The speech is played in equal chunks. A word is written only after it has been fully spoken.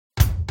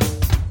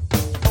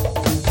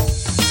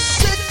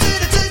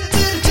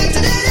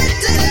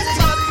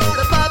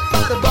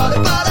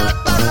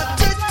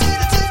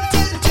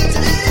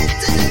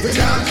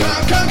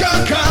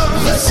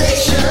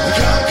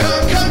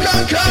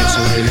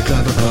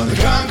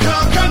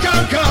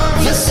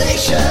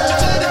Conversation.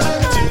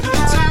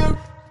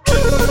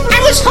 I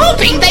was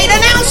hoping they'd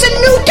announce a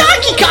new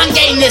Donkey Kong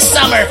game this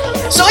summer,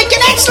 so I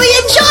can actually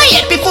enjoy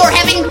it before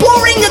having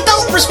boring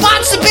adult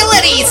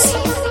responsibilities,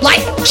 like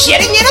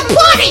shitting in a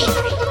potty.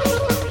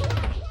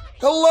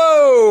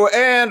 Hello,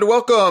 and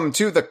welcome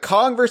to The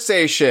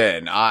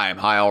Conversation. I'm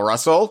Hyle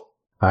Russell.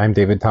 I'm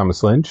David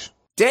Thomas Lynch.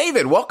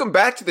 David, welcome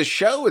back to the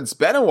show. It's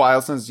been a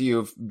while since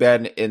you've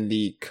been in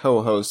the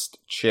co-host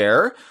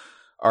chair.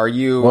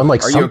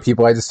 Unlike some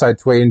people, I decided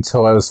to wait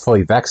until I was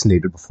fully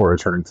vaccinated before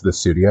returning to the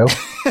studio.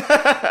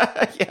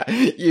 Yeah,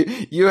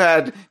 you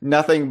had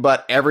nothing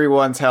but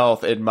everyone's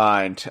health in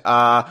mind.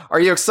 Are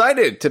you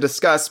excited to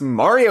discuss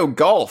Mario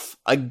Golf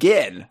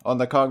again on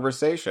The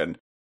Conversation?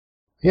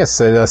 Yes,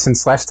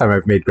 since last time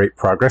I've made great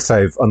progress.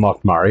 I've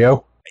unlocked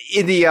Mario.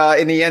 In the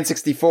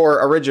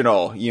N64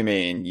 original, you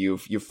mean? You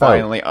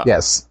finally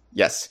yes.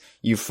 Yes,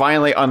 you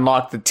finally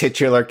unlocked the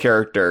titular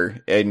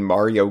character in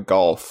Mario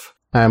Golf.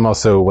 I'm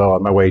also well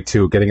on my way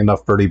to getting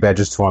enough birdie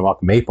badges to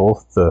unlock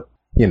Maple,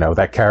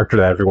 that character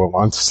that everyone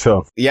wants.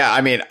 So yeah,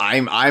 I mean,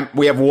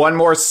 we have one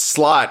more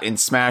slot in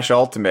Smash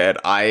Ultimate.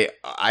 I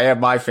have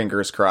my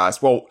fingers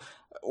crossed. Well,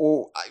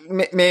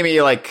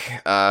 maybe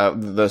like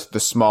the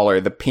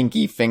smaller, the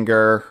pinky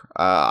finger.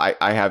 I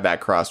have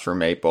that crossed for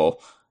Maple.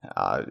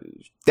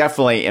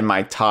 Definitely in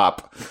my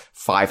top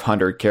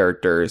 500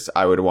 characters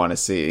I would want to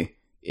see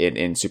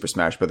in Super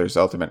Smash Bros.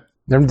 Ultimate.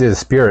 Never did a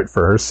spirit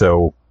for her,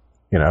 so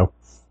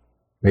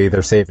maybe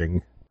they're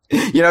saving.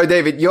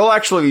 David, you'll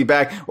actually be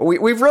back.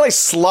 We've really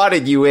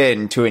slotted you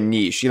into a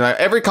niche.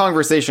 Every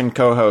conversation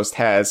co-host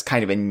has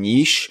kind of a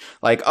niche.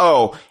 Like,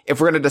 if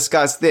we're going to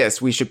discuss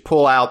this, we should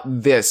pull out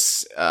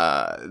this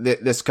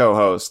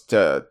co-host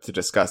to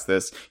discuss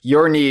this.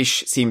 Your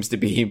niche seems to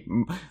be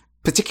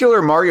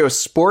particular Mario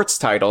sports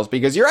titles,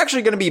 because you're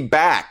actually going to be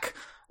back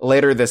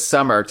later this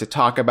summer to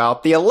talk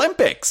about the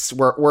Olympics.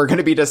 We're going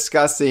to be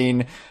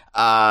discussing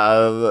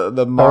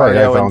the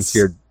Mario. I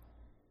volunteered.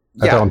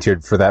 I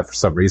volunteered for that for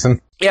some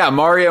reason. Yeah,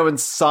 Mario and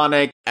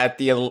Sonic at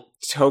the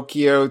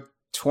Tokyo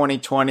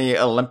 2020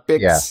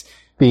 Olympics. Yeah,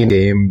 being a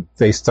game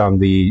based on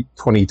the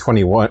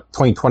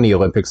 2020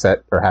 Olympics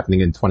that are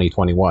happening in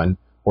 2021,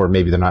 or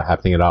maybe they're not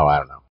happening at all. I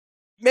don't know.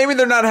 Maybe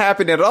they're not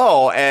happening at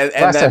all. And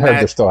last I heard,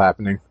 they're still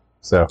happening.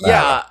 So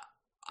yeah,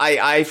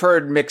 I've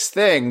heard mixed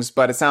things,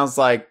 but it sounds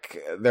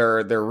like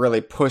they're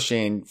really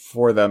pushing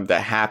for them to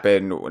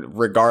happen,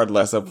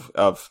 regardless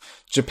of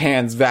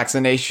Japan's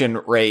vaccination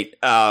rate.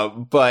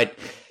 But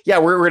yeah,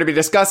 we're going to be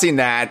discussing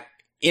that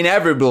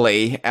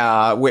inevitably,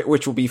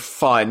 which will be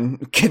fun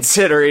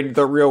considering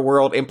the real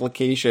world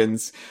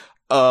implications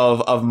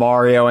of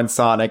Mario and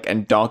Sonic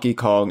and Donkey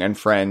Kong and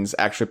friends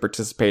actually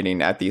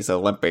participating at these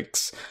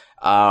Olympics.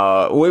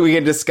 We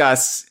can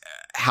discuss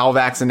how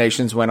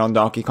vaccinations went on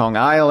Donkey Kong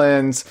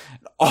Islands,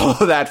 all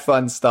of that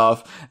fun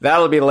stuff.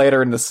 That'll be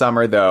later in the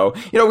summer, though.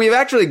 We've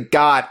actually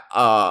got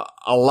a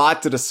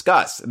lot to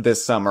discuss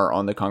this summer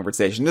on The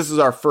Conversation. This is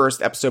our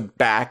first episode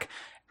back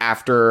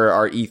after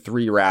our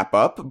E3 wrap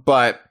up,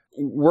 but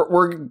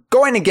we're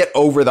going to get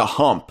over the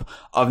hump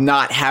of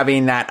not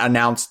having that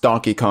announced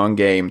Donkey Kong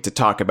game to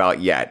talk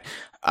about yet.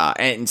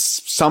 And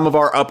some of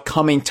our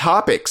upcoming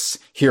topics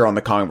here on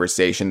The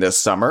Conversation this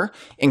summer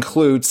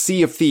include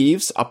Sea of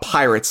Thieves, A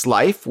Pirate's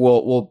Life.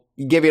 We'll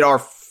give it our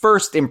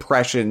first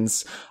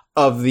impressions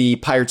of the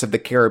Pirates of the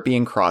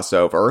Caribbean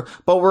crossover,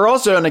 but we're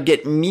also going to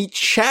get me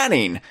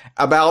chatting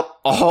about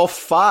all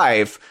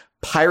 5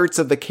 Pirates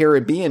of the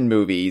Caribbean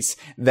movies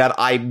that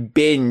I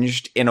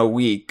binged in a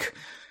week.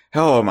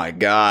 Oh my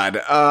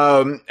God.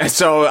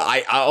 So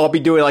I'll be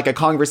doing like a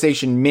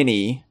conversation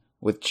mini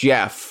with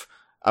Jeff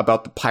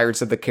about the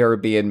Pirates of the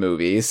Caribbean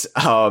movies.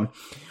 We're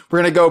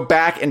going to go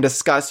back and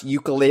discuss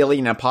Yooka-Laylee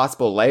and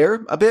Impossible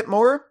Lair a bit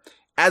more,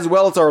 as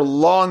well as our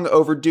long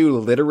overdue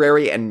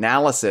literary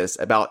analysis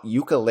about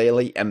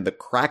Yooka-Laylee and the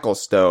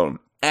Cracklestone.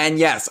 And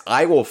yes,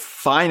 I will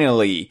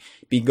finally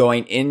be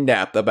going in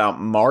depth about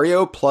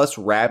Mario plus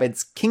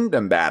Rabbids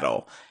Kingdom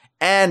Battle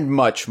and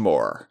much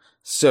more.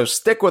 So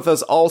stick with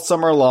us all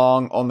summer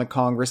long on The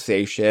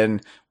Conversation.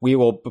 We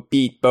will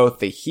beat both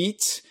the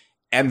heat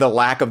and the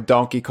lack of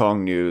Donkey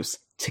Kong news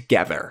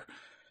together.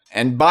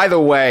 And by the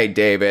way,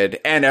 David,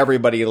 and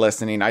everybody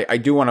listening, I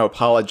do want to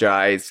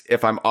apologize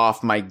if I'm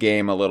off my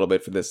game a little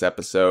bit for this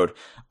episode.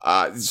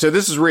 So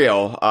this is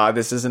real.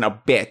 This isn't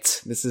a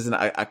bit. This isn't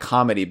a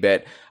comedy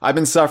bit. I've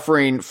been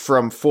suffering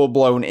from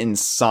full-blown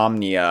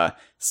insomnia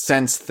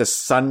since the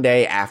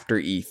Sunday after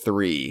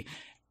E3.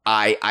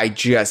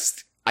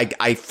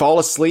 I fall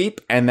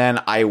asleep and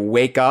then I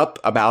wake up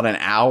about an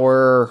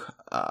hour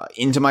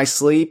into my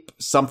sleep.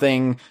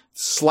 Something,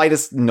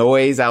 slightest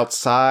noise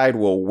outside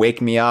will wake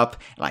me up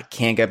and I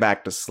can't get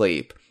back to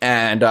sleep.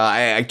 And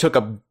I took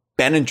a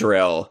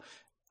Benadryl,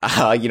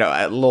 a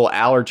little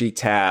allergy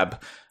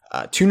tab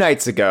 2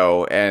 nights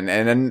ago, and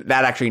then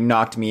that actually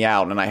knocked me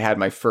out, and I had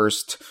my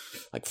first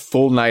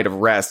full night of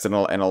rest in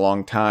a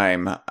long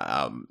time.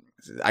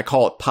 I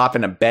call it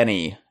popping a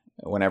Benny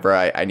whenever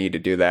I need to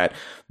do that.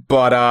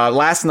 But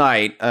last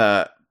night,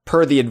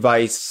 per the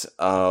advice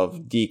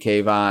of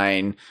DK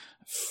Vine,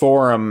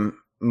 forum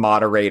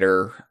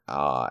moderator,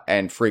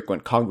 and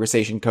frequent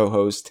conversation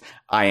co-host,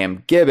 I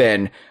am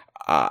Gibbon,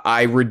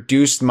 I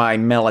reduced my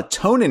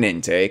melatonin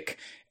intake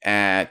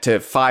to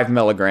 5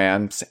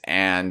 milligrams,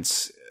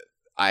 and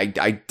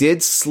I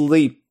did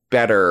sleep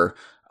better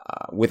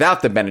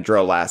without the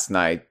Benadryl last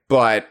night,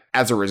 but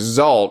as a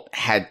result,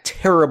 had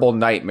terrible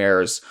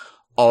nightmares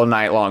all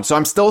night long. So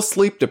I'm still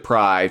sleep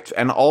deprived,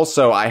 and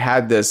also I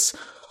had this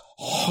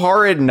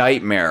horrid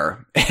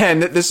nightmare,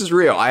 and this is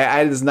real. I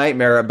had this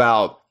nightmare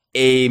about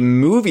a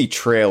movie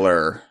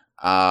trailer,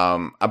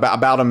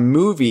 about a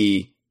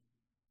movie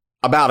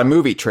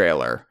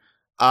trailer.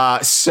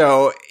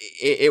 So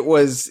it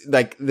was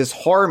like this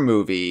horror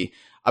movie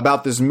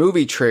about this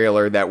movie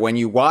trailer that when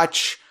you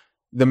watch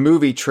the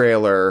movie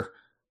trailer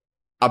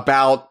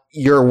about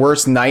your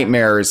worst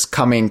nightmares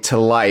coming to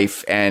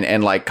life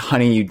and like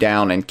hunting you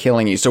down and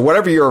killing you. So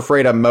whatever you're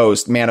afraid of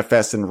most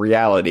manifests in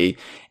reality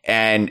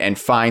and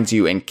finds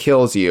you and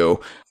kills you.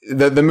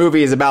 The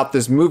movie is about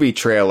this movie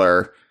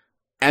trailer,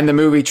 and the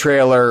movie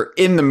trailer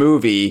in the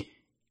movie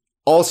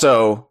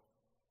also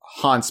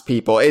haunts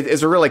people.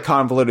 It's a really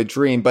convoluted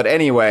dream. But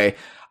anyway,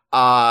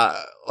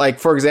 like,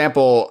 for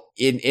example,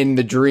 in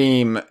the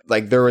dream,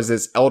 like, there was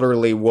this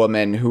elderly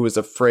woman who was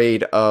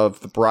afraid of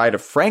the Bride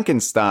of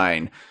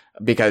Frankenstein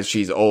because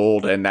she's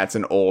old, and that's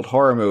an old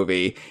horror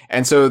movie.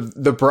 And so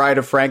the Bride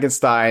of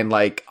Frankenstein,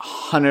 like,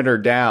 hunted her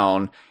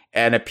down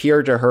and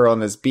appeared to her on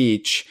this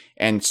beach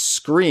and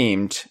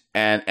screamed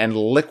and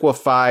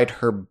liquefied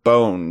her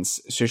bones.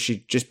 So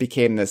she just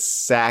became this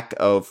sack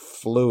of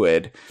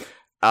fluid.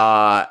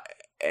 And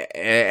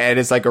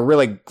it's like a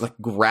really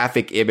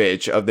graphic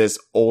image of this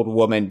old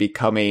woman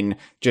becoming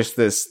just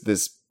this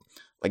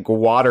like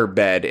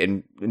waterbed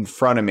in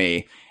front of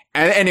me.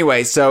 And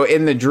anyway, so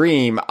in the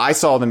dream, I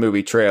saw the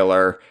movie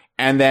trailer,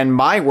 and then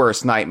my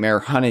worst nightmare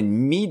hunted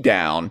me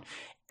down.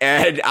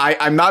 And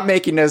I'm not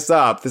making this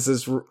up. This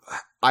is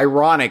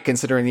ironic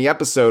considering the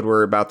episode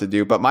we're about to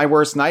do, but my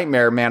worst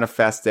nightmare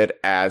manifested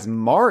as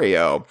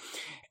Mario.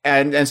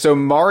 And so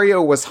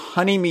Mario was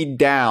hunting me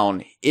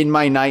down in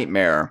my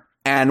nightmare.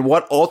 And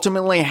what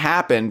ultimately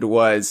happened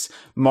was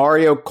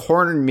Mario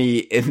cornered me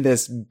in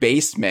this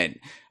basement.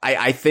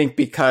 I think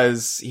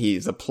because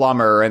he's a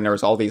plumber and there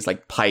was all these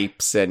like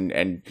pipes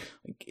and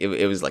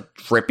it was like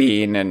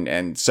dripping.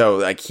 And so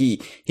like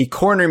he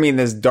cornered me in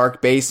this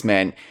dark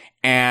basement,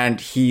 and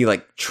he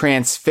like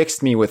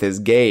transfixed me with his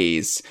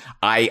gaze.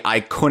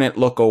 I couldn't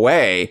look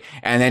away.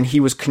 And then he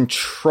was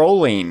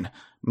controlling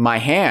my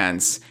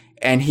hands,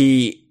 and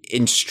he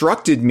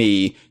instructed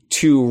me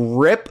to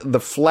rip the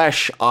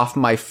flesh off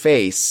my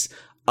face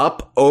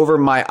up over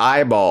my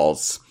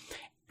eyeballs.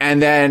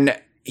 And then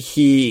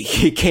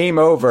he came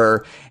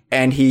over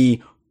and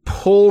he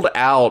pulled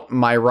out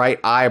my right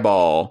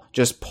eyeball,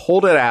 just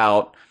pulled it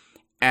out.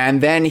 And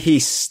then he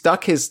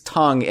stuck his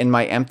tongue in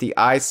my empty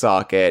eye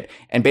socket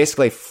and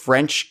basically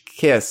French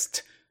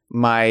kissed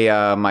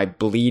my, my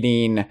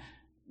bleeding,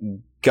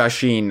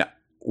 gushing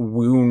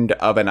wound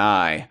of an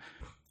eye.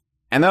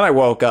 And then I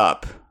woke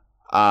up.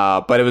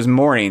 But it was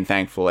morning,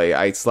 thankfully.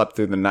 I slept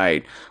through the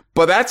night.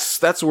 But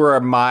that's where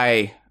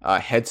my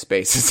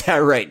headspace is at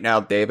right now,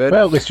 David.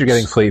 Well, at least you're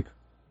getting sleep.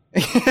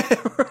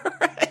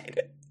 Right.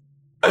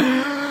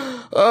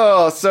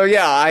 Oh, so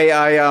yeah,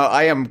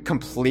 I am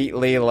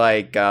completely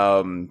like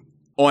on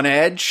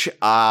edge.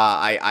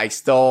 I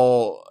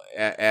still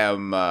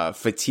am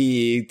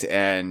fatigued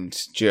and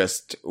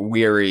just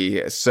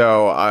weary.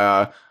 So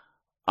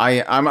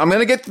I'm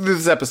gonna get through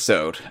this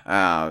episode.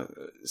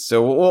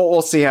 So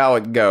we'll see how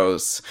it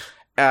goes.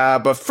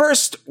 But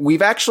first,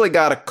 we've actually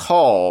got a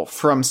call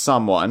from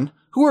someone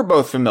who we're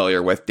both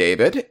familiar with,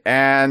 David,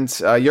 and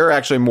you're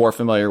actually more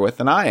familiar with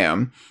than I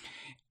am.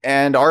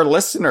 And our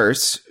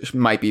listeners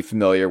might be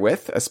familiar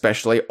with,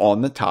 especially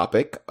on the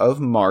topic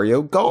of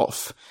Mario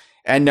Golf.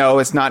 And no,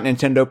 it's not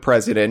Nintendo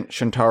President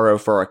Shintaro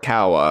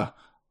Furukawa,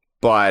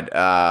 but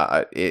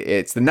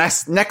it's the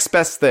next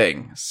best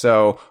thing.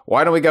 So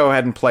why don't we go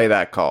ahead and play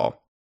that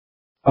call?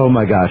 Oh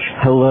my gosh.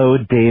 Hello,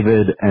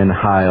 David and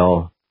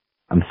Hyle.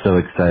 I'm so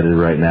excited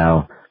right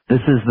now. This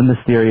is the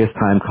mysterious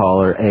time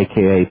caller,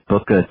 aka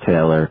Booka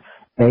Taylor,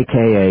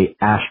 aka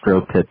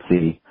Astro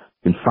Pipsy.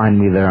 You can find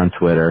me there on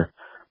Twitter.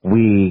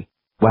 We've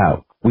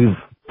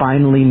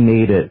finally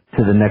made it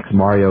to the next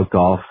Mario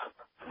Golf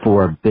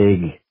for a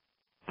big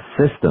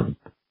system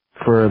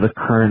for the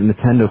current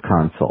Nintendo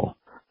console,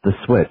 the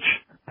Switch.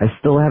 I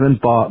still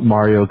haven't bought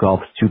Mario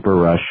Golf Super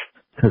Rush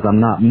because I'm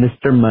not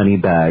Mr.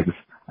 Moneybags.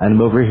 I'm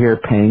over here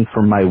paying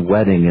for my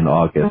wedding in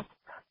August,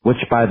 which,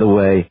 by the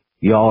way,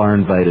 y'all are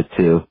invited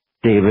to.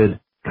 David,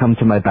 come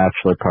to my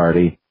bachelor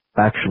party.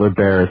 Bachelor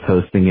Bear is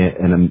hosting it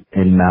in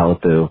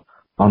Malibu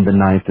on the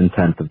 9th and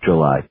 10th of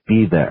July.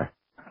 Be there.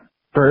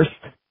 First,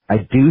 I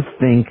do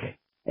think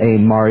a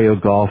Mario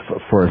Golf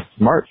for a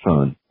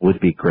smartphone would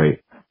be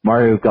great.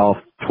 Mario Golf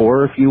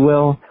Tour, if you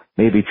will.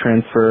 Maybe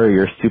transfer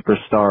your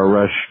Superstar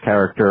Rush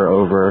character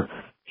over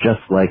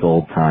just like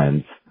old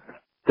times.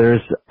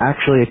 There's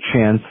actually a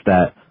chance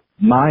that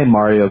my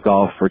Mario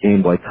Golf for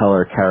Game Boy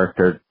Color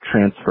character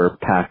transfer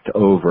packed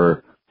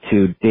over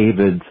to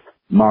David's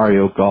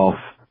Mario Golf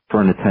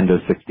for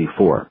Nintendo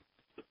 64.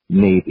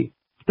 Maybe.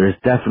 There's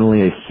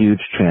definitely a huge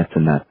chance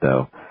in that,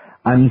 though.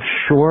 I'm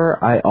sure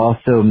I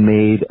also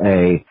made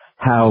a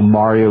How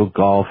Mario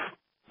Golf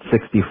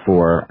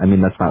 64. I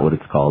mean, that's not what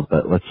it's called,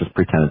 but let's just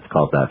pretend it's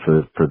called that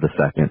for the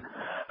second.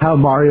 How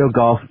Mario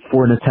Golf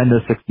for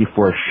Nintendo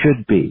 64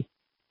 should be,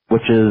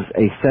 which is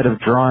a set of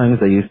drawings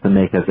I used to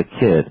make as a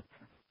kid.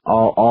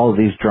 All of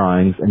these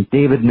drawings, and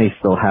David may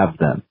still have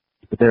them,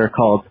 but they're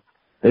called,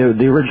 the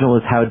original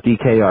is How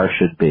DKR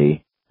Should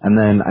Be, and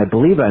then I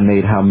believe I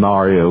made How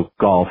Mario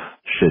Golf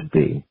Should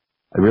Be.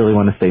 I really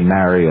want to say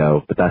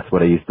Mario, but that's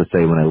what I used to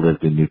say when I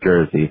lived in New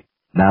Jersey.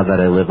 Now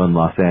that I live in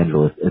Los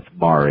Angeles, it's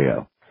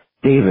Mario.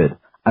 David,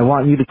 I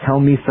want you to tell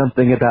me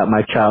something about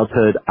my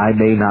childhood I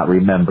may not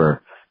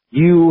remember.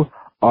 You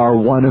are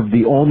one of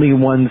the only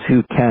ones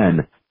who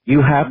can.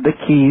 You have the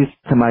keys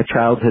to my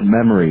childhood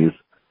memories.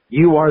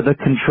 You are the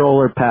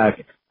controller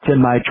pack to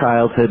my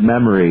childhood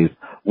memories.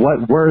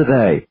 What were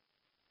they?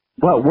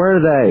 What were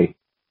they?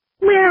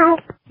 Meow.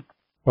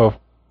 Well,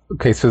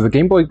 okay, so the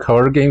Game Boy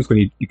Color games,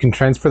 when you can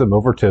transfer them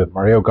over to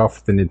Mario Golf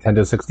for the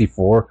Nintendo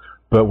 64,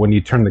 but when you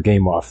turn the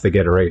game off, they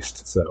get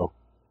erased, so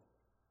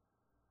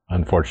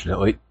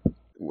unfortunately.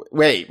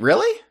 Wait,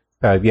 really?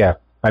 Yeah.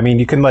 I mean,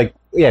 you can,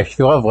 if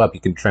you level up,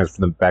 you can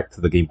transfer them back to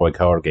the Game Boy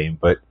Color game,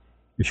 but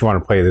if you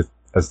want to play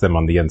as them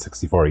on the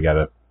N64, you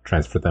gotta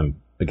transfer them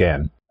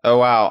again. Oh,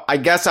 wow. I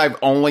guess I've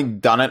only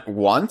done it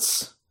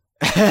once,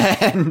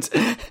 and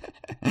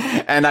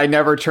I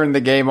never turned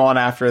the game on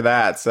after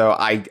that, so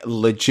I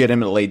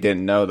legitimately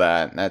didn't know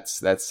that.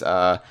 That's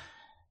or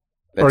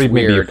maybe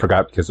weird. you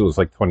forgot because it was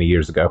 20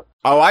 years ago.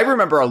 Oh, I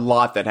remember a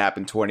lot that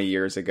happened 20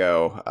 years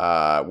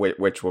ago,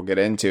 which we'll get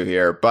into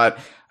here. But,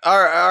 all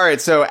right,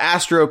 so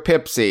Astro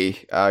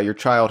Pipsy, your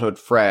childhood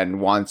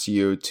friend, wants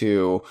you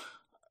to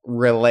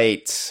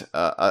relate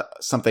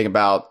something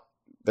about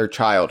their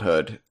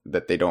childhood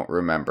that they don't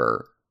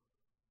remember.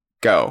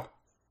 Go.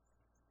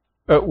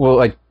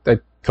 Well, I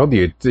told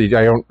you, I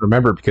don't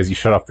remember because you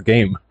shut off the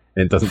game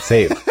and it doesn't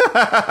save.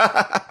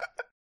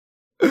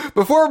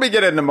 Before we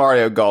get into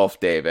Mario Golf,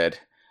 David,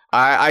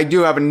 I do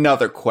have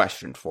another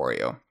question for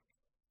you.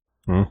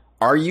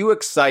 Are you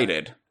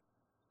excited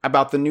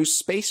about the new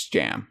Space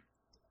Jam?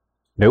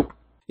 Nope.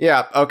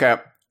 Yeah, okay.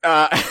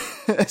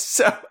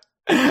 So,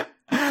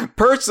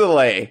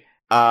 personally,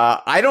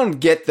 I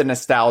don't get the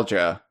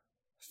nostalgia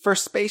for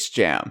Space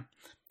Jam.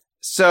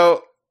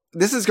 So,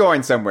 this is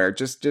going somewhere.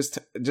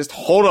 Just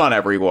hold on,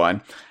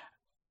 everyone.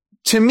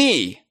 To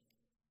me,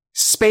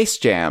 Space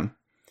Jam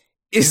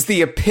is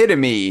the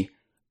epitome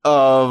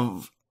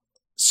of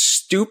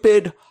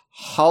stupid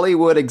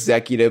Hollywood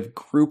executive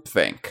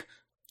groupthink.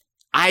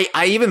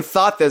 I even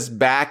thought this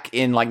back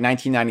in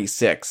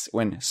 1996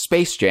 when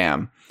Space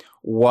Jam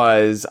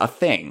was a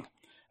thing.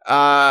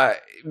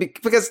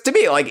 Because to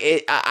me,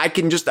 I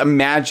can just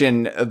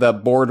imagine the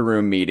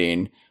boardroom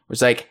meeting.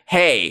 It's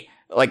hey,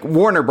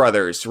 Warner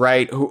Brothers,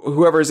 right?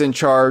 Whoever's in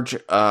charge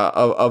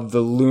of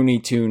the Looney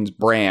Tunes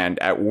brand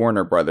at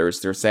Warner Brothers,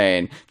 they're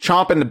saying,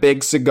 chomping the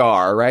big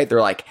cigar, right?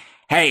 They're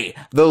hey,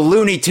 the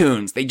Looney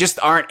Tunes, they just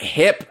aren't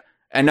hip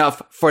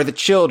enough for the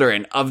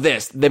children of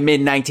the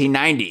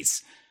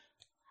mid-1990s.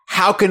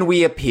 How can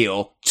we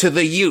appeal to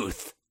the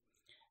youth?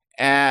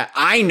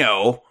 I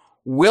know,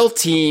 we'll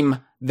team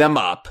them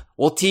up.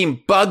 We'll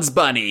team Bugs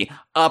Bunny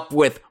up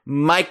with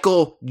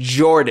Michael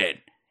Jordan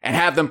and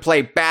have them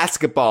play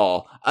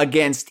basketball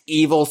against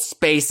evil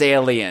space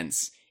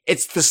aliens.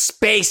 It's the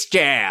Space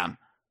Jam.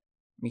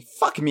 I mean,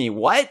 fuck me,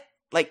 what?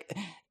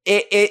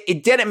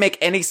 It didn't make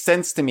any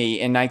sense to me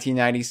in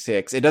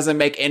 1996. It doesn't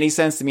make any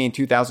sense to me in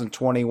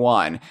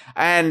 2021.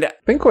 And I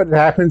think what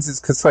happens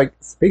is because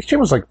Space Jam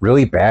was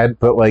really bad,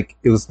 but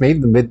it was made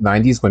in the mid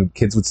 90s when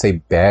kids would say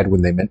bad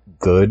when they meant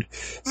good.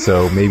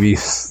 So maybe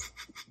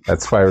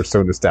that's why we're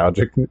so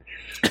nostalgic.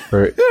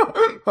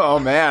 Oh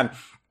man.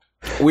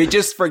 We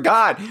just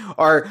forgot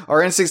our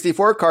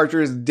N64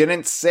 cartridges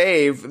didn't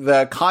save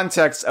the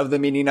context of the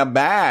meaning of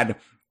bad.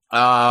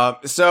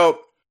 So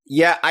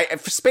yeah,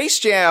 Space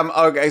Jam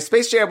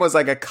was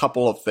a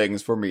couple of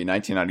things for me in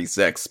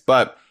 1996,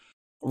 but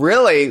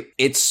really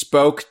it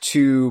spoke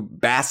to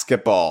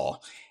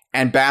basketball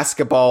and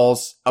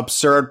basketball's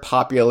absurd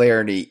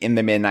popularity in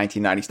the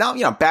mid-1990s.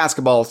 Now,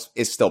 basketball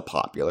is still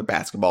popular.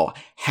 Basketball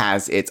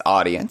has its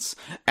audience.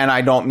 And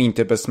I don't mean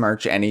to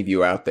besmirch any of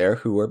you out there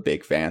who are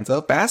big fans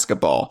of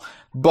basketball.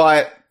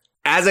 But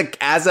as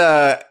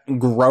a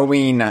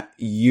growing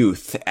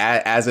youth,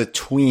 as a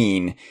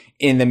tween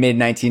in the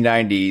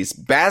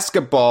mid-1990s,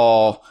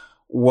 basketball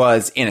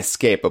was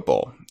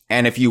inescapable.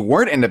 And if you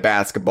weren't into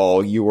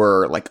basketball, you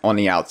were on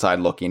the outside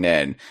looking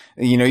in.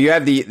 You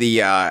had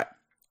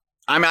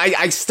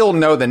I still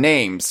know the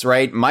names,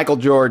 right? Michael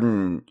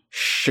Jordan,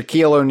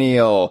 Shaquille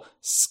O'Neal,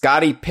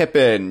 Scottie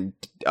Pippen,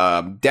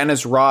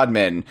 Dennis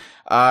Rodman.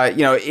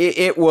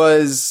 It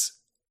was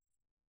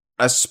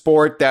a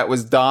sport that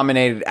was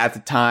dominated at the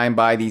time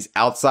by these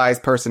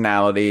outsized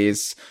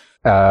personalities.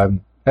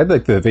 I had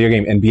like the video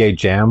game NBA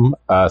Jam.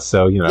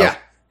 So Yeah.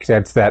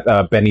 that's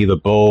that Benny the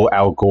Bull,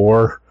 Al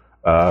Gore.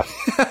 Yeah,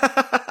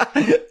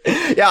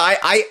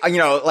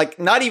 I like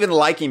not even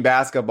liking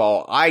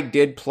basketball, I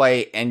did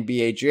play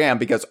NBA Jam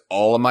because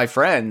all of my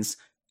friends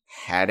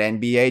had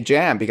NBA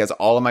Jam because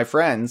all of my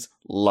friends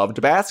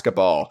loved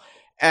basketball.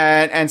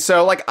 And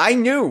so like I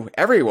knew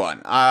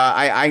everyone.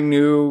 I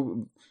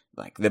knew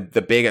like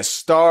the biggest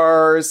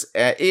stars.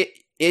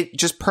 It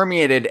just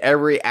permeated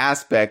every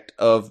aspect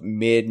of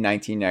mid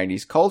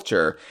 1990s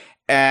culture.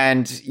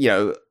 And,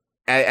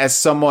 as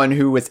someone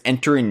who was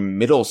entering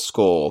middle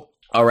school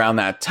around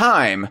that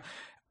time,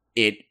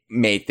 it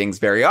made things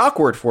very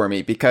awkward for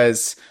me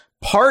because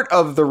part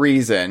of the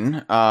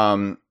reason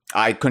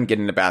I couldn't get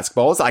into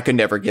basketball is I could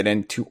never get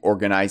into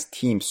organized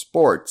team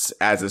sports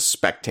as a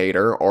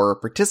spectator or a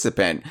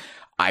participant.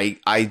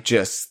 I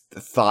just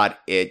thought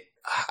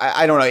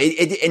I don't know.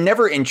 It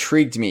never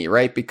intrigued me,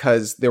 right?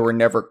 Because there were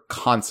never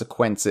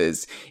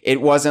consequences.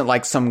 It wasn't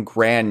like some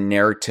grand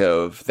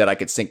narrative that I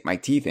could sink my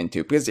teeth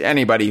into. Because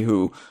anybody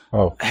who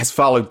has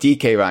followed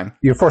DK Vine,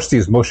 you're forced to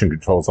use motion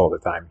controls all the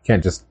time. You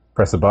can't just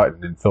press a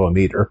button and fill a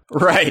meter.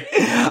 Right.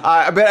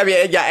 But I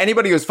mean, yeah,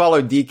 anybody who's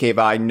followed DK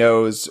Vine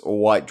knows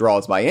what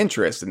draws my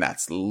interest, and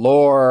that's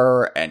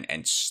lore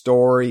and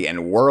story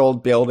and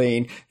world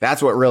building.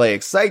 That's what really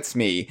excites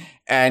me.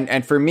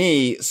 And for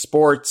me,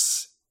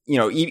 sports,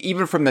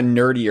 even from the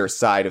nerdier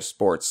side of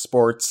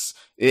sports,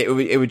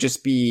 it would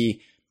just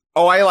be,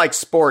 I like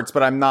sports,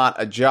 but I'm not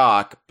a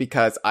jock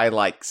because I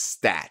like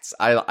stats.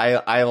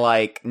 I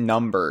like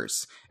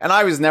numbers. And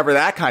I was never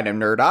that kind of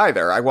nerd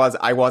either. I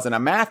wasn't a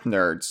math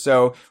nerd.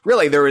 So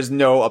really there was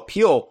no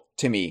appeal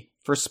to me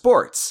for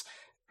sports.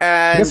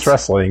 And I guess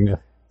wrestling,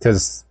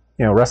 because,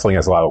 wrestling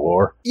has a lot of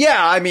lore. Yeah.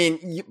 I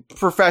mean,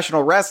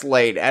 professional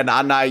wrestling, and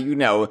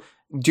I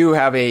do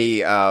have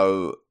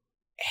a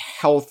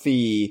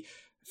healthy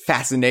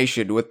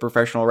fascination with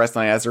professional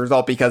wrestling as a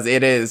result, because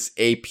it is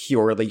a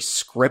purely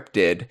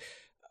scripted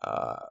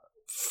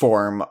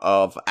form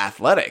of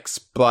athletics.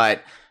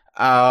 But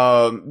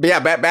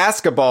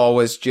basketball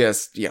was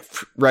just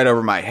right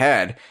over my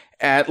head,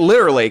 and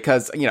literally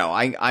because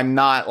I'm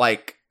not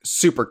like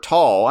super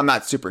tall, I'm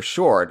not super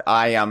short.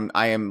 I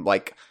am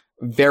like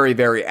very,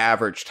 very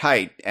average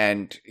height,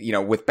 and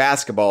with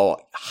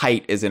basketball,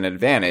 height is an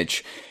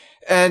advantage.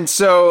 And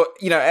so,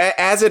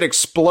 as it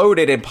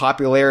exploded in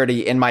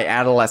popularity in my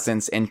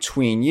adolescence and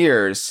tween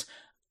years,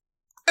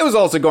 I was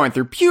also going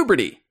through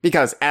puberty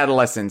because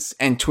adolescence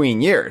and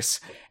tween years.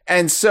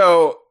 And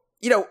so,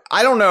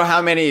 I don't know how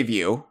many of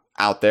you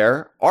out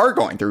there are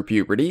going through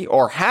puberty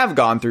or have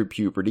gone through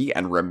puberty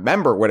and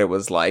remember what it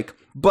was like.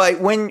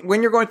 But when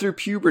you're going through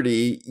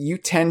puberty, you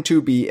tend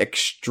to be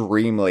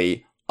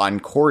extremely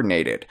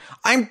uncoordinated.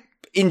 I'm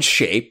in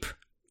shape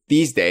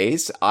these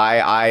days.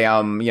 I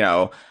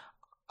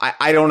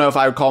don't know if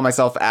I would call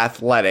myself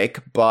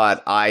athletic,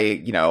 but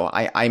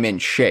I'm in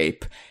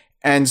shape.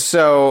 And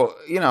so,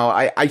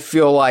 I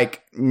feel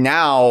like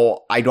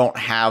now I don't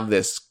have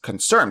this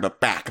concern,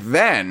 but back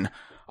then,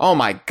 oh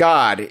my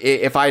God,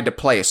 if I had to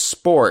play a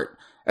sport,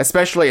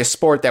 especially a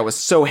sport that was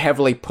so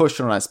heavily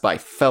pushed on us by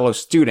fellow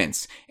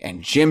students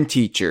and gym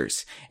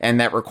teachers, and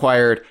that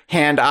required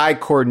hand-eye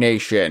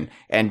coordination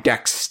and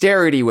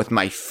dexterity with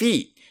my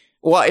feet,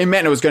 well, it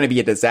meant it was going to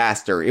be a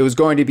disaster. It was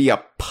going to be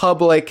a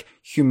public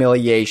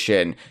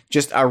humiliation,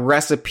 just a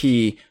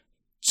recipe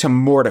to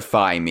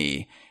mortify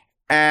me.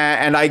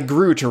 And I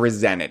grew to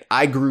resent it.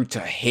 I grew to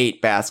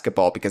hate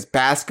basketball because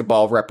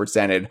basketball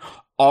represented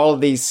all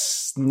of these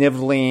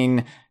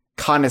sniveling,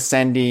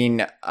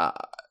 condescending,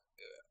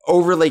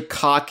 overly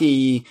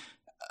cocky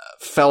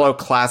fellow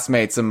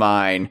classmates of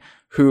mine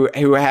who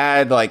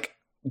had like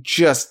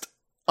just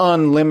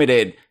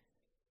unlimited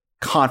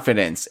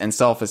confidence and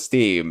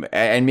self-esteem,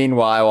 and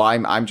meanwhile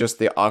I'm just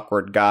the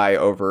awkward guy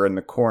over in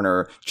the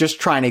corner just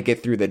trying to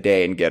get through the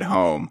day and get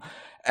home.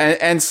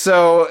 And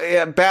so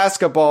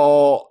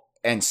basketball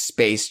and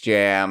Space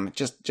Jam,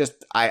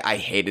 just I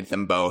hated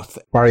them both.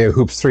 Mario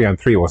Hoops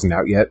 3-on-3 wasn't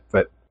out yet,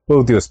 but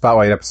we'll do a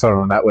spotlight episode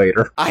on that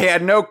later. I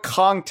had no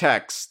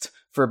context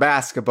for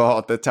basketball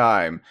at the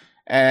time,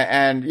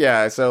 and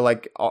yeah, so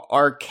like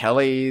R.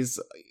 Kelly's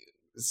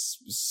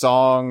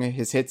song,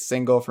 his hit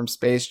single from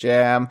Space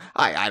Jam,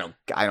 I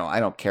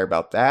don't care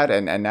about that,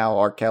 and now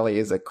R. Kelly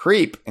is a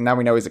creep, and now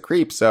we know he's a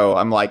creep, so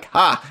I'm like,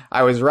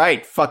 I was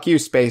right, fuck you,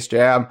 Space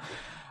Jam.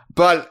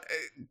 But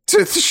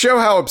to show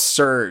how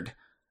absurd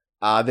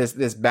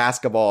this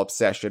basketball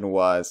obsession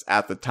was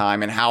at the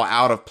time and how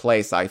out of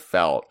place I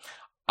felt,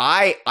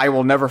 I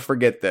will never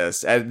forget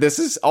this. This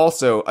is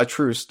also a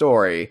true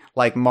story,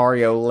 like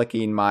Mario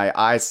licking my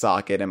eye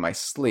socket in my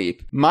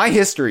sleep. My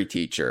history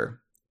teacher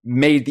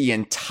made the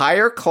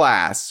entire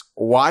class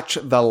watch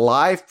the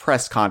live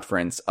press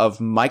conference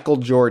of Michael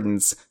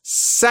Jordan's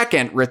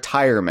second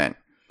retirement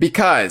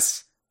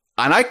because,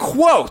 and I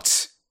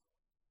quote,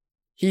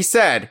 he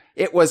said,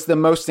 it was the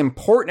most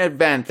important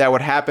event that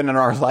would happen in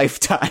our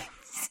lifetimes.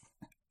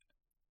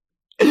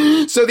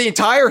 So the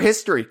entire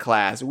history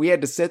class, we had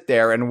to sit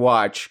there and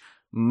watch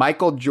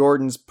Michael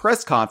Jordan's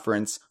press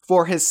conference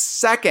for his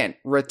second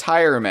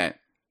retirement.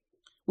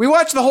 We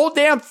watched the whole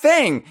damn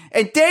thing.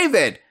 And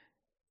David,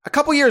 a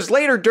couple years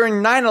later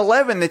during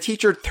 9/11, the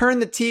teacher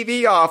turned the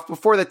TV off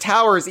before the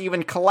towers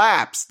even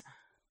collapsed.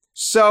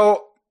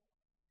 So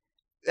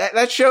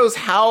that shows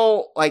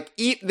how, like,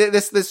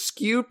 this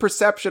skewed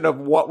perception of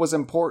what was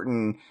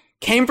important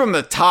came from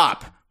the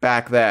top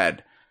back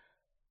then.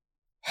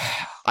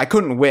 I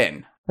couldn't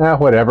win.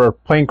 Whatever.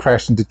 Plane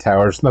crashed into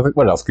towers. Nothing.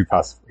 What else could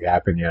possibly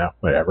happen?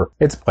 Whatever.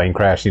 It's a plane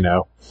crash.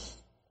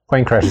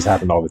 Plane crashes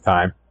happen all the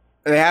time.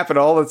 They happen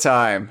all the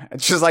time.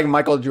 It's just like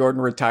Michael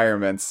Jordan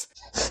retirements.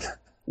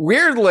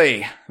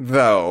 Weirdly,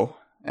 though,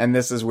 and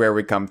this is where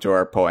we come to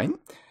our point,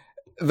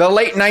 the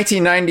late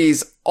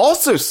 1990s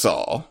also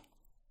saw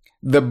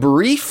the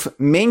brief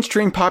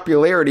mainstream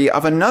popularity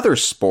of another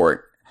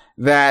sport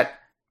that,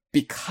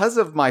 because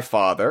of my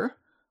father,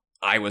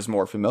 I was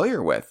more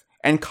familiar with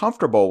and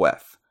comfortable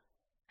with.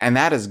 And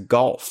that is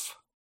golf.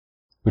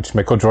 Which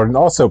Michael Jordan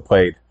also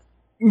played.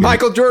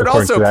 Michael Jordan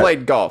also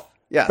played golf.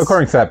 Yes.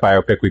 According to that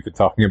biopic we've been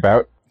talking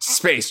about.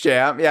 Space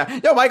Jam, yeah.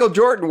 No, Michael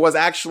Jordan was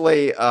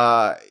actually,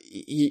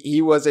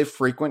 he was a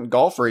frequent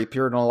golfer. He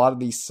appeared in a lot of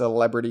these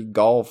celebrity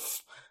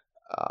golf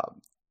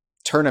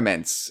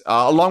tournaments,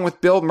 along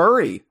with Bill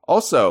Murray,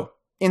 also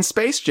in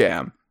Space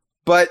Jam.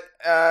 But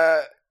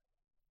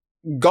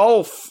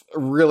golf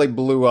really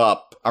blew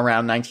up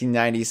around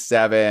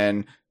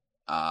 1997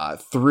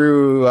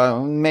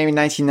 through maybe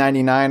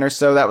 1999 or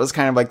so. That was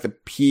kind of like the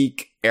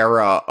peak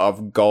era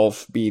of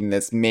golf being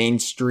this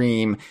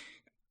mainstream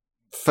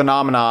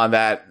phenomenon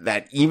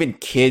that even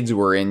kids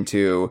were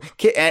into,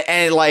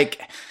 and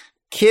like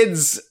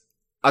kids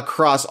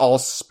across all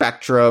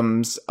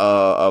spectrums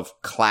of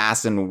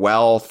class and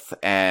wealth.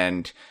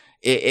 And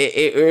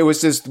it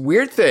was this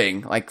weird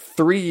thing, like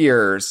 3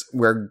 years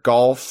where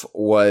golf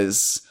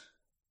was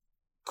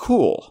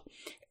cool.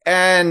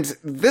 And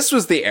this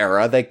was the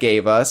era that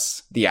gave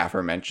us the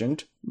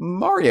aforementioned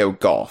Mario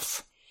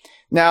Golf.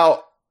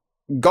 Now,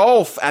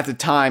 golf at the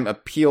time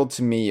appealed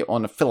to me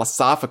on a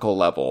philosophical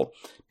level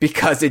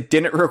because it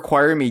didn't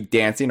require me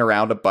dancing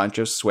around a bunch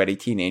of sweaty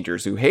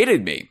teenagers who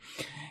hated me.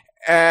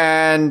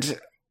 And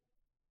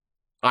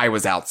I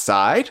was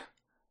outside.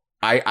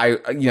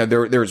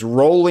 There's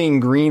rolling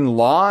green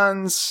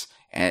lawns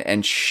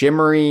and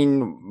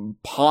shimmering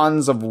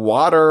ponds of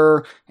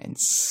water and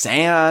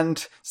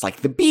sand. It's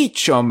like the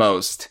beach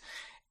almost.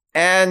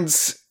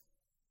 And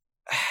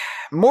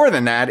more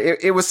than that,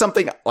 it was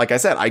something, like I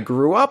said, I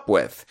grew up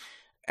with.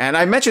 And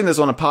I mentioned this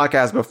on a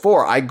podcast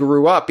before. I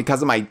grew up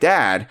because of my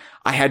dad.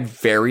 I had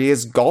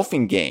various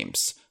golfing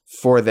games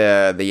for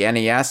the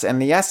NES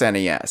and the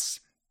SNES.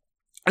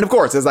 And of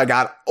course, as I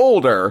got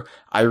older,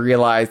 I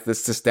realized the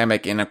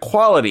systemic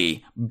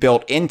inequality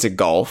built into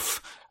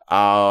golf.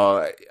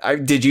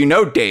 Did you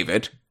know,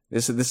 David,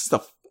 this is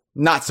a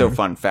not so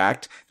fun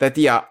fact, that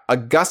the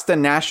Augusta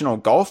National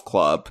Golf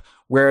Club,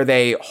 where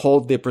they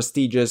hold the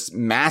prestigious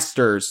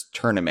Masters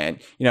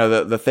tournament,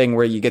 the thing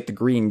where you get the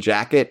green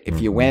jacket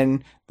if you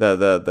win,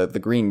 the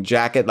green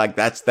jacket, like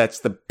that's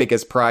the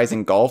biggest prize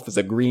in golf, is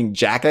a green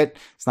jacket.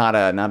 It's not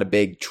a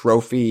big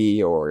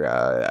trophy or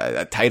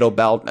a title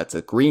belt. That's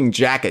a green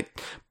jacket.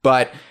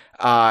 But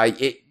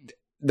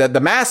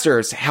the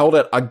Masters held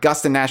at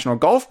Augusta National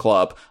Golf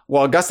Club.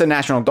 Well, Augusta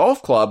National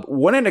Golf Club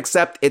wouldn't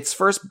accept its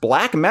first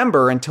black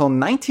member until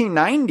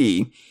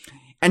 1990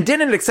 and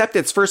didn't accept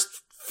its first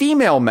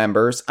female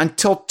members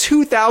until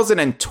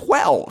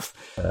 2012.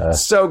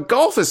 So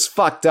golf is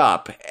fucked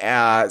up.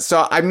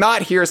 So I'm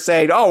not here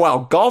saying, oh, well,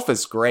 golf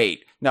is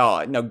great.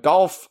 No,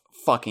 golf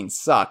fucking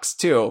sucks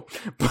too.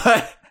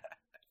 But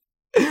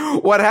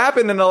what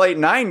happened in the late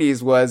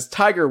 90s was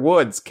Tiger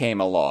Woods came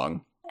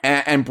along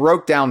and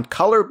broke down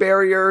color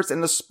barriers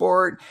in the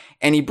sport,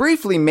 and he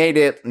briefly made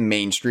it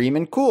mainstream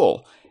and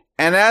cool.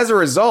 And as a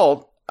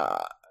result,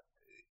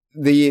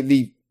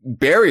 the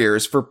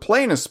barriers for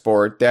playing a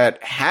sport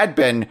that had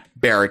been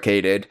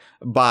barricaded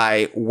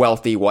by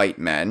wealthy white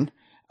men,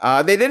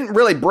 they didn't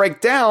really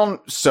break down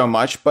so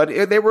much, but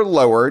they were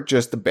lowered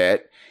just a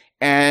bit.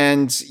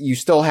 And you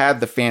still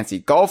have the fancy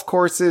golf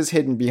courses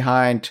hidden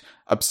behind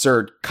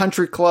absurd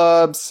country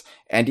clubs.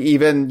 And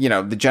even,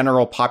 the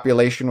general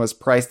population was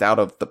priced out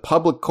of the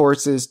public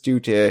courses due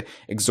to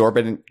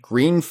exorbitant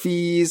green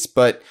fees.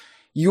 But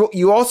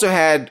you also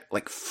had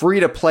like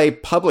free to play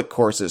public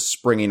courses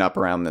springing up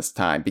around this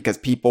time because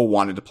people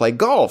wanted to play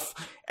golf.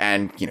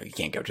 And, you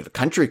can't go to the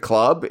country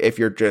club if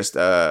you're just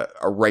a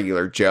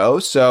regular Joe.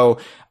 So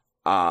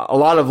a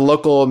lot of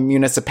local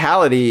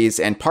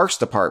municipalities and parks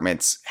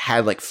departments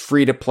had like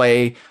free to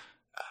play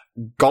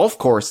golf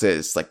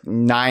courses, like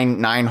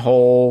nine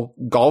hole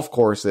golf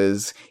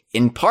courses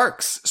in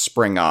parks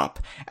spring up.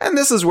 And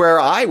this is where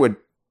I would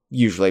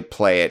usually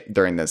play it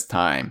during this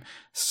time.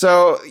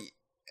 So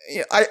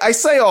I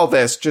say all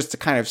this just to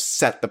kind of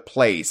set the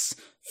place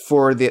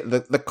for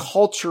the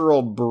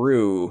cultural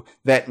brew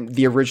that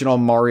the original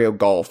Mario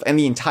Golf and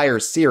the entire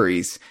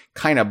series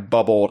kind of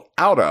bubbled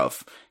out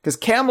of. Because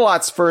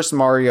Camelot's first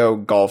Mario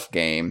Golf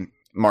game,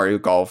 Mario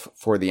Golf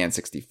for the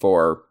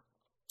N64,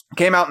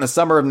 Came out in the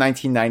summer of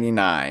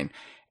 1999.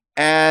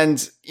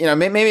 And,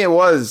 maybe it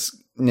was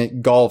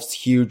golf's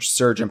huge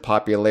surge in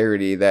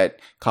popularity that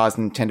caused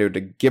Nintendo to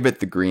give it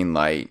the green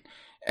light.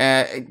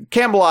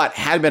 Camelot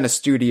had been a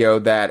studio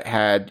that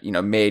had,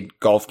 made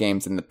golf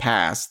games in the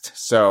past,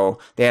 so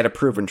they had a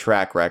proven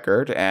track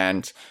record,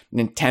 and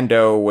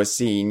Nintendo was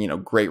seeing,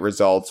 great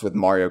results with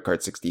Mario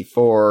Kart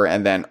 64,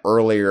 and then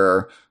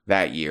earlier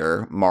that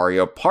year,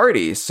 Mario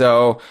Party.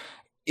 So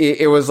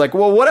it was like,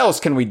 well, what else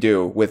can we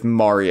do with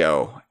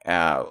Mario?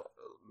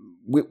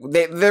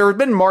 There had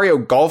been Mario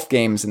Golf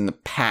games in the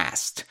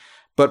past,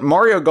 but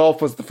Mario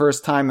Golf was the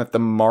first time that the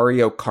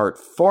Mario Kart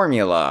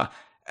formula,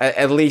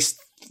 at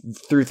least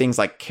through things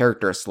like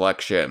character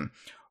selection,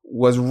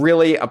 was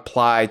really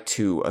applied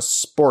to a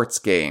sports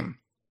game.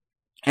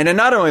 And it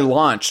not only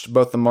launched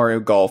both the Mario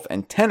Golf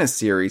and Tennis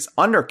series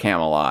under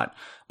Camelot,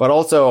 but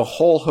also a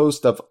whole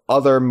host of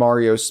other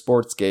Mario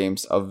sports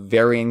games of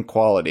varying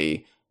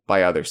quality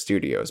by other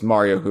studios.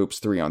 Mario Hoops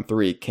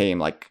 3-on-3 came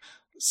like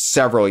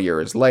several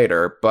years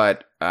later,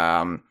 but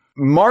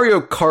Mario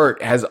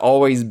Kart has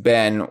always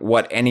been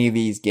what any of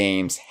these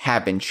games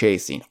have been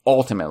chasing,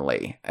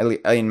 ultimately,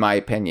 in my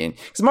opinion.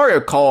 Because Mario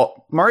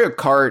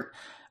Kart,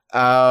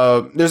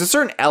 there's a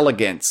certain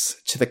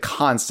elegance to the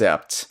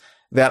concept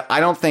that I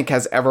don't think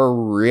has ever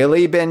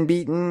really been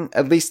beaten,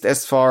 at least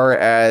as far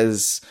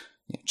as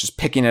just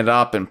picking it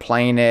up and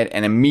playing it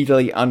and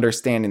immediately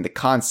understanding the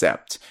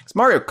concept. Because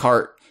Mario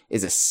Kart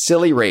is a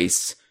silly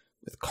race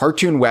with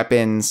cartoon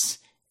weapons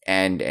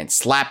and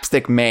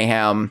slapstick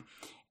mayhem.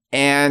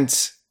 And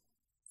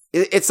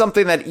it's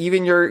something that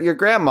even your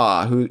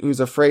grandma, who's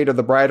afraid of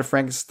the Bride of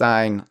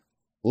Frankenstein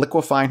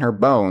liquefying her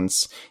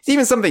bones, it's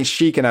even something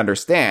she can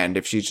understand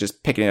if she's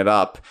just picking it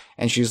up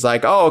and she's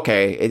like, oh,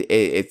 okay,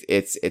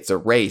 it's a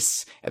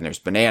race and there's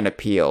banana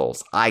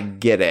peels. I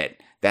get it.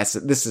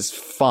 This is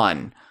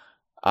fun.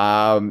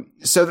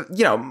 So,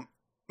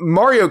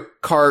 Mario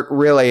Kart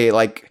really,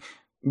 like,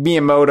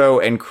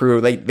 Miyamoto and crew,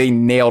 they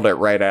nailed it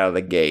right out of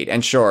the gate.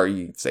 And sure,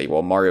 you'd say,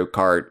 well, Mario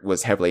Kart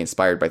was heavily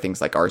inspired by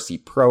things like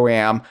RC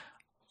Pro-Am.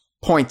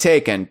 Point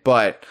taken.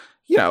 But,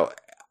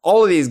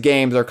 all of these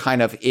games are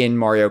kind of in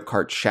Mario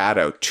Kart's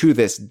shadow to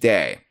this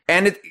day.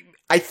 And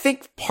I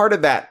think part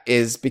of that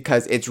is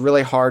because it's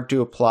really hard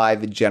to apply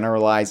the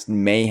generalized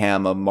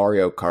mayhem of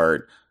Mario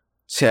Kart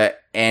to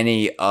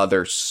any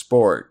other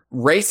sport.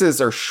 Races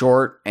are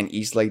short and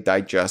easily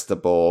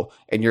digestible,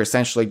 and you're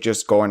essentially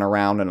just going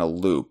around in a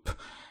loop.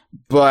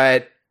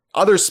 But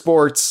other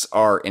sports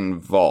are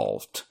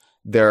involved.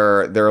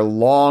 They're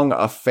long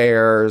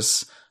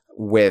affairs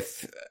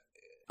with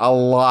a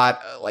lot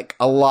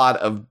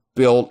of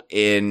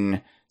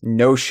built-in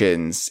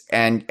notions,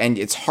 and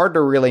it's hard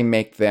to really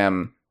make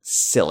them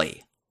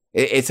silly.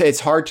 It's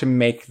hard to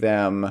make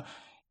them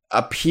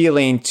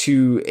appealing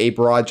to a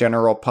broad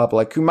general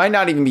public who might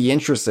not even be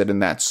interested in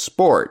that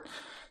sport.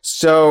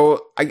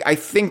 So I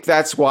think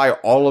that's why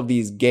all of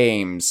these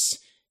games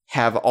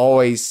have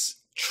always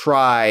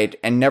tried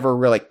and never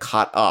really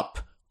caught up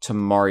to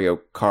Mario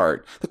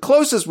Kart. The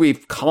closest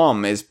we've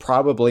come is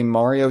probably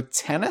Mario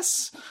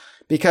Tennis,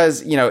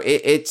 because,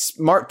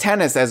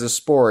 tennis as a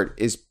sport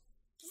is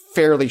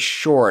fairly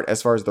short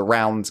as far as the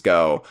rounds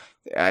go.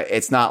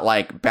 It's not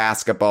like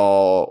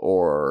basketball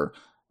or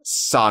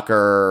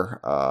soccer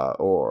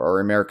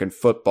or American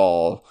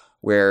football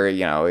where,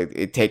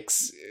 it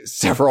takes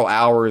several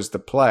hours to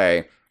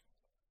play.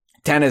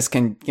 Tennis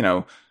can,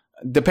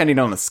 depending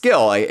on the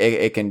skill,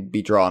 it can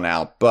be drawn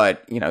out,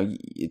 but,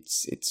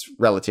 it's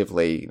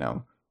relatively,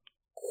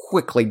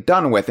 quickly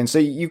done with. And so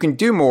you can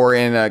do more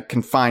in a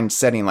confined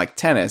setting like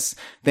tennis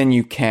than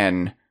you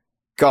can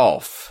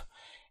golf.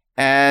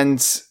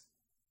 And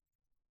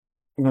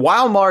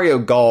while Mario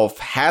Golf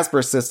has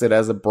persisted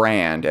as a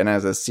brand and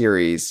as a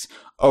series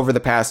over the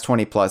past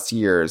 20 plus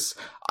years,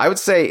 I would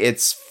say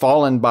it's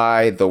fallen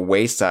by the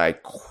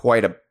wayside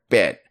quite a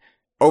bit,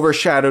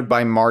 overshadowed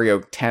by Mario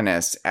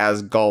Tennis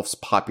as golf's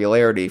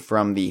popularity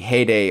from the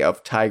heyday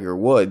of Tiger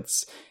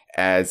Woods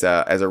as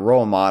a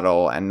role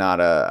model and not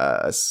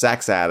a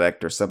sex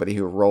addict or somebody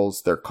who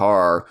rolls their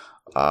car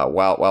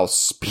while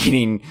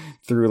speeding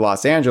through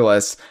Los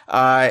Angeles.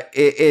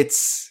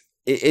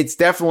 It's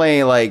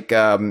definitely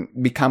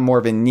become more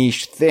of a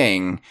niche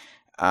thing,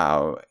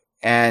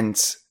 and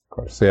of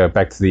course, yeah,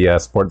 back to the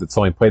sport that's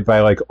only played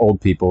by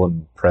old people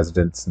and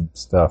presidents and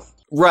stuff.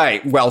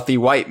 Right, wealthy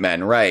white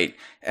men, right.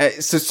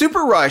 So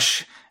Super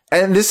Rush,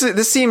 and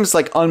this seems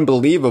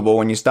unbelievable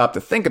when you stop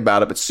to think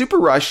about it, but Super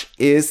Rush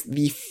is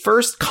the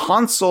first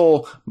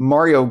console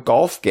Mario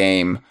Golf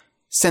game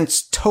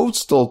since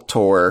Toadstool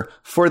Tour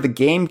for the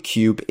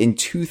GameCube in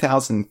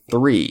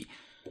 2003.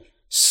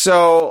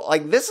 So,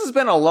 this has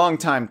been a long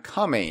time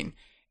coming,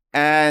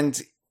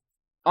 and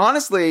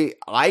honestly,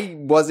 I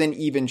wasn't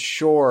even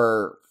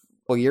sure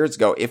years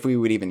ago if we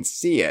would even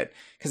see it,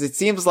 because it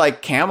seems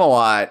like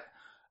Camelot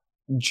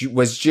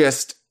was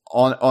just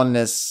on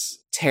this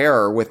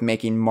tear with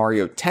making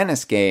Mario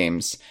Tennis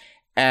games,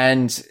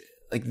 and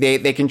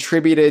they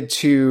contributed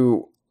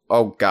to,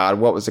 oh god,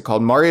 what was it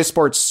called? Mario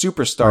Sports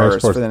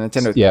Superstars for the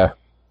Nintendo. Yeah.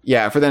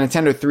 Yeah, for the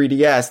Nintendo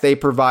 3DS, they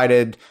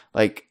provided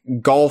like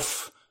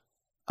golf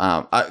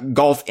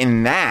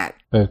in that.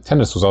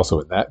 Tennis was also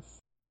in that.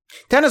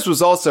 Tennis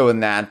was also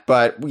in that,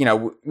 but you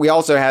know, we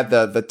also had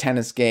the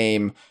tennis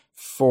game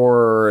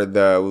for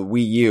the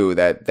Wii U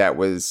that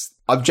was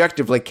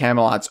objectively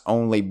Camelot's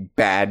only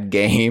bad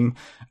game,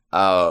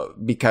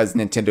 because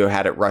Nintendo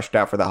had it rushed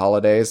out for the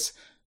holidays.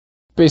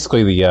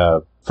 Basically,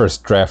 the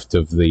first draft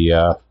of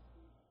the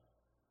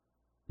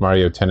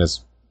Mario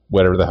Tennis,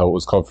 whatever the hell it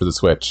was called for the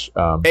Switch.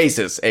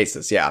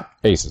 Aces, yeah.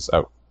 Aces,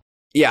 oh.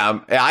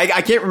 Yeah,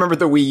 I can't remember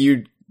the Wii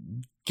U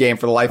game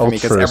for the life of me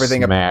because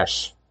everything...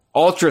 Smash.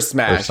 Ultra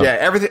Smash, yeah,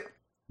 everything.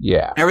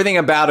 Yeah, everything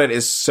about it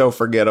is so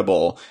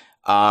forgettable,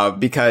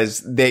 because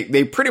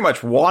they pretty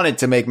much wanted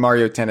to make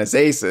Mario Tennis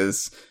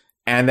Aces,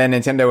 and then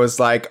Nintendo was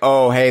like,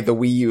 "Oh, hey, the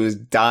Wii U is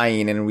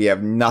dying, and we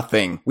have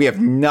nothing. We have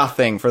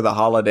nothing for the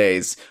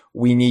holidays.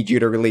 We need you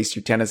to release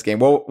your tennis game."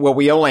 Well,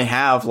 we only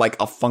have like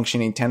a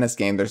functioning tennis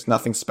game. There's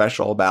nothing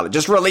special about it.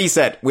 Just release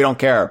it. We don't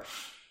care.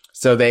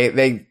 So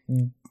they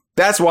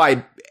that's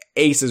why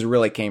Aces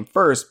really came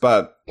first,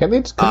 but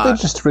couldn't they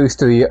just release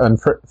the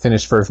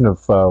unfinished version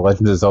of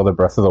Legend of Zelda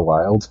Breath of the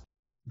Wild?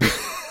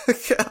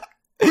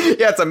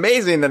 Yeah, it's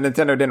amazing that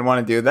Nintendo didn't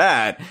want to do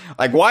that.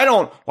 Like, why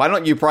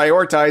don't you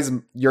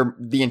prioritize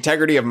the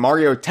integrity of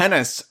Mario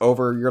Tennis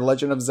over your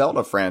Legend of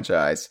Zelda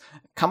franchise?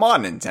 Come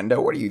on,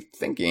 Nintendo, what are you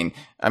thinking?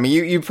 I mean,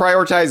 you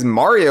prioritize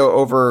Mario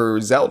over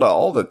Zelda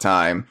all the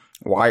time.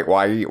 Why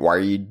are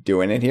you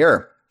doing it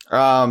here?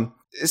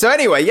 So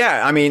anyway,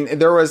 yeah, I mean,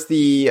 there was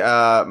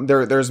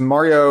there's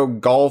Mario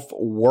Golf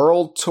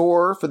World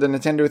Tour for the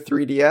Nintendo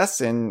 3DS,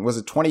 and was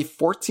it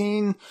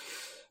 2014?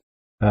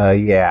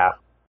 Yeah.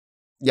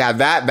 Yeah,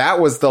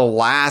 that was the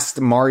last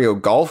Mario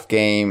Golf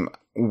game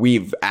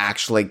we've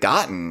actually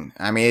gotten.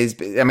 I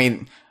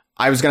mean,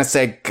 I was going to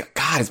say,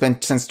 God, it's been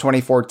since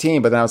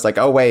 2014, but then I was like,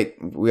 oh wait,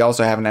 we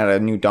also haven't had a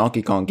new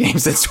Donkey Kong game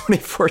since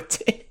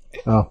 2014.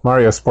 Oh,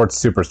 Mario Sports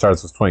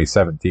Superstars was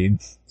 2017,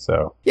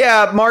 so.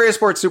 Yeah, Mario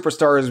Sports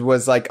Superstars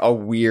was like a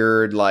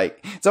weird,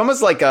 like, it's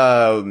almost like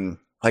a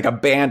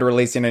band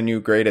releasing a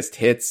new greatest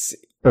hits.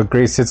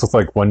 Greatest hits with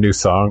like one new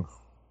song.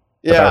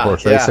 Yeah.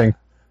 Horse racing.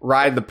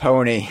 Ride the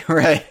Pony,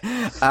 right?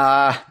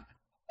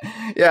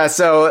 Yeah,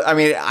 so, I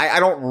mean, I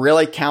don't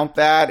really count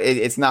that.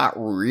 It's not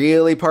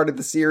really part of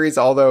the series,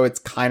 although it's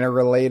kind of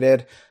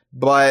related.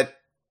 But,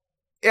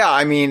 yeah,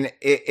 I mean,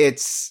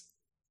 it's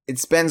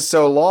been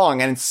so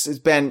long, and it's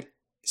been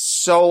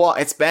so long.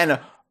 It's been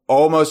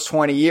almost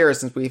 20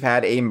 years since we've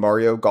had a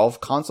Mario Golf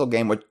console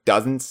game, which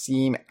doesn't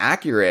seem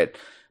accurate.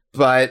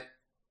 But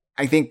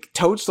I think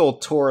Toadstool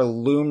Tour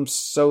looms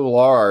so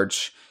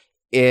large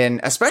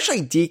in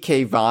especially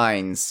DK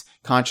Vine's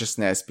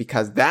consciousness,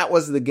 because that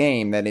was the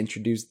game that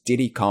introduced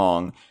Diddy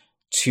Kong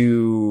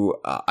to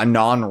a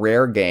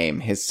non-rare game,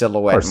 his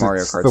Silhouette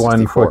Mario Kart 64. The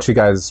one for which he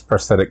got his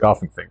prosthetic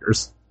golfing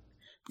fingers.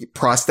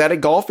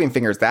 Prosthetic golfing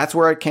fingers. That's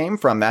where it came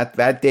from. That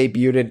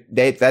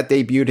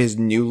debuted his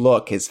new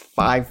look, his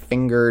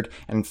 5-fingered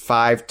and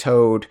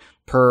 5-toed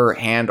per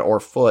hand or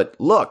foot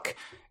look.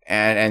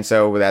 And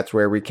so that's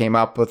where we came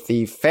up with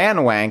the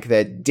fan wank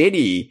that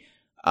Diddy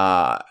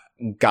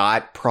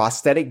got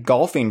prosthetic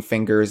golfing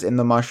fingers in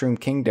the Mushroom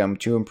Kingdom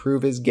to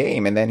improve his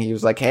game. And then he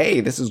was like,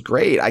 hey, this is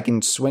great. I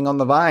can swing on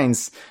the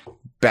vines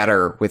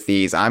better with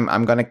these. I'm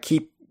going to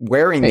keep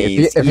wearing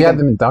these. If he had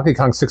them in Donkey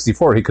Kong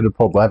 64, he could have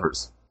pulled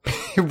levers.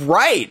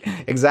 Right.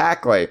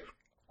 Exactly.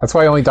 That's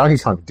why only Donkey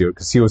Kong could do it,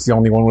 because he was the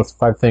only one with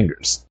 5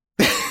 fingers.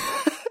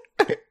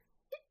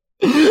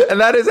 And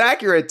that is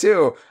accurate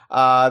too.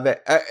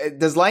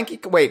 Does Lanky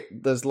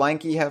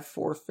have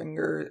 4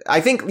 fingers?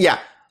 I think, yeah.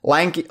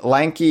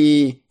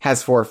 Lanky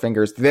has 4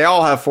 fingers. They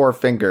all have 4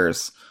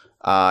 fingers.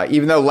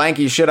 Even though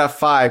Lanky should have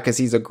 5 because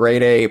he's a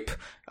great ape.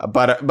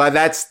 But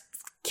that's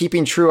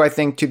keeping true, I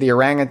think, to the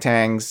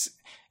orangutans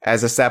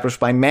as established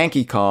by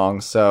Manky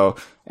Kong. So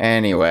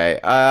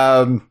anyway,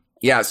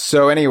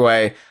 So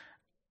anyway,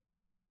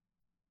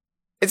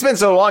 it's been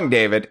so long,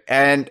 David.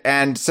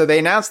 And so they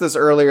announced this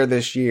earlier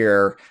this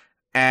year.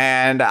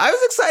 And I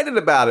was excited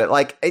about it.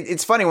 Like,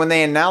 it's funny when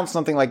they announce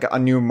something like a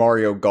new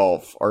Mario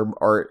Golf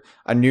or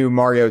a new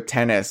Mario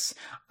Tennis.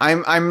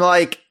 I'm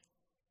like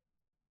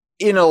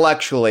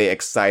intellectually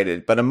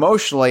excited, but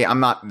emotionally I'm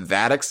not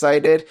that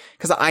excited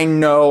because I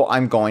know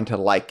I'm going to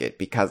like it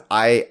because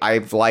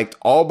I've liked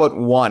all but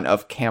one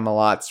of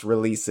Camelot's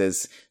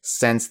releases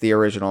since the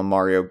original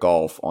Mario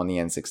Golf on the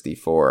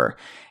N64.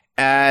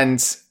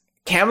 And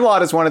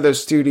Camelot is one of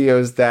those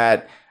studios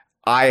that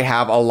I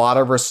have a lot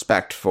of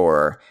respect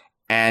for.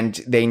 And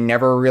they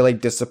never really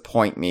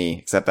disappoint me,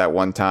 except that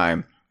one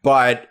time.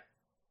 But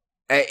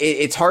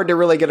it's hard to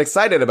really get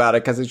excited about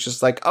it because it's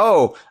just like,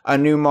 oh, a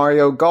new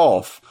Mario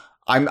Golf.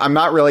 I'm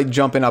not really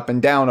jumping up and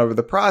down over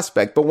the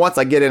prospect. But once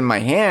I get it in my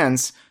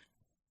hands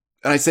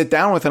and I sit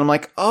down with it, I'm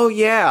like, oh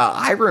yeah,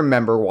 I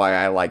remember why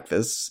I like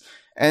this.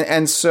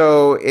 And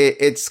so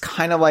it's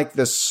kind of like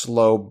this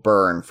slow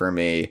burn for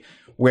me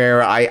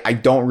where I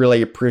don't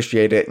really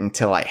appreciate it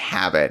until I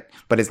have it.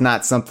 But it's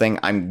not something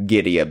I'm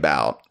giddy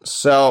about.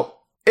 So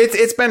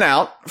It's been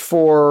out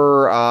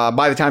for,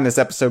 by the time this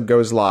episode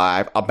goes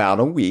live, about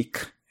a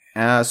week.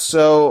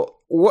 So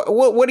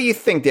what do you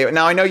think, David?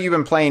 Now, I know you've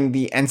been playing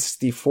the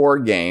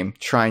N64 game,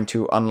 trying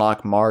to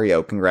unlock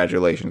Mario.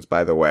 Congratulations,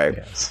 by the way.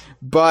 Yes.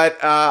 But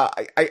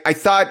I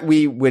thought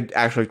we would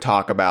actually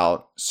talk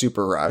about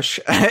Super Rush,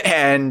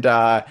 and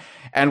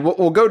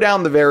we'll go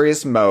down the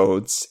various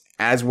modes,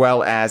 as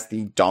well as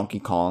the Donkey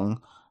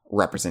Kong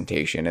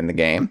representation in the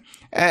game,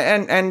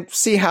 and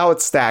see how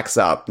it stacks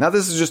up. Now,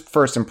 this is just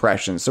first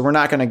impressions, so we're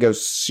not going to go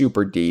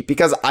super deep,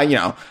 because I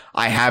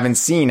haven't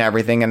seen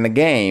everything in the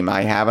game.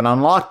 I haven't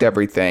unlocked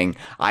everything.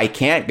 I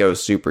can't go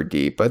super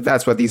deep, but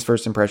that's what these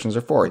first impressions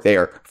are for. They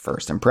are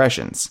first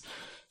impressions.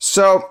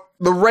 So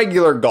the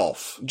regular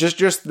Golf,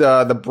 just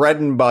the bread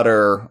and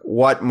butter,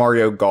 what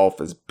Mario Golf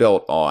is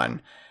built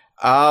on.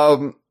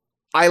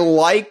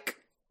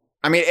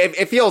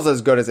 It feels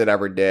as good as it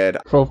ever did.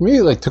 Well, for me,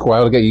 it took a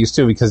while to get used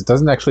to, because it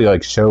doesn't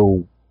actually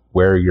show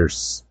where you're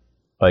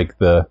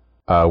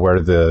where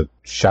the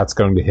shot's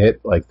going to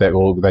hit,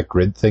 that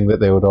grid thing that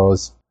they would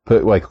always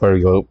put, where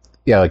you go,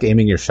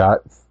 aiming your shot.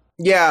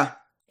 Yeah,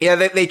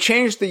 they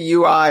changed the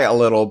UI a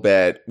little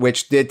bit,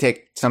 which did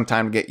take some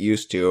time to get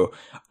used to.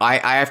 I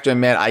have to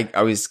admit,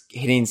 I was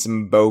hitting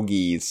some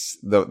bogeys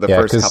the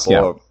first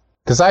couple of.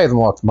 Because I had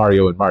unlocked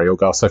Mario and Mario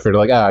Golf, so I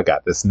figured I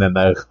got this, and then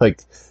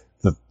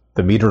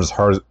the meter was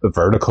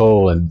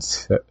vertical,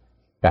 and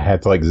I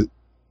had to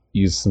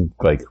use some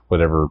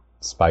whatever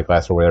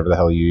spyglass or whatever the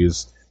hell you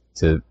use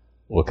to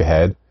look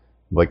ahead.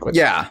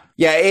 Yeah.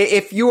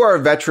 If you are a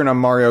veteran of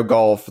Mario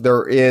Golf,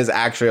 there is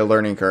actually a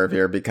learning curve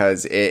here,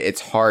 because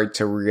it's hard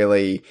to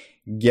really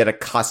get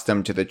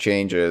accustomed to the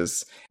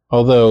changes.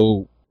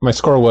 Although my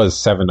score was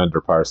 7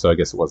 under par, so I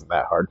guess it wasn't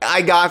that hard.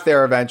 I got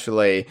there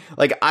eventually.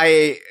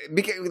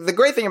 The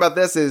great thing about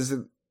this is,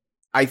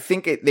 I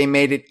think they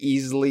made it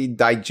easily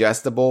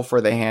digestible for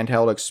the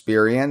handheld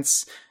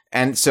experience.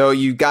 And so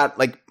you got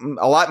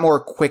a lot more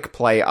quick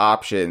play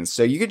options.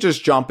 So you could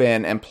just jump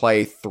in and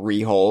play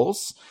 3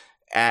 holes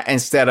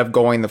instead of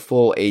going the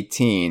full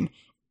 18.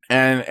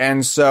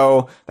 And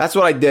so that's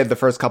what I did the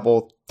first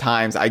couple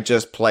times. I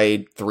just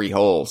played 3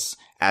 holes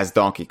as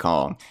Donkey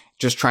Kong,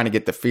 just trying to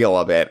get the feel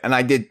of it. And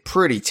I did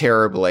pretty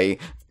terribly,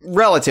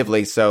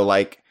 relatively so.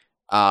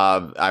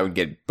 I would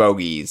get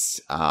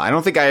bogeys. I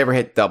don't think I ever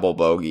hit double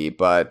bogey,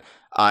 but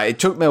it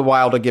took me a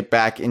while to get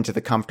back into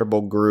the comfortable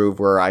groove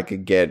where I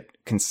could get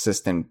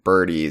consistent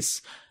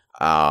birdies.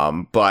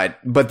 But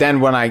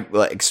then when I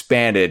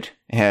expand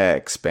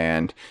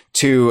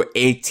to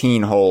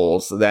 18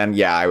 holes,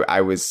 then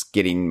I was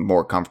getting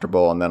more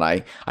comfortable, and then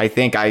I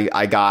think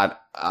I got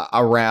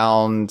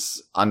around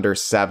under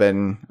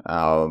 7,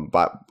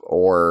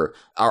 or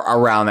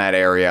around that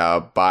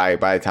area by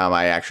the time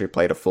I actually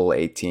played a full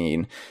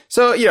 18.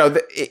 So,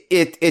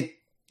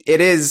 it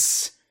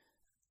is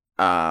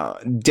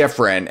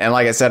different. And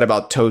like I said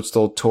about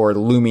Toadstool Tour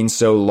looming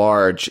so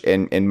large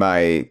in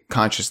my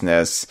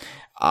consciousness,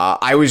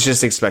 I was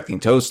just expecting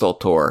Toadstool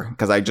Tour,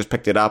 because I just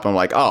picked it up. I'm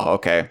like, oh,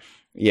 okay.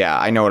 Yeah,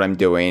 I know what I'm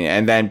doing.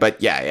 And then,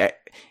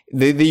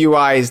 the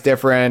UI is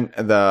different.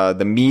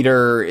 The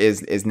meter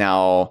is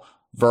now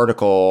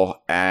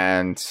vertical,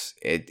 and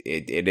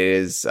it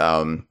is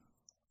a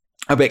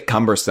bit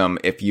cumbersome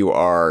if you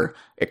are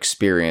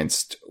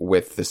experienced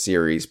with the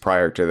series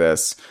prior to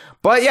this.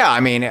 But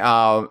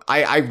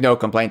I have no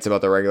complaints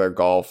about the regular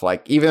Golf.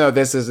 Even though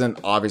this isn't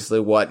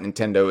obviously what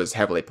Nintendo is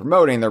heavily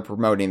promoting, they're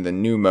promoting the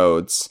new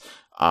modes,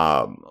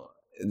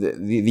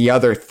 the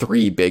other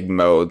 3 big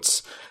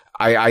modes.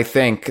 I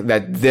think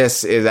that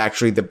this is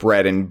actually the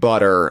bread and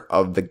butter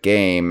of the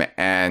game,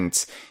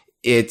 and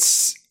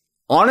it's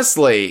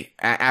honestly,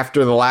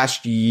 after the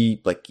last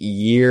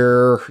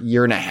year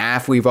and a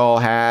half we've all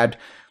had,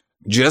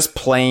 just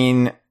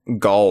playing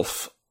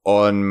Golf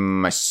on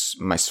my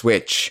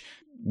Switch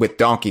with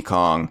Donkey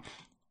Kong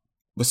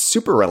was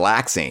super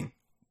relaxing.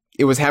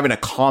 It was having a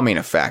calming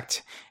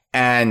effect,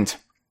 and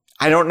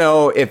I don't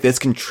know if this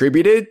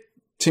contributed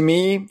to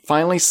me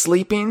finally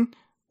sleeping,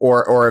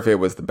 or if it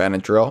was the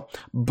Benadryl,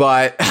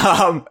 but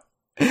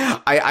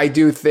I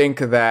do think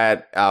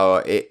that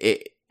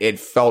it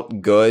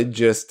felt good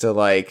just to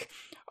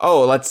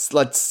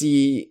let's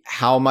see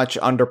how much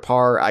under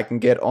par I can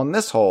get on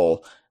this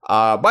hole.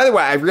 By the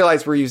way, I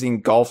realize we're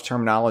using golf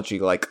terminology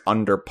like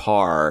under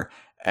par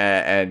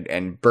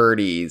and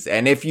birdies,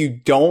 and if you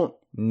don't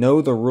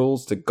know the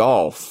rules to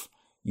golf,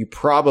 you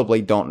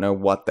probably don't know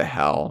what the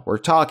hell we're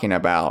talking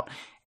about.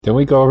 Didn't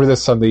we go over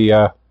this on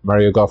the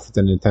Mario Golf with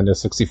the Nintendo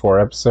 64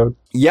 episode?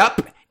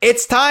 Yep.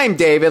 It's time,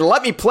 David.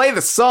 Let me play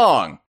the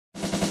song.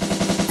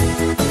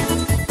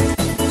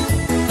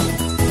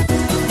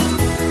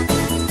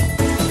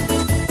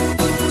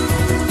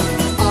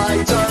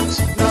 I don't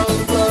know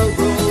the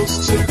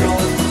rules to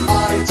golf.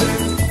 I do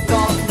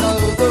not know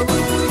the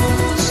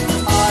rules.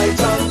 I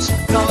don't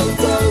know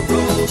the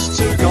rules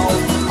to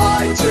golf.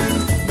 I do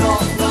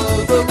not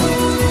know the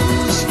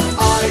rules.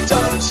 I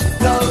don't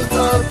know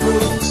the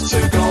rules to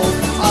golf.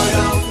 I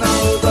don't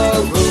know the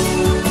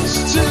rules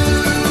to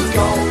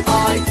golf.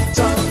 I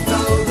don't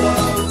know the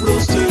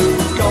rules to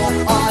golf.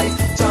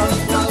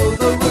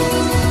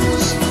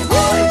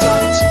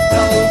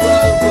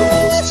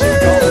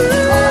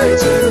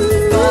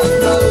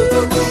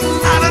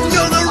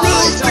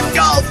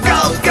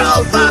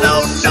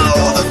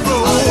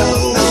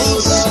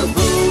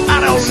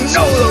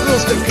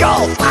 to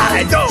golf.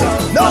 I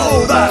don't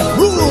know the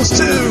rules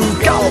to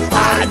golf.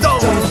 I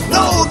don't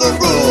know the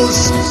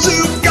rules to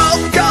golf,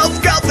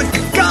 golf, golf,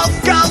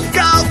 golf, golf, golf,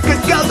 golf,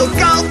 golf,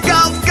 golf,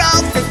 golf,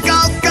 golf,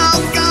 golf, golf,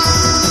 golf.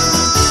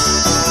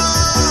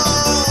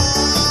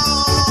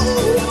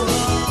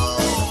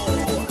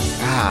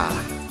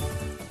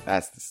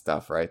 That's the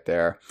stuff right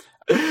there.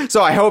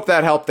 So I hope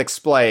that helped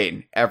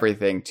explain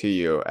everything to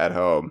you at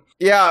home.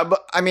 Yeah,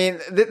 but I mean,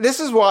 this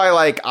is why,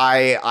 like,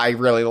 I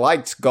really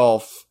liked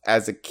golf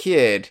as a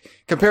kid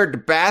compared to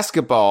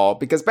basketball,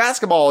 because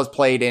basketball is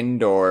played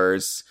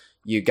indoors.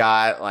 You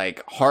got,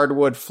 like,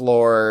 hardwood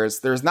floors.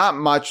 There's not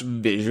much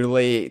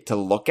visually to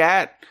look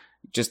at.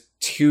 Just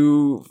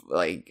two,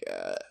 like,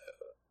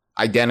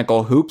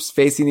 identical hoops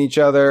facing each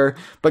other.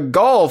 But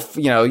golf,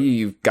 you know,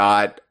 you've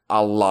got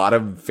a lot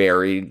of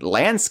varied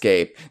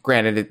landscape.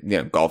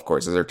 Granted, golf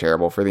courses are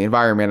terrible for the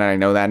environment, and I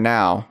know that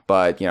now.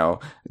 But,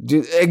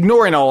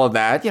 ignoring all of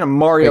that,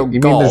 Mario Wait,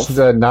 you Golf. mean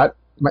there's not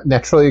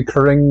naturally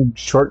occurring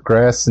short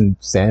grass and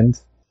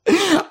sand?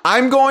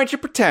 I'm going to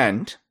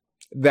pretend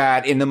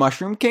that in the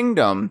Mushroom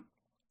Kingdom,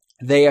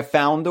 they have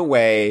found a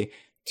way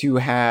to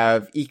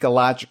have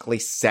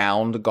ecologically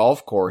sound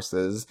golf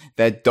courses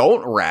that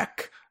don't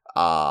wreck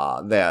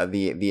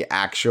the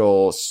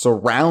actual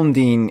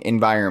surrounding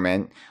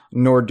environment,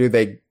 nor do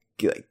they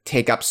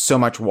take up so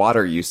much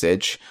water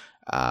usage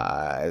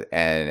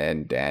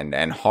and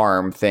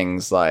harm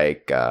things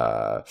like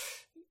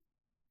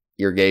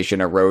irrigation,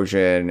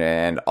 erosion,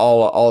 and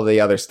all the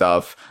other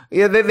stuff.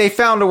 Yeah, they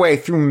found a way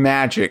through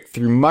magic,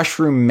 through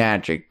mushroom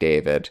magic,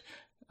 David.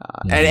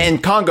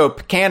 And Congo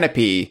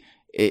Canopy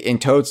in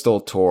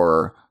Toadstool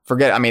Tour.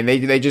 Forget. I mean,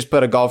 they just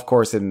put a golf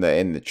course in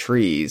the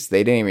trees.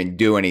 They didn't even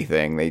do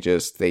anything. They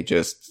just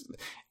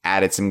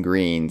added some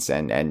greens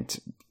and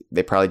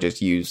they probably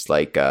just used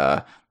like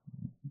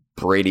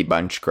Brady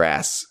Bunch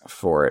grass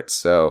for it.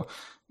 So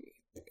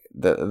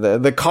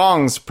the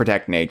Kongs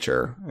protect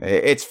nature.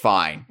 It's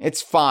fine.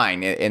 It's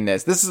fine in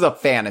this. This is a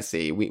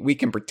fantasy. We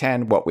can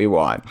pretend what we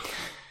want.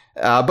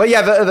 But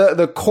yeah,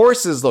 the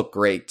courses look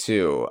great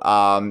too.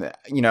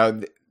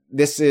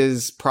 This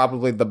is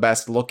probably the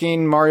best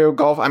looking Mario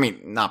Golf. I mean,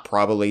 not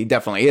probably,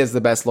 definitely is the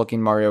best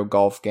looking Mario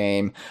Golf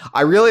game.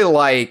 I really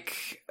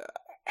like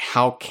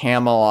how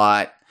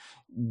Camelot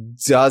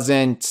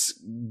doesn't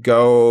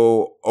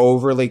go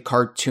overly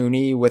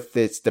cartoony with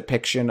its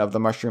depiction of the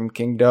Mushroom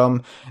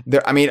Kingdom.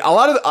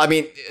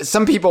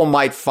 Some people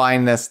might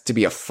find this to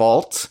be a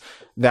fault,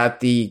 that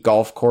the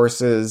golf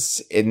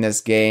courses in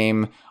this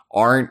game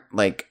aren't,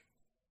 like,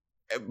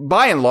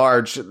 by and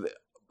large,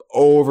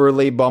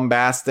 overly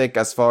bombastic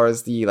as far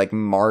as the, like,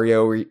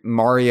 Mario-esque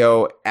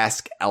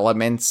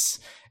elements,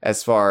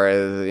 as far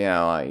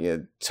as,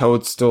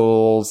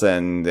 toadstools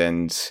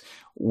and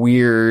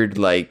weird,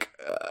 like,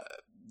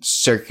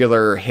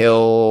 circular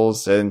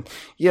hills and,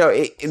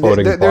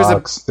 floating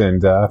blocks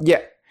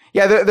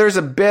there's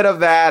a bit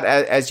of that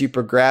as you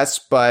progress,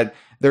 but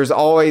there's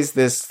always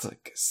this,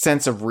 like,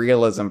 sense of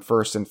realism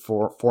first and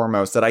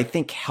foremost that I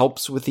think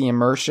helps with the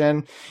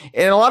immersion.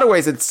 In a lot of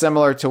ways, it's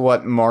similar to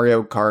what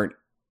Mario Kart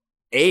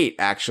 8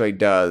 actually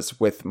does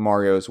with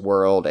Mario's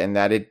World, and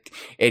that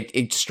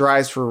it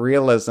strives for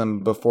realism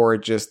before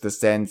it just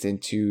descends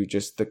into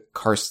just the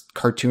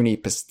cartoony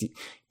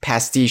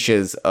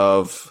pastiches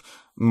of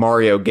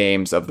Mario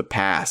games of the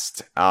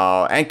past.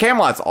 And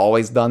Camelot's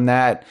always done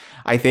that.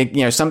 I think,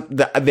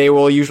 they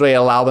will usually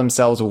allow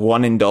themselves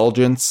one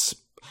indulgence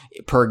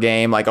per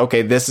game. Like,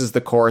 okay, this is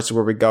the course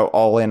where we go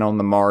all in on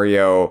the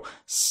Mario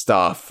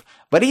stuff.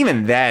 But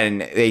even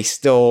then, they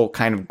still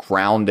kind of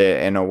ground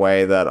it in a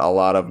way that a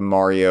lot of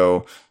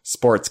Mario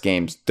sports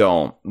games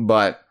don't.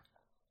 But,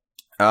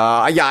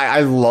 I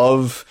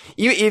love,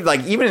 even in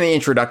the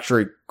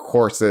introductory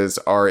courses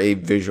are a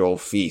visual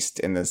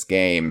feast in this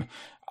game.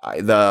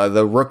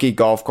 The rookie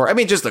golf course, I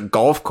mean, just a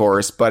golf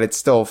course, but it's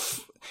still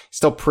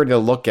pretty to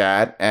look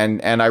at.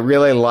 And I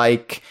really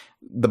like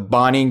the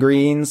Bonnie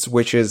Greens,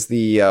 which is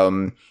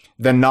the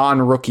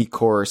non-rookie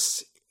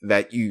course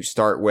that you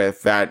start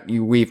with,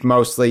 we've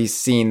mostly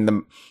seen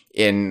them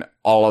in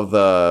all of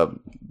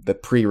the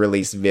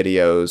pre-release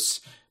videos.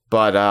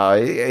 But,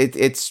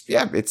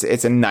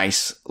 it's a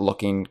nice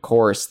looking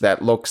course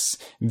that looks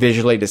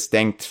visually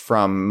distinct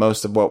from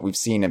most of what we've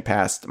seen in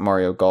past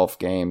Mario Golf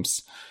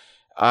games.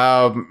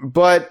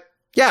 But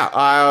yeah,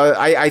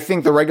 I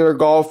think the regular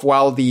golf,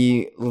 while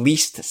the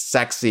least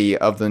sexy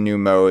of the new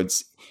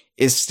modes,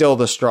 is still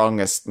the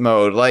strongest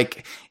mode.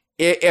 Like,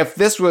 if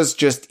this was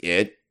just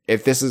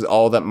if this is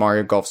all that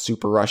Mario Golf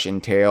Super Rush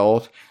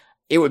entailed,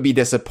 it would be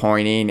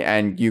disappointing,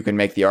 and you can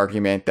make the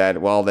argument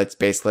that, well, that's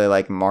basically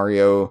like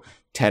Mario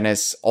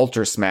Tennis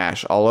Ultra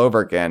Smash all over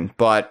again.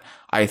 But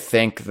I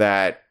think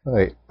that...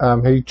 Wait,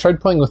 have you tried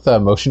playing with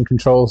motion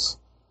controls?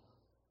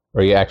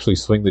 Where you actually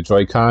swing the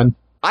Joy-Con?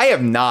 I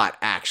have not,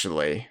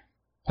 actually.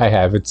 I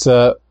have. It's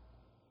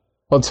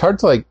it's hard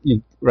to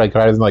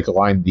rather than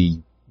align the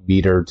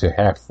meter to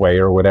halfway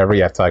or whatever.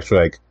 You have to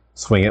actually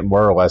swing it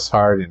more or less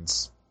hard. And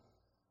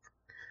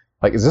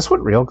is this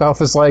what real golf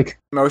is like?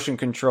 Motion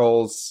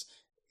controls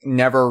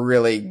never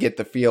really get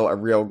the feel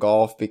of real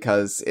golf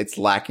because it's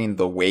lacking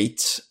the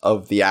weight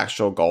of the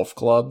actual golf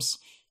clubs.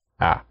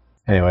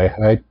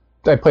 Anyway,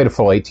 I played a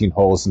full 18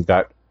 holes and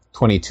got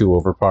 22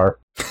 over par.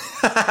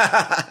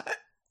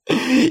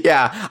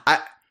 Yeah.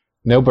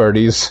 No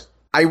birdies.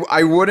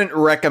 I wouldn't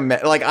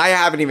recommend, like, I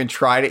haven't even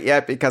tried it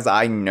yet because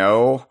I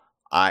know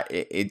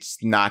it's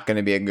not going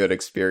to be a good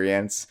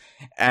experience.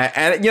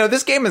 And,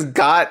 this game has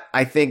got,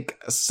 I think,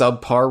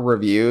 subpar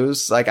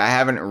reviews. Like, I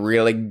haven't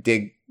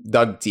really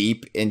dug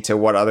deep into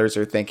what others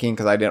are thinking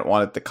because I didn't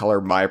want it to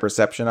color my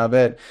perception of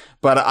it.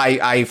 But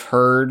I've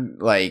heard,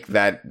 like,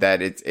 that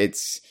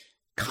it's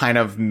kind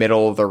of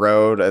middle of the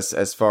road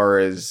as far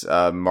as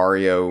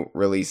Mario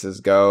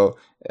releases go.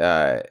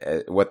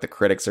 What the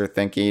critics are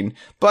thinking,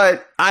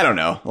 but I don't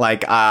know.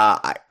 Like,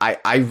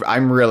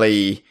 I'm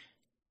really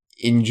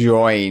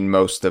enjoying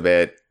most of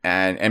it,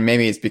 and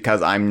maybe it's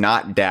because I'm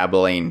not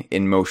dabbling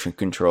in motion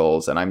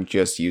controls and I'm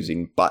just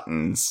using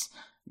buttons.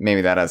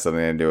 Maybe that has something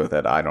to do with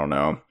it. I don't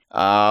know.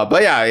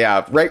 But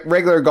yeah.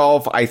 Regular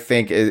golf, I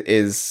think,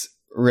 is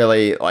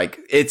really, like,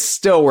 it's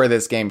still where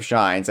this game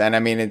shines, and I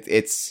mean,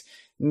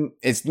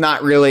 it's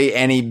not really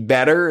any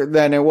better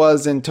than it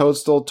was in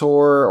Toadstool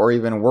Tour or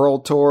even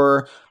World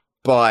Tour,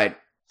 but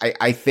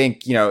I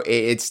think,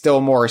 it's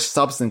still more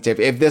substantive.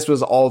 If this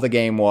was all the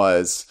game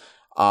was,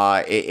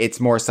 it's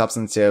more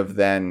substantive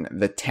than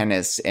the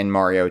tennis in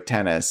Mario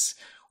Tennis,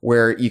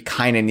 where you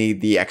kind of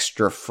need the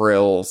extra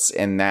frills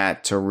in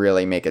that to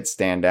really make it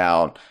stand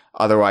out.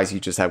 Otherwise, you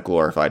just have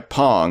glorified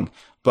Pong.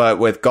 But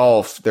with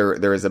golf,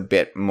 there is a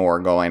bit more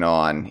going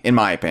on, in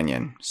my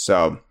opinion.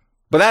 So,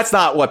 but that's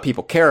not what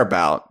people care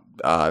about.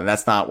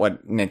 That's not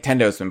what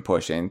Nintendo's been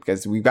pushing,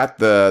 because we've got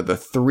the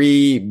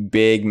three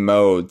big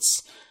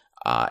modes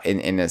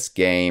in this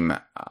game: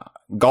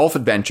 Golf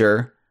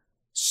Adventure,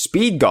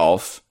 Speed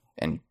Golf,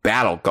 and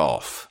Battle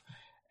Golf.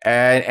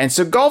 And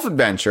so Golf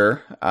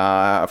Adventure,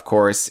 of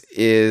course,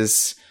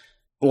 is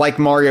like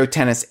Mario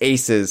Tennis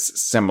Aces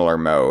similar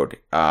mode.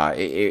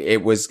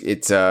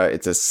 It's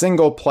a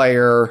single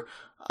player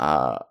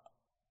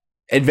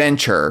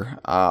adventure,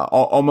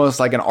 almost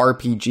like an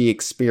RPG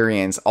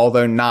experience,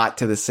 although not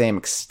to the same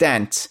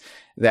extent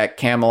that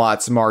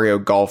Camelot's Mario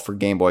Golf for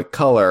Game Boy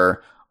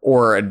Color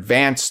or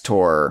Advance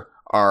Tour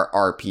are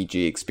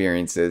RPG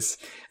experiences.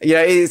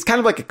 It's kind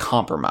of like a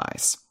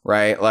compromise,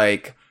 right?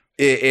 Like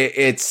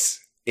it's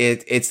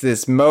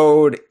this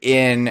mode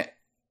in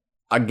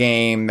a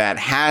game that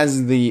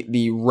has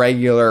the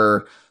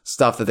regular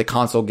stuff that the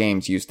console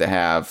games used to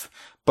have.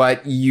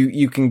 But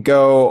you can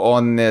go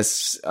on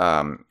this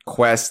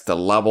quest to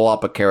level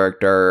up a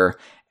character,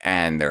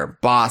 and there are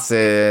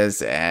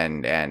bosses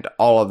and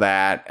all of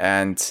that.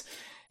 And,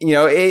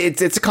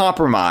 it's a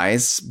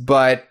compromise,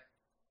 but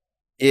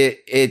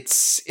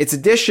its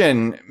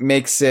addition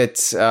makes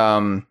it,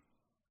 in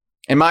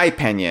my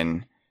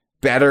opinion,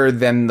 better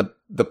than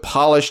the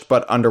polished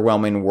but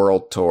underwhelming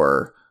World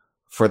Tour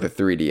for the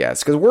 3DS.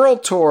 Because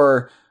World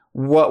Tour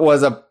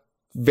was a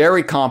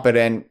very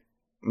competent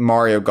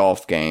Mario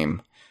Golf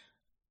game,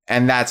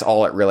 and that's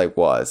all it really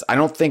was. I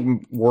don't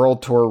think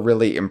World Tour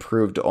really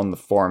improved on the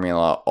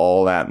formula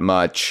all that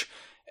much.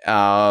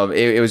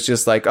 It was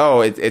just like,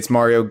 it's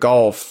Mario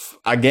Golf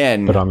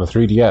again. But on the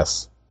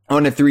 3DS.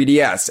 On the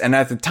 3DS. And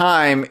at the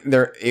time,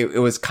 it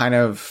was kind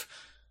of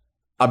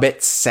a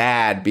bit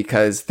sad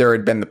because there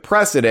had been the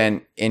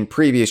precedent in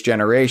previous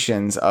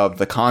generations of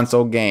the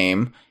console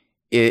game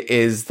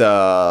is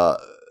the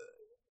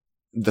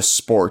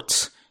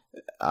sport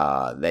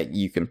that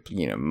you can,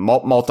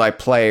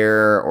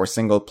 multiplayer or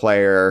single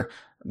player,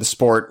 the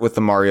sport with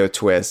the Mario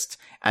twist.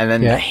 And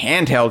then the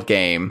handheld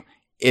game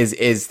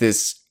is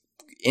this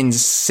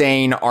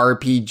insane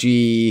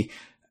RPG,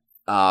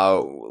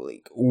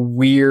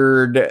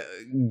 weird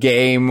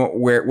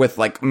game with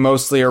like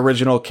mostly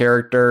original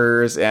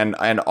characters and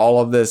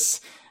all of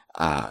this,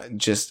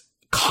 just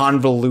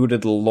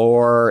convoluted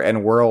lore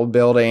and world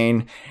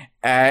building.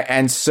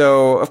 And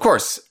so, of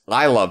course,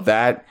 I love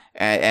that.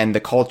 And the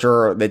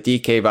culture that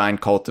DK Vine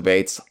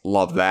cultivates,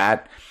 love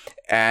that.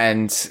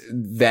 And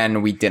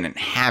then we didn't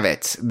have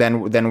it.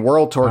 Then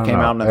World Tour came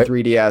out on the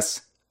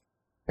 3DS.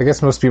 I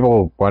guess most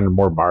people wanted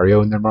more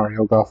Mario in their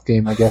Mario Golf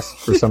game, I guess,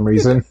 for some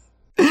reason.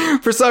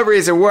 For some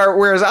reason,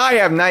 whereas I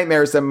have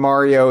nightmares that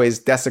Mario is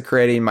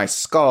desecrating my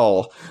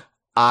skull,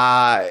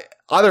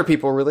 other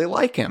people really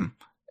like him.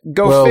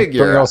 Go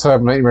figure. Don't you also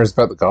have nightmares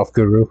about the Golf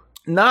Guru?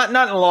 Not in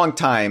a long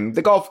time.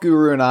 The Golf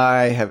Guru and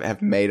I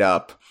have made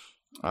up.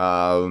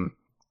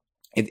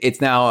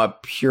 It's now a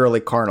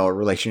purely carnal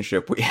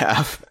relationship we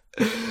have.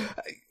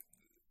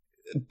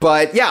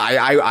 But yeah,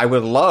 I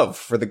would love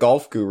for the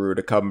Golf Guru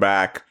to come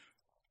back.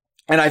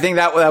 And I think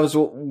that was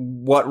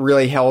what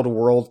really held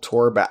World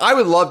Tour back. I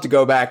would love to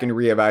go back and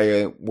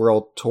reevaluate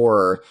World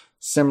Tour,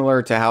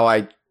 similar to how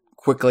I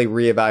quickly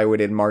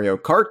reevaluated Mario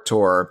Kart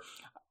Tour.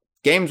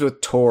 Games with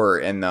Tour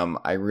in them,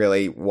 I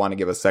really want to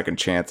give a second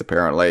chance,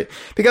 apparently.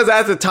 Because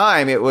at the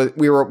time,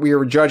 we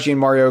were judging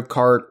Mario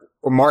Kart,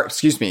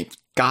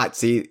 God,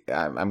 see,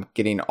 I'm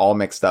getting all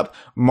mixed up.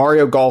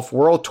 Mario Golf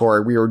World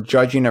Tour, we were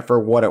judging it for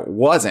what it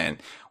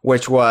wasn't,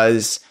 which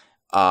was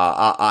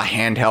a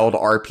handheld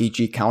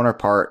RPG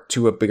counterpart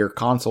to a bigger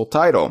console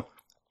title.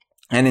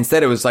 And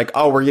instead it was like,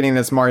 oh, we're getting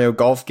this Mario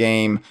Golf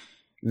game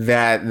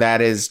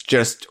that is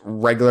just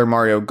regular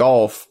Mario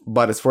Golf,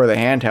 but it's for the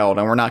handheld,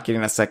 and we're not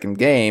getting a second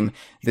game.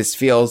 This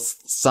feels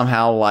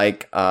somehow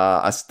like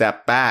a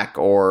step back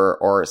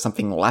or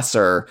something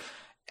lesser.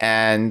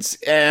 And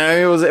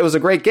it was a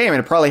great game, and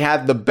it probably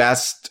had the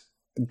best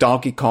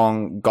Donkey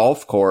Kong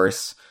golf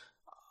course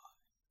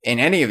in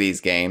any of these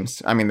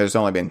games. I mean, there's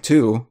only been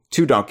two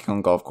Donkey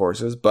Kong golf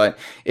courses, but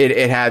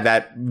it had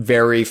that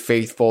very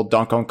faithful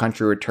Donkey Kong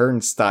Country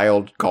Returns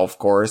styled golf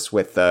course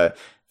with the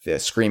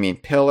screaming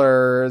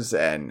pillars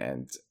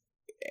and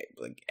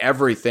like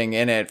everything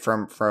in it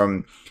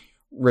from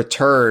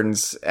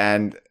Returns.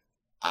 And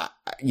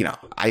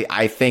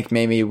I think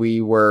maybe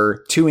we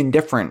were too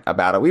indifferent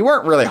about it. We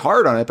weren't really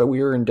hard on it, but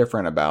we were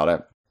indifferent about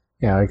it.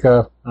 Yeah, like I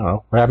don't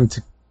know what happened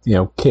to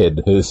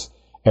Kid, who's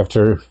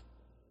after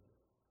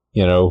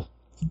or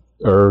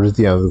whoever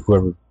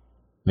the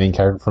main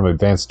character from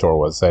Advanced Tour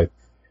was. I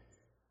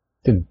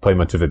didn't play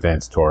much of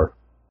Advanced Tour.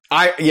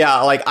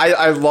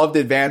 I loved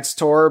Advanced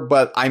Tour,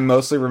 but I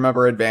mostly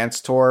remember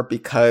Advanced Tour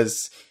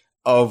because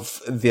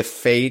of the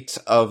fate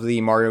of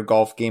the Mario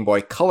Golf Game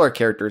Boy Color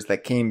characters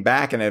that came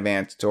back in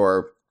Advanced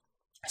Tour,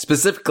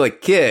 specifically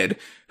Kid,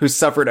 who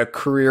suffered a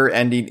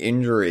career-ending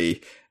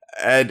injury.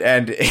 And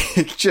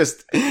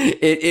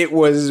it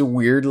was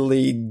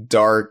weirdly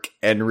dark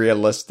and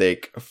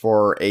realistic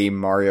for a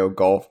Mario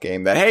Golf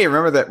game. That, hey,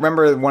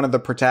 remember one of the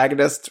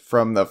protagonists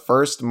from the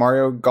first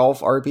Mario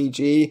Golf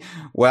RPG?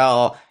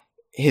 Well,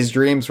 his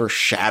dreams were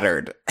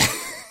shattered.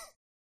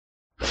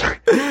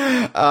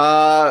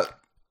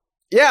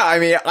 Yeah, I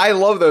mean, I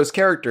love those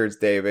characters,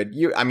 David.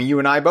 You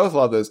and I both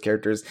love those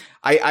characters.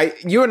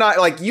 You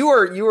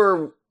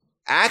were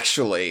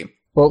actually.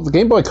 Well, the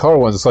Game Boy Color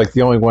one is like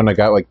the only one I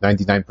got like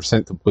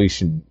 99%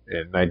 completion,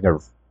 and I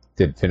never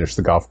did finish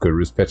the Golf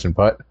Guru's pitch and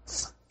putt.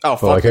 Oh,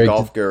 fuck the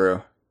Golf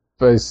Guru.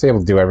 But I was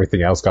able to do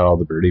everything else, got all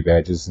the birdie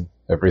badges and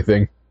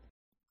everything.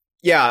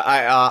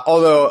 Yeah,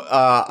 although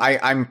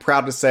I'm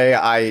proud to say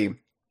I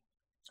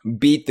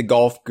beat the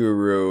Golf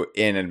Guru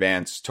in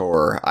Advanced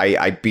Tour.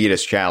 I beat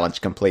his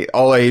challenge complete.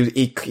 Although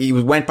he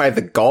went by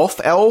the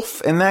Golf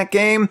Elf in that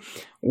game.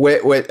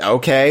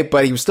 Okay,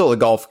 but he was still a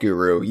Golf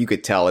Guru. You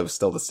could tell it was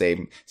still the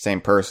same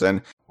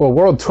person. Well,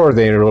 World Tour,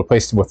 they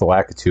replaced him with the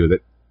Lakitu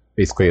that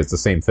basically is the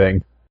same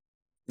thing.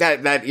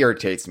 That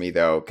irritates me,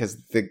 though,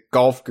 because the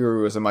Golf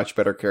Guru is a much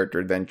better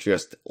character than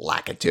just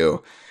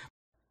Lakitu.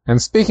 And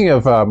speaking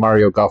of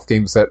Mario Golf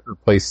games that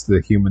replace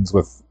the humans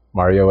with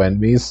Mario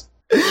enemies.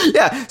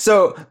 Yeah,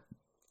 so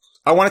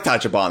I want to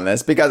touch upon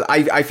this because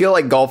I feel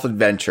like Golf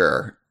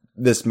Adventure,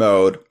 this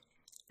mode,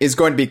 is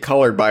going to be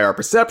colored by our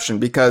perception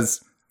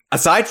because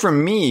aside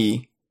from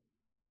me,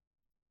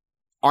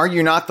 are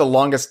you not the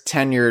longest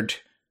tenured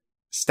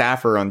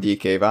staffer on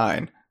DK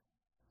Vine?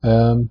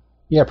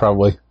 Yeah,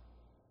 probably.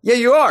 Yeah,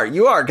 you are.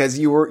 You are, because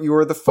you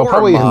were the forum well,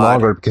 probably mod. Even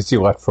longer because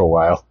you left for a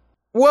while.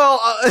 Well,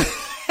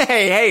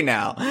 hey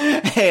now.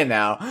 I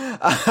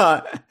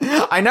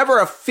never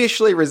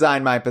officially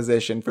resigned my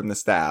position from the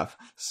staff,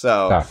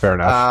 so. Fair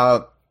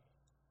enough.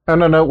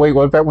 No, wait,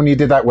 what about when you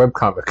did that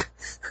webcomic?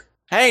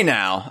 Hey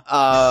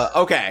now.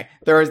 Okay,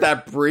 there was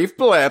that brief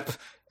blip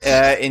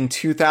in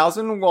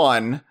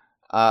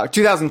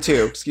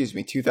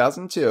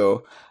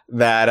 2002,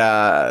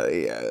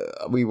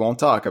 that we won't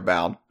talk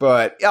about.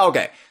 But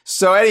okay,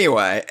 so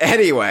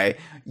anyway,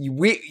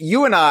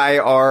 you and I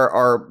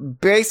are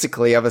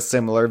basically of a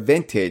similar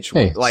vintage.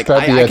 Hey, like it's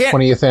got the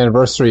 20th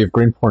anniversary of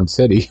Greenporn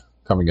City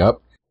coming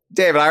up.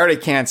 David, I already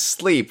can't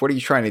sleep. What are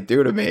you trying to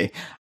do to me?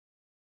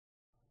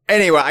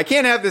 Anyway, I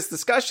can't have this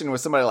discussion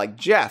with somebody like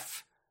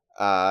Jeff,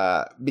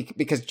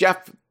 because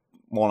Jeff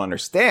won't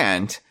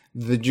understand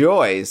the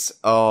joys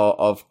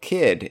of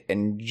Kid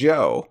and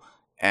Joe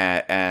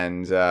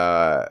and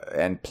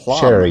Plum,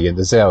 Sherry and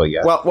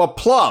Azalea. Well,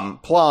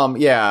 Plum,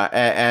 yeah,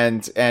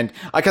 and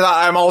because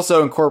I'm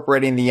also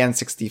incorporating the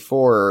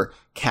N64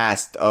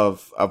 cast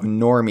of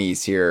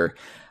normies here.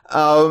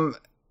 I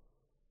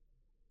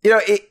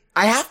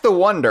have to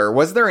wonder,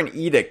 was there an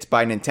edict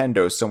by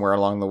Nintendo somewhere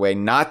along the way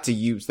not to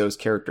use those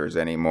characters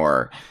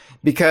anymore?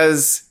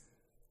 Because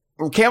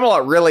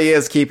Camelot really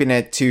is keeping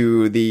it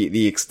to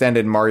the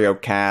extended Mario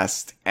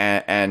cast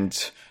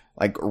and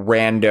like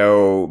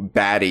rando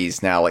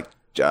baddies now, like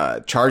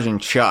Chargin'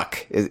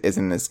 Chuck is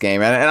in this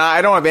game. And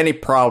I don't have any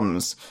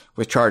problems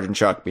with Chargin'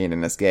 Chuck being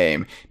in this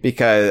game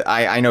because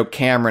I know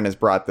Cameron has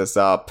brought this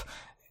up.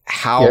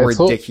 How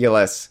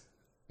ridiculous.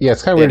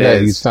 It's kind of weird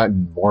that he's not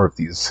in more of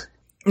these.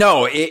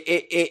 No,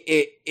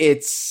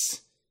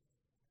 it's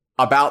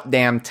about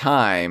damn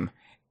time.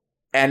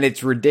 And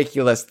it's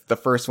ridiculous that the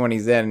first one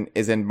he's in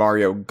is in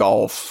Mario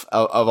Golf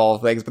of all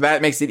things, but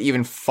that makes it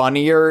even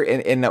funnier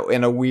in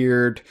a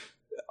weird,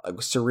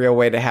 surreal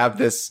way to have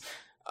this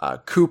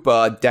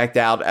Koopa decked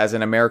out as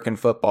an American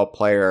football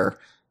player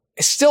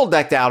still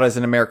decked out as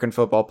an American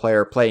football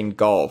player playing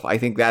golf. I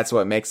think that's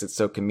what makes it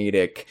so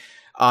comedic.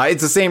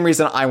 It's the same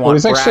reason I want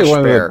he's actually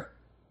Brash Bear.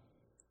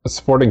 a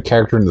supporting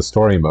character in the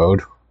story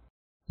mode.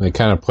 They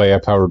kind of play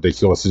up how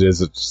ridiculous it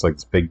is. It's just like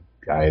this big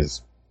guy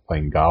is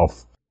playing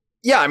golf.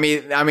 Yeah, I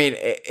mean,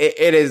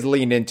 it is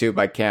leaned into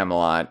by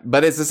Camelot,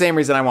 but it's the same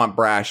reason I want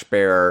Brash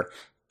Bear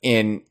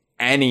in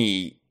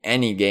any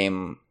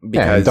game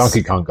because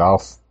Donkey Kong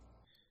Golf.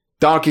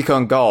 Donkey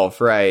Kong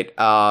Golf, right?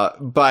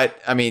 But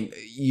I mean,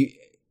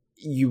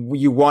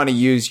 you want to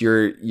use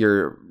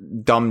your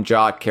dumb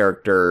jock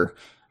character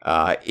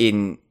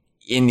in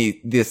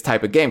this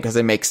type of game because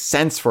it makes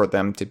sense for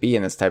them to be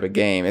in this type of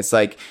game. It's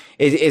like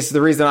it's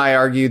the reason I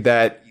argued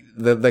that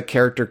the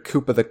character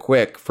Koopa the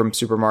Quick from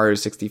Super Mario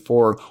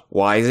 64,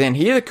 why isn't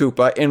he the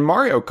Koopa in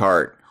Mario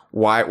Kart?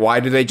 Why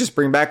do they just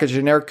bring back a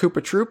generic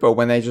Koopa Troopa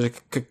when they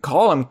just could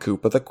call him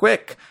Koopa the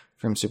Quick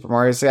from Super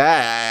Mario?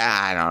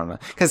 I don't know.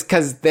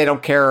 Cause they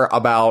don't care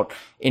about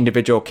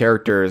individual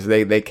characters.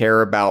 They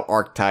care about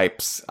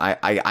archetypes.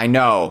 I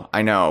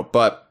know,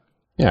 but.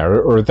 Yeah,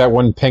 or that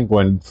one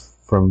penguin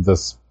from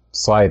this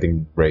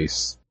sliding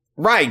race.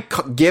 Right.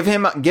 Give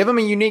him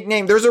a unique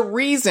name. There's a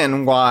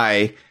reason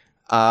why,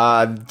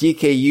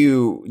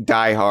 DKU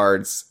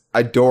diehards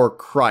adore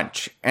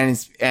Crunch.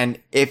 And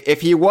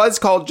if he was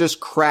called just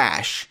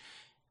Crash,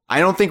 I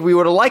don't think we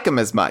would have liked him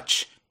as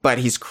much. But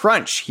he's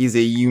Crunch. He's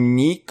a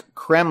unique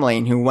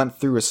Kremling who went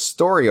through a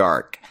story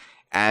arc.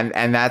 And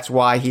that's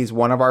why he's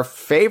one of our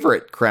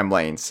favorite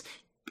Kremlings.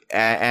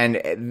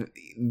 And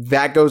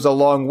that goes a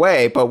long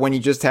way. But when you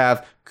just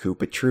have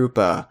Koopa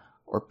Troopa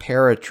or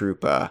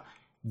Paratroopa,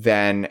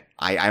 then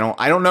I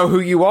don't know who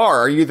you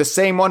are. Are you the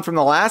same one from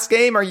the last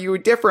game? Are you a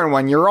different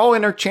one? You're all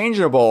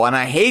interchangeable, and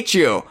I hate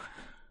you.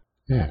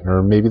 Yeah,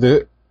 or maybe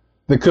the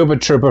Koopa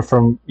Troopa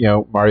from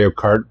Mario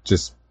Kart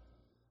just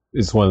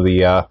is one of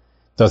the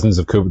dozens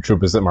of Koopa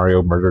Troopas that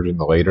Mario murdered in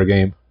the later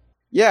game.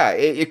 Yeah,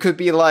 it could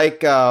be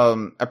like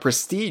a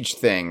prestige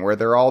thing where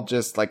they're all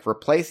just like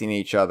replacing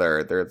each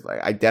other. They're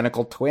like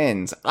identical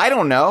twins. I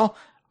don't know.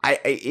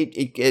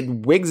 It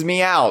wigs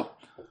me out.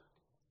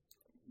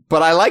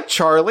 But I like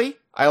Charlie.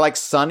 I like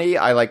Sunny.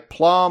 I like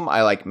Plum.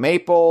 I like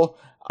Maple.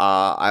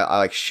 I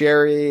like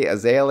Sherry,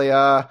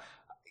 Azalea.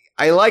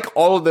 I like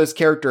all of those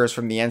characters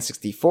from the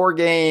N64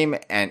 game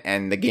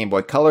and the Game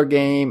Boy Color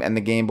game and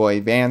the Game Boy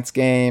Advance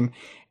game.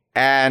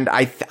 And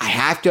I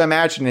have to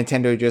imagine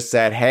Nintendo just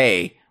said,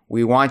 hey,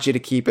 we want you to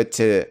keep it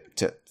to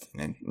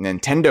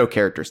Nintendo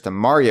characters, to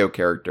Mario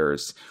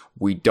characters.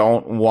 We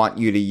don't want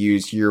you to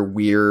use your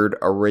weird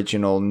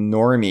original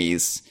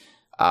normies,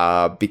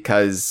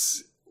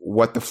 because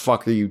what the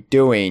fuck are you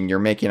doing? You're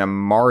making a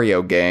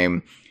Mario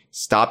game.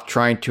 Stop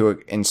trying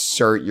to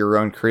insert your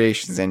own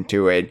creations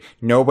into it.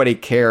 Nobody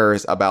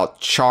cares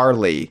about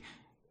Charlie.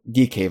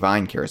 DK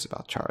Vine cares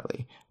about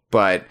Charlie.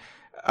 But,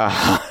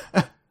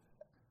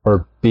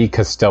 or B.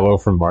 Costello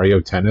from Mario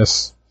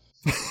Tennis.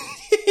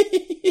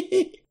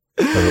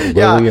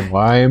 Lily and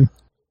Lime.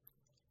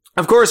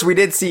 Of course, we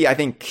did see, I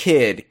think,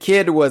 Kid.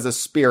 Kid was a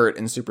spirit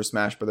in Super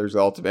Smash Bros.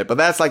 Ultimate, but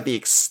that's like the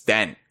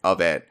extent of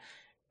it.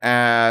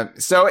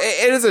 So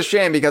it is a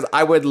shame because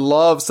I would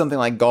love something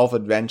like Golf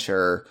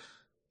Adventure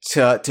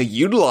to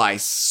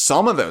utilize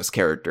some of those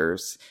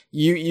characters.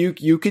 You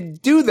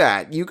could do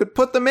that. You could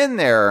put them in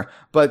there,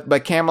 but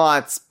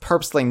Camelot's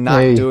purposely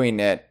not doing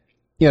it.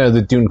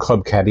 The Dune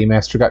Club Caddy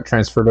Master got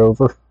transferred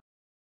over.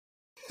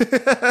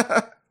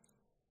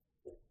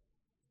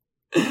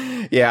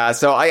 Yeah,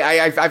 so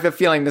I have a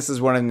feeling this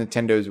is one of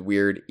Nintendo's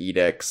weird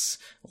edicts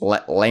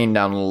laying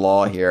down the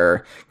law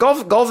here.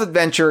 Golf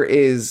Adventure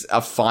is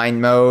a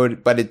fine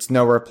mode, but it's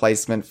no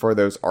replacement for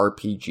those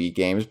RPG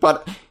games.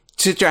 But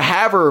to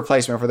have a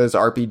replacement for those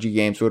RPG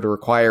games would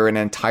require an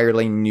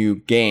entirely new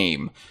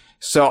game.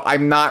 So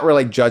I'm not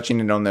really judging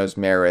it on those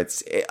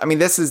merits. I mean,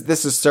 this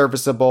is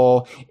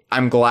serviceable.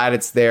 I'm glad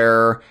it's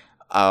there.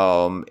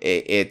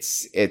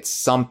 It's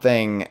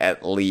something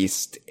at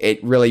least.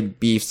 It really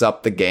beefs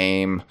up the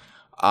game.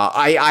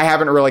 I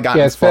haven't really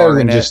gotten as far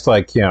in it. Just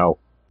like,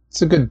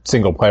 it's a good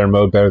single player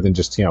mode, better than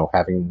just,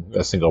 having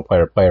a single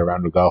player play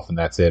around with golf and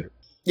that's it.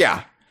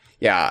 Yeah.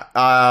 Yeah.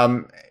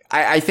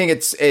 I think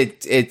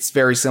it's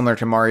very similar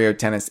to Mario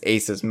Tennis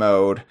Aces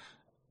mode.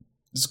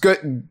 It's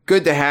good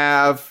to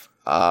have,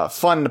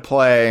 fun to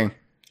play,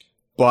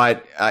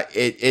 but,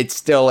 it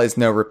still is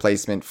no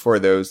replacement for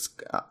those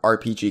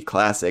RPG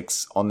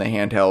classics on the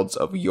handhelds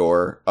of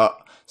yore.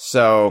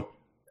 So,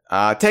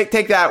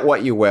 take that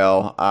what you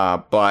will,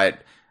 but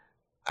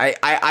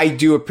I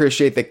do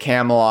appreciate that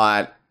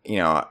Camelot,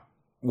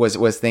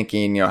 was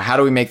thinking, how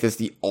do we make this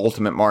the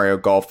ultimate Mario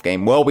Golf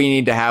game? Well, we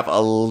need to have a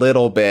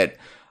little bit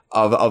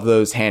of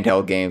those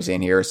handheld games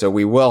in here. So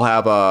we will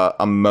have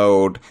a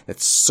mode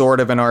that's sort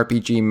of an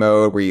RPG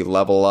mode where you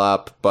level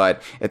up,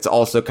 but it's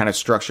also kind of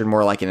structured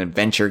more like an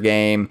adventure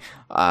game.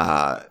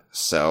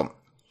 So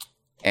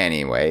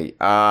anyway,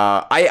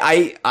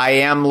 I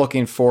am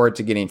looking forward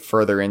to getting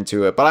further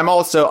into it, but I'm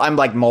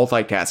like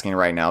multitasking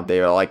right now,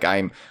 David. Like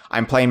I'm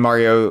playing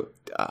Mario,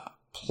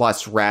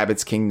 plus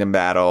Rabbids Kingdom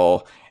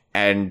Battle,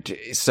 And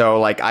so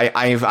like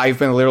I've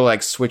been literally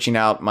like switching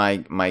out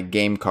my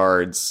game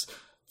cards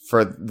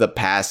for the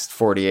past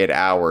 48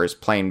 hours,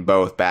 playing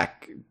both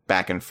back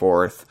and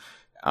forth.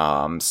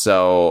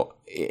 So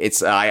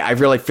it's I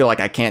really feel like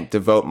I can't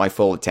devote my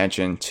full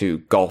attention to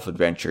Golf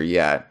Adventure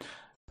yet.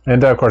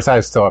 And of course, I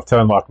still have to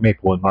unlock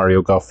Maple and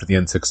Mario Golf for the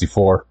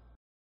N64.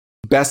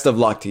 Best of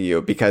luck to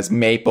you, because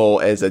Maple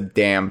is a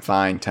damn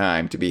fine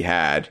time to be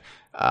had.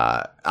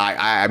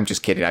 I'm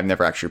just kidding. I've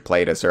never actually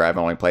played as her. I've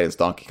only played as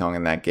Donkey Kong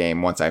in that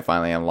game once I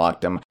finally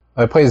unlocked him.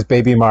 I played as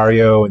Baby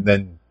Mario, and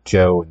then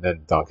Joe, and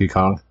then Donkey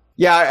Kong.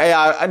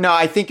 Yeah, no,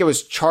 I think it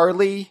was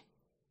Charlie,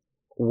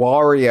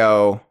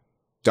 Wario,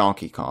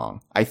 Donkey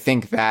Kong. I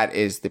think that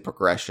is the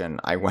progression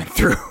I went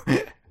through.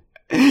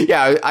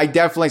 Yeah, I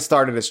definitely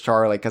started as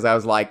Charlie because I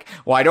was like,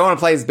 well, I don't want to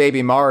play as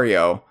Baby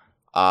Mario.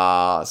 So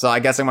I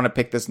guess I'm going to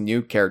pick this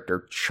new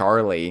character,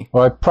 Charlie.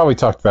 Well, I probably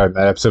talked about it in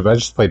that episode, but I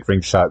just played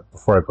Ring Shot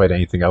before I played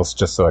anything else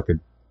just so I could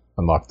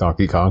unlock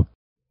Donkey Kong.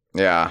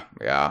 Yeah.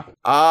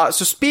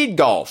 So Speed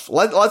Golf.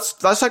 Let's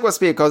talk about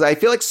Speed Golf. I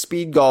feel like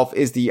Speed Golf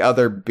is the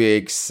other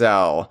big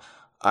sell.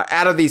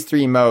 Out of these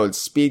three modes,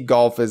 Speed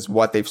Golf is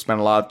what they've spent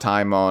a lot of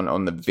time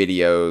on the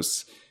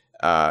videos,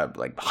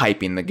 like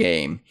hyping the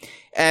game.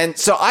 And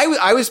so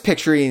I was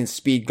picturing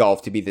Speed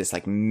Golf to be this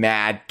like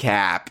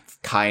madcap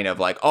kind of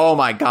like, oh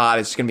my God,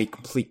 it's going to be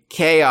complete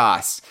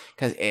chaos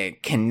because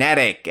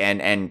kinetic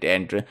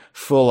and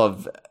full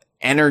of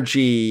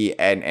energy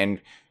and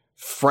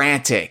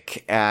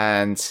frantic.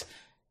 And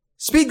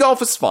Speed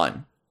Golf is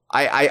fun.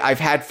 I've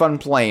had fun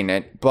playing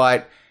it,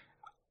 but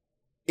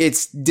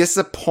it's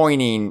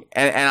disappointing.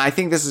 And I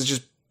think this is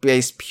just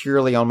based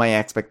purely on my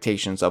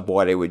expectations of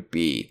what it would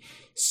be.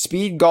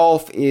 Speed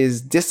Golf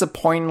is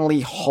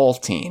disappointingly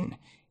halting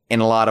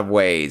in a lot of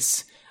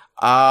ways.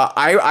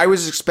 I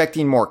was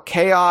expecting more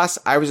chaos.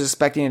 I was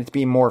expecting it to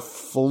be more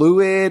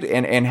fluid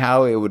in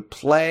how it would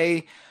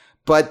play.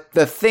 But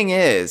the thing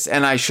is,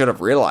 and I should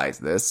have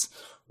realized this,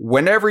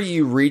 whenever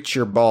you reach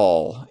your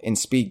ball in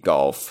Speed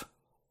Golf,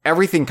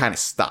 everything kind of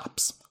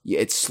stops.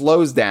 It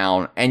slows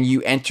down and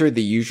you enter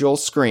the usual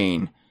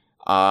screen,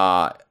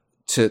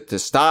 to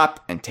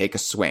stop and take a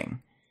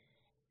swing.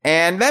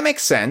 And that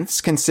makes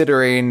sense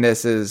considering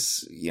this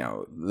is,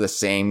 the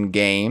same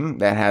game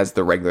that has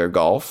the regular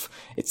golf.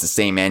 It's the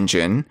same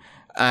engine.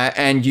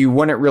 And you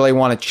wouldn't really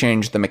want to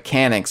change the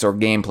mechanics or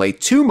gameplay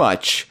too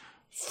much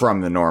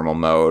from the normal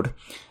mode.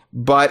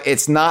 But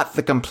it's not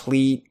the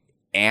complete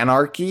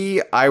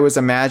anarchy I was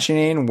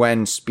imagining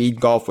when Speed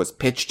Golf was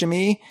pitched to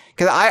me.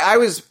 Cause I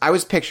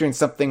was picturing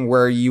something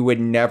where you would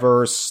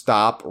never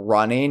stop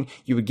running.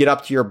 You would get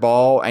up to your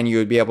ball and you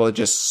would be able to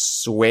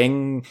just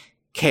swing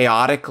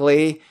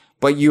chaotically,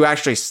 but you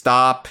actually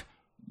stop.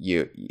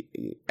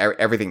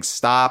 Everything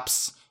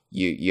stops.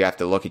 You have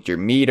to look at your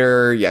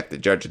meter. You have to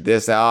judge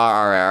this out.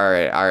 All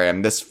right.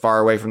 I'm this far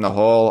away from the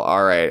hole.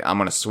 All right. I'm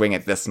going to swing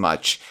it this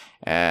much.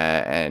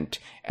 And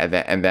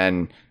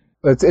then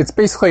it's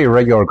basically a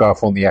regular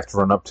golf, only you have to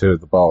run up to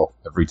the ball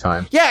every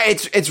time. Yeah,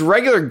 it's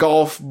regular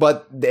golf,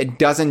 but it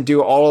doesn't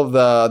do all of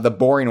the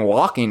boring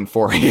walking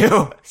for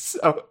you.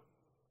 So,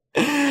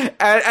 and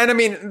I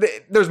mean,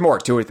 there's more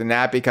to it than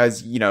that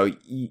because,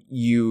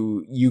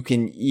 you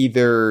can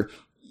either,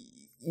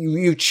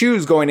 you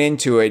choose going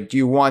into it. Do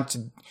you want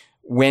to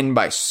win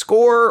by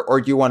score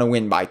or do you want to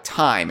win by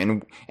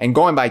time? And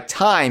going by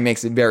time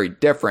makes it very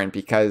different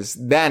because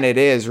then it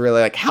is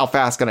really like, how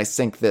fast can I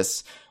sink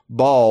this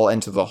ball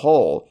into the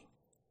hole?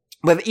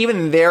 But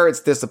even there,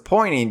 it's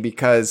disappointing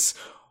because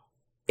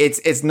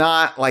it's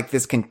not like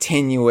this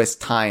continuous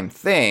time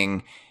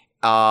thing.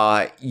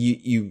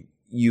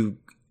 You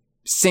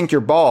sink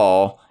your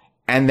ball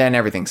and then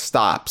everything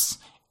stops.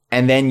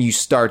 And then you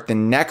start the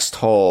next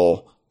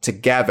hole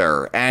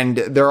together. And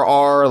there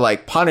are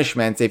like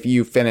punishments. If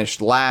you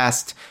finish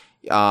last,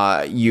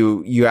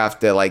 you have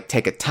to like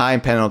take a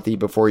time penalty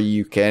before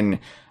you can,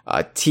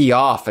 tee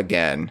off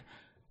again.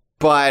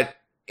 But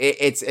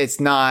it's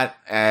not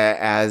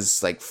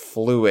as like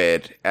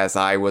fluid as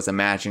I was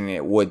imagining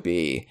it would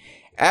be.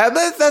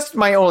 That's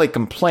my only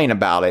complaint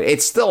about it.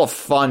 It's still a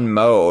fun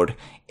mode.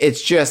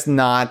 It's just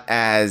not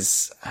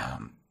as,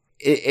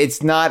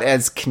 it's not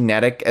as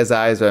kinetic as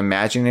I was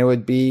imagining it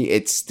would be.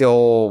 It's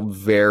still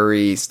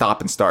very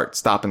stop and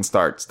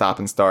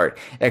start,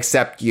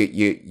 except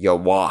you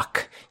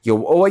walk.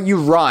 You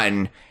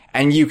run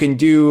and you can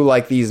do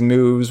like these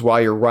moves while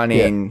you're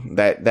running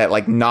that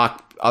like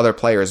knock other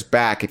players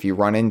back if you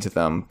run into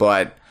them.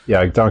 But yeah,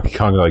 like Donkey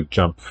Kong like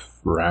jump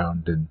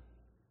around and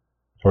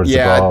towards the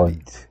ball,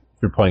 and if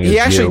you're playing he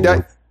actually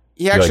does.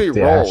 He actually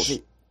like rolls.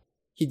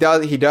 He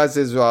does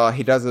his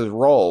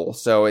roll.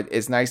 So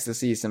it's nice to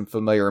see some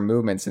familiar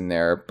movements in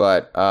there.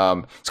 But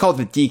it's called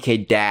the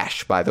DK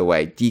Dash, by the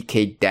way.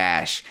 DK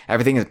Dash.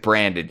 Everything is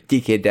branded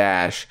DK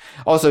Dash.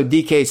 Also,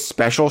 DK's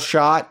special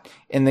shot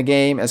in the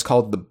game is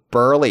called the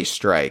Burly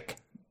Strike.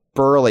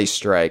 Burly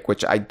Strike,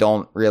 which I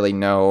don't really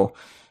know.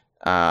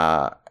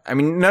 I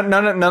mean, none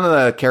of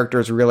the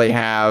characters really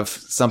have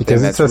something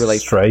because that's it's a really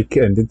strike,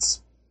 and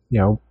it's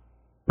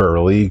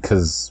burly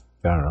because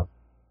I don't know,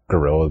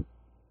 gorilla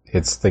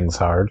hits things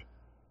hard.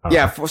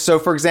 Yeah. So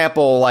for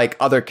example, like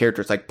other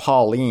characters like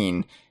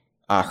Pauline,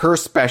 her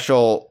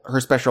special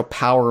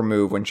power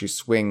move when she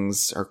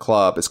swings her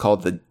club is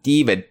called the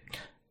Diva.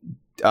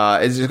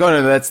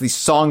 That's the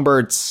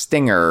Songbird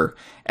Stinger,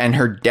 and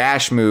her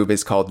dash move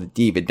is called the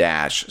Diva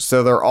Dash.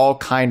 So they're all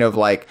kind of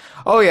like,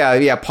 oh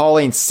yeah,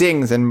 Pauline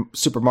sings in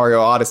Super Mario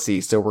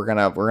Odyssey, so we're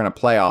gonna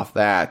play off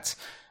that.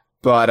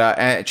 But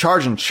and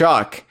Charge and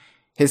Chuck,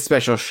 his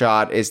special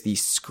shot is the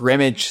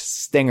Scrimmage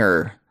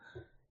Stinger,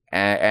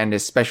 and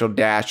his special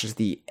dash is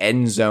the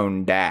End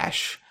Zone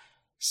Dash.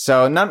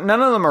 So none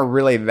of them are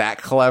really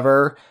that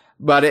clever,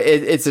 but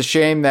it's a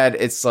shame that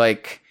it's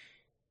like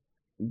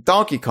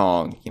Donkey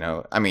Kong,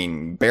 I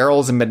mean,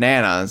 barrels and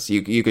bananas.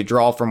 You could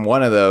draw from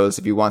one of those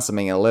if you want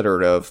something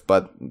alliterative,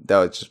 but that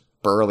was just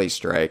Burly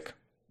Strike.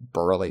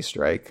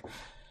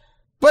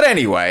 But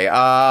anyway,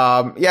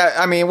 yeah,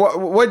 I mean,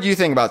 what do you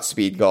think about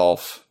Speed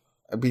Golf?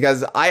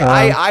 Because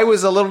I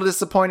was a little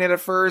disappointed at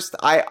first.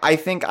 I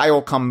think I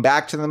will come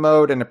back to the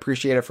mode and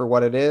appreciate it for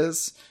what it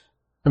is.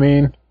 I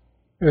mean,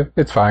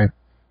 it's fine.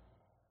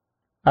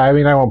 I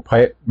mean, I won't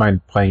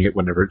mind playing it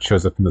whenever it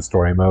shows up in the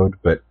story mode,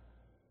 but,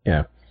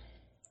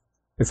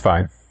 it's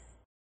fine.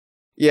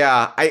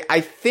 Yeah,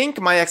 I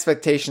think my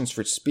expectations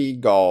for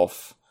Speed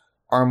Golf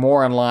are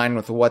more in line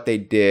with what they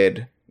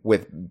did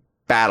with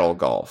Battle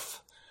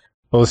Golf.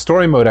 Well, the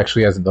story mode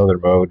actually has another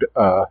mode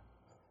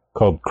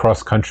called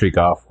Cross Country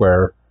Golf,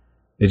 where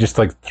they just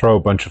like throw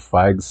a bunch of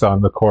flags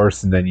on the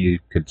course, and then you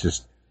could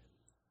just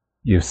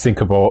sink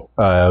the ball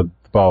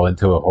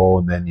into a hole,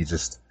 and then you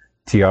just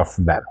tee off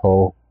from that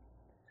hole.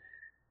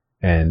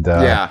 And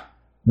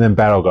then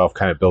Battle Golf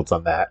kind of builds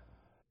on that.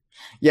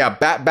 Yeah,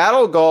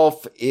 Battle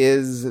Golf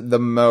is the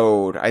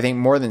mode, I think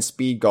more than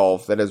Speed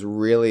Golf, that is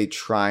really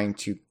trying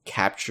to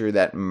capture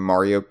that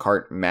Mario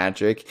Kart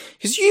magic.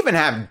 Because you even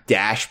have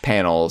dash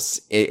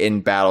panels in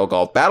Battle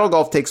Golf. Battle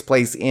Golf takes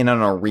place in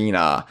an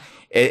arena.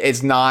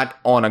 It's not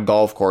on a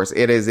golf course.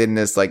 It is in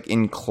this like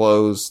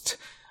enclosed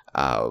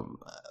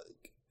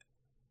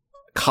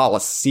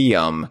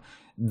coliseum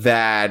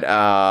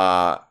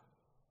that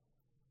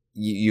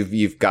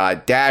you've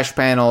got dash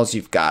panels,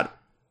 you've got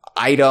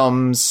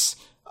items,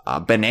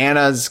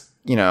 bananas,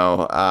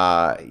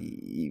 banana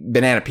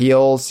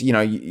peels,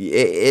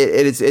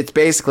 it's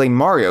basically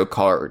Mario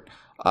Kart,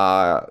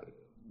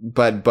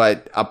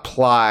 but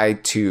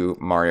applied to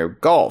Mario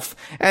Golf.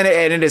 And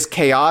it is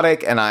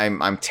chaotic, and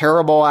I'm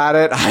terrible at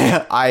it.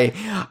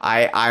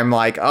 I'm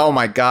like, oh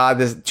my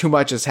God, too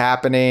much is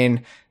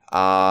happening.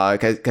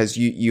 Cause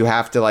you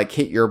have to like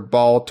hit your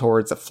ball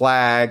towards a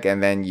flag,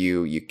 and then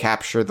you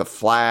capture the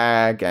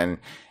flag,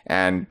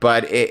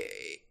 but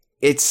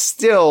it's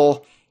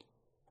still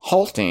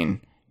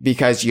halting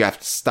because you have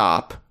to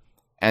stop,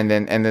 and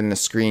then the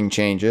screen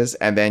changes,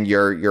 and then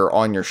you're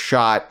on your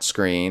shot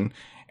screen,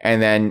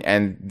 and then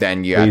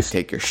you have to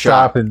take your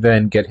shot, and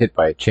then get hit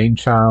by a chain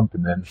chomp,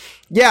 and then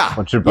a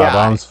bunch of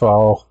bombs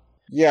fall.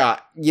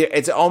 Yeah,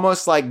 it's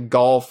almost like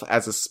golf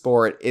as a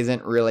sport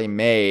isn't really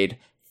made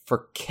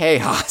for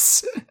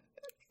chaos.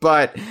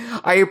 But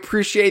I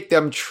appreciate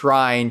them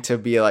trying to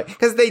be like,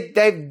 because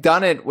they've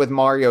done it with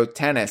Mario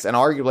Tennis, and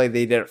arguably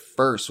they did it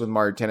first with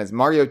Mario Tennis.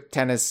 Mario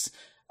Tennis,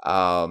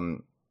 for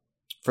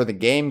the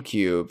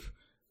GameCube,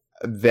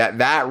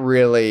 that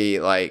really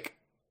like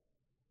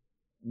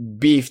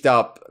beefed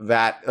up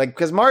that, like,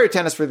 because Mario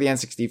Tennis for the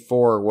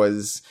N64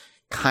 was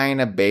kind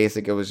of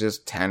basic. It was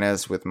just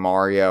tennis with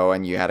Mario,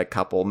 and you had a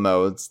couple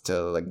modes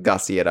to like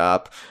gussy it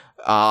up.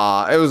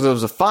 It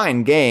was a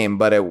fine game,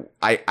 but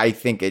I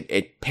think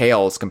it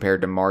pales compared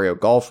to Mario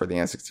Golf for the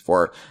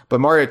N64. But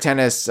Mario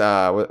Tennis,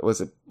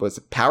 was it what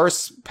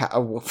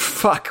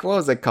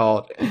was it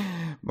called?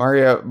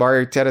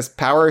 Mario Tennis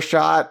Power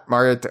Shot?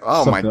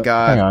 Oh my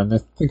God. Hang on, I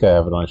think I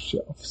have it on a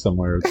shelf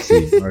somewhere. Let's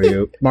see.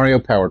 Mario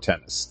Power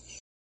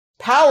Tennis.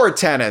 Power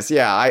Tennis,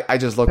 yeah, I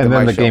just looked at my shelf.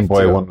 And then the Game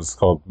Boy one was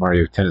called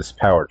Mario Tennis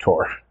Power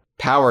Tour.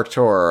 Power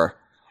Tour.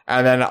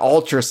 And then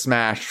Ultra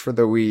Smash for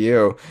the Wii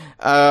U.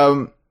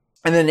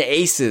 And then the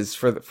Aces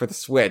for the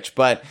Switch.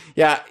 But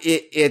yeah,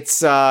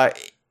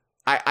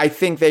 I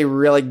think they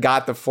really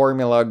got the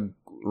formula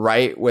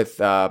right with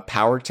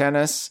Power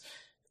Tennis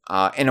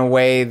in a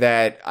way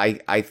that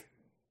I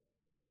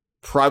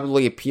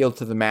probably appealed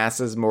to the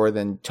masses more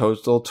than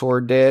Toadstool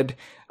Tour did.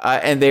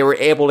 And they were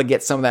able to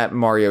get some of that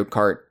Mario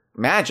Kart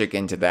magic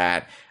into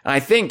that. And I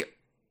think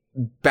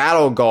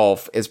Battle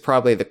Golf is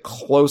probably the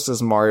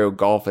closest Mario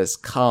Golf has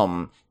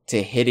come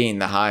to hitting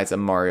the highs of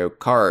Mario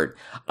Kart.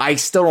 I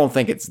still don't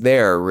think it's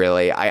there,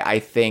 really. I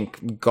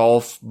think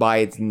golf, by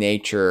its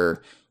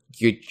nature,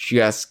 you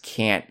just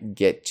can't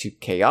get too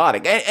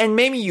chaotic. And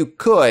maybe you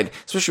could,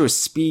 especially with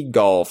speed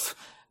golf,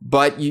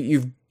 but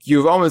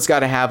you've almost got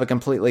to have a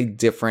completely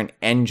different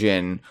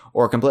engine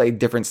or a completely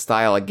different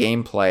style of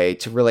gameplay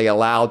to really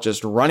allow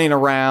just running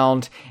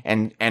around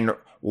and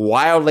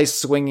wildly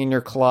swinging your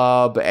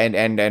club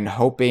and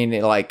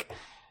hoping like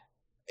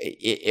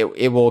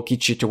it will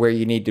get you to where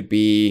you need to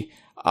be.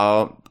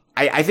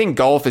 I think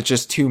golf is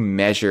just too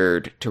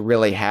measured to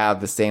really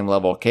have the same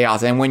level of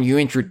chaos. And when you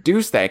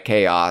introduce that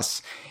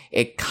chaos,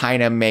 it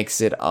kind of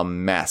makes it a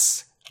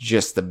mess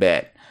just a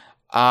bit.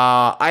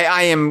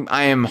 I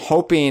am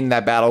hoping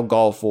that Battle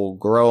Golf will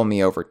grow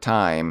me over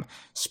time.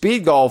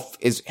 Speed Golf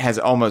has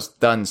almost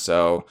done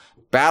so.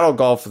 Battle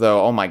Golf,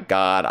 though, oh my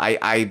god,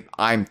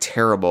 I'm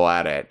terrible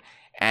at it.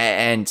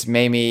 And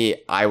maybe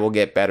I will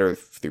get better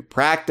through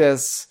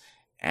practice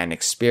and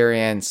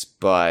experience,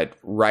 but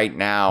right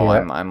now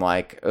I'm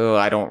like, oh,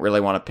 I don't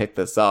really want to pick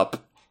this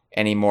up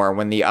anymore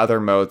when the other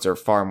modes are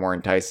far more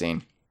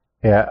enticing.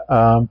 Yeah,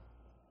 I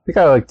think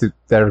I liked it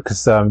better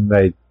because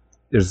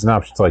there's an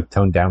option to like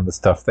tone down the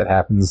stuff that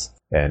happens,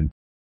 and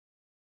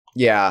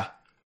yeah,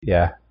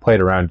 played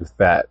around with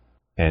that,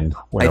 and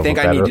I think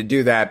I need to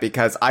do that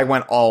because I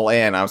went all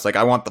in. I was like,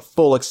 I want the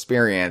full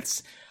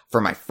experience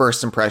for my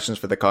first impressions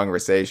for the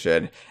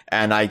conversation,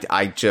 and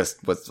I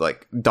just was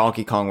like,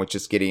 Donkey Kong was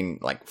just getting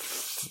like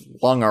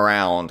flung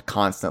around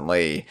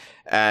constantly,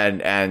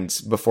 and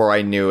before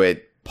I knew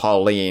it,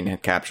 Pauline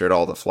had captured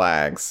all the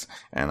flags,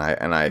 and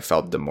I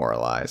felt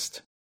demoralized.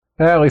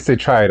 At least they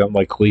tried,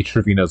 unlike Lee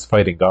Trevino's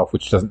Fighting Golf,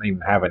 which doesn't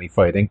even have any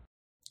fighting.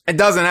 It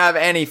doesn't have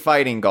any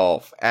fighting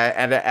golf.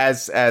 And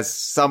as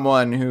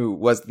someone who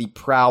was the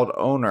proud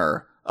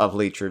owner of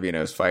Lee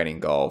Trevino's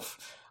Fighting Golf,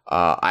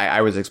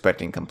 I was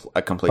expecting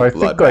a complete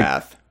bloodbath.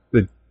 Like,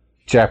 the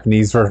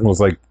Japanese version was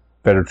like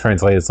better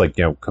translated as like,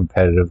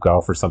 competitive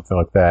golf or something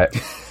like that.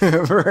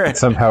 Right.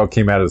 Somehow it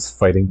came out as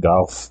Fighting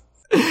Golf.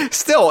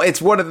 Still,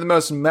 it's one of the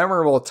most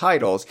memorable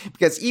titles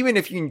because even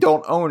if you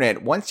don't own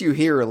it, once you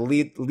hear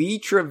Lee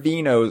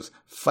Trevino's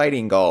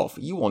Fighting Golf,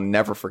 you will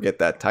never forget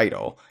that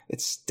title.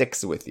 It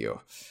sticks with you.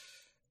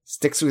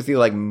 Sticks with you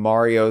like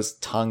Mario's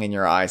tongue in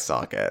your eye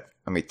socket.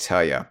 Let me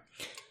tell you.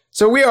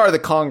 So we are the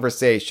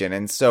conversation,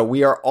 and so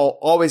we are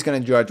always going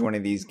to judge one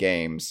of these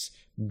games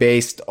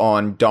based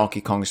on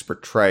Donkey Kong's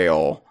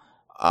portrayal,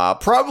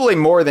 probably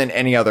more than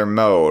any other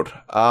mode.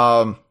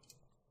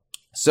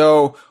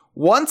 So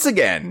once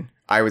again,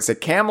 I would say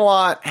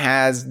Camelot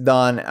has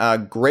done a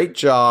great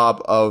job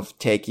of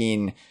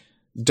taking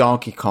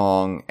Donkey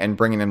Kong and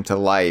bringing him to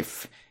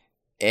life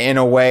in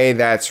a way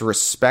that's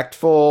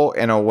respectful,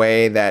 in a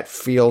way that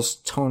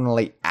feels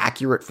tonally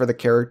accurate for the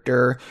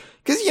character.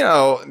 Because,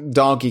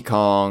 Donkey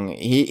Kong,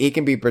 he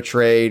can be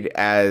portrayed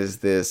as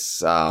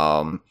this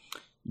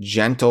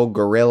gentle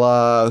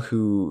gorilla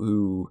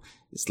who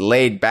is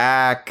laid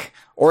back,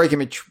 or he can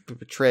be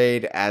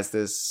portrayed as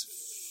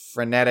this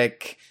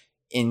frenetic,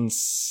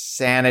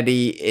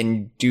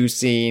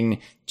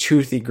 insanity-inducing,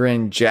 toothy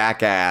grin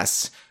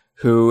jackass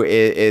who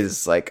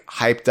is like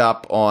hyped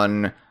up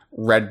on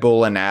Red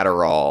Bull and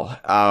Adderall.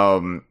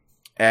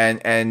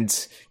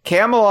 And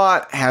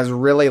Camelot has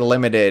really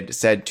limited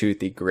said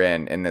toothy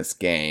grin in this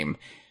game.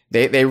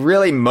 They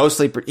really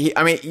mostly,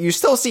 you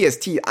still see his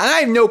teeth.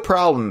 I have no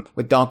problem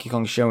with Donkey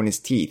Kong showing his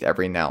teeth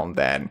every now and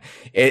then.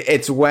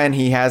 It's when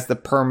he has the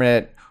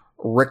permanent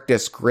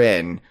rictus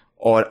grin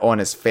on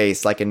his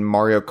face, like in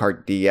Mario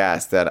Kart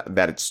DS, that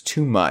it's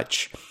too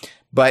much.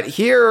 But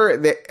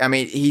here,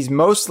 he's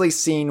mostly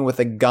seen with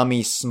a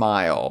gummy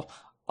smile,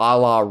 a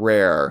la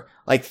Rare.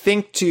 Like,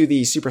 think to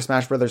the Super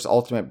Smash Bros.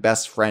 Ultimate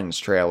Best Friends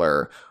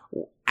trailer.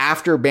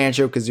 After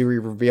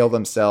Banjo-Kazooie reveal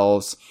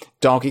themselves,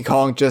 Donkey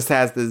Kong just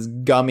has this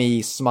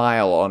gummy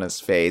smile on his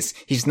face.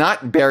 He's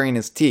not baring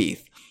his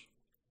teeth.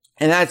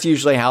 And that's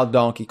usually how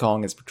Donkey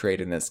Kong is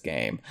portrayed in this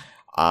game.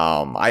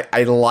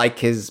 I like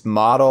his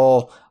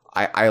model.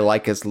 I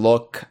like his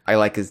look. I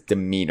like his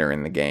demeanor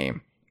in the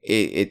game.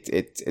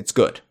 It's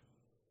good.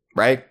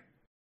 Right?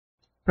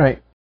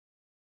 Right.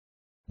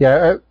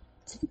 Yeah,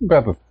 something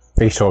about the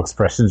facial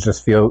expressions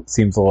just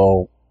seems a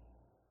little,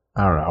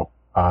 I don't know,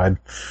 odd.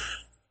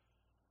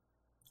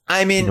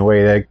 In a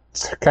way that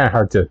it's kind of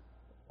hard to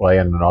play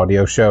in an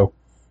audio show.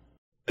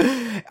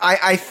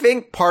 I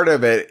think part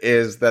of it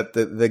is that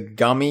the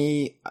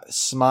gummy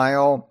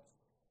smile,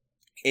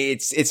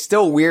 it's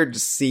still weird to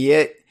see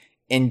it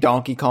in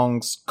Donkey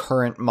Kong's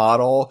current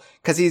model,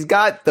 because he's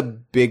got the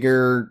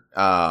bigger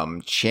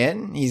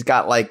chin. He's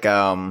got like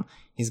a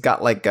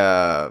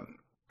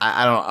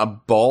I don't know, a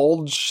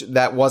bulge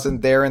that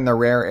wasn't there in the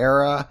Rare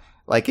era.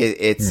 Like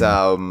it's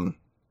not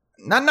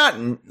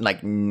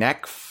like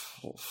neck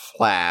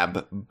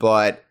flab,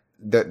 but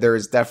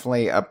there's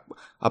definitely a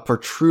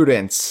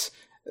protrudence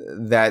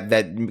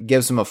that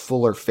gives him a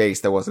fuller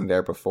face that wasn't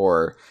there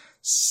before.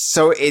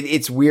 So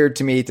it's weird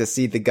to me to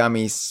see the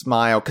gummy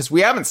smile, because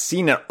we haven't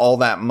seen it all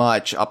that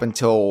much up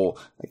until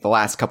like the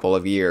last couple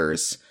of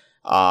years.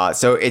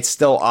 So it's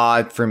still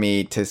odd for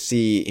me to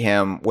see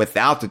him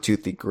without the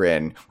toothy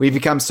grin. We've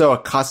become so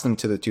accustomed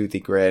to the toothy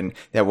grin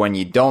that when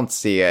you don't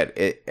see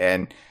it,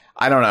 and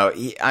I don't know.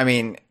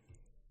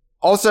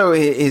 Also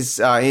his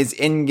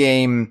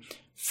in-game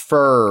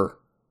fur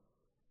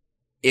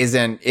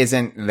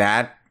isn't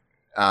that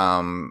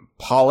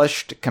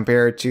polished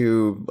compared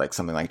to like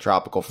something like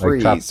Tropical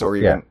Freeze or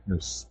even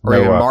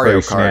Mario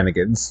Kart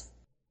shenanigans.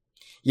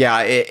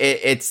 Yeah,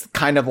 it's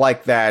kind of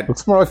like that.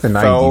 Looks more like the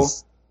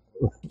 90s.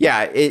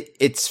 Yeah,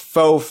 it's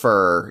faux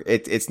fur.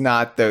 It's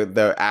not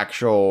the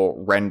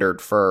actual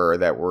rendered fur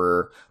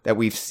that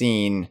we've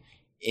seen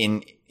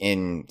in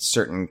in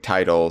certain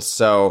titles.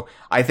 So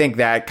I think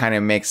that kind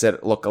of makes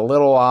it look a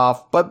little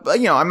off. But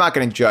you know, I'm not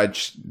going to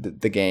judge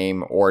the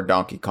game or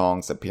Donkey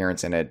Kong's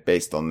appearance in it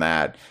based on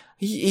that.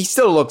 He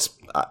still looks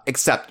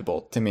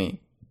acceptable to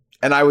me.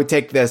 And I would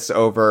take this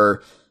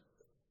over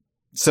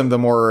some of the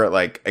more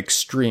like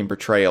extreme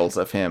portrayals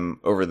of him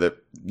over the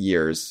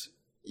years,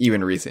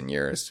 even recent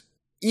years.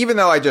 Even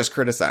though I just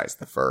criticized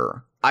the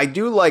fur, I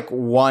do like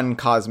one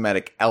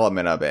cosmetic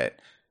element of it.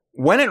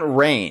 When it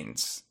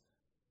rains,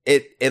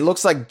 it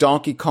looks like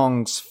Donkey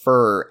Kong's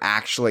fur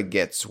actually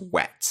gets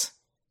wet.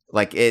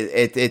 Like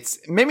it's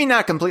maybe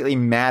not completely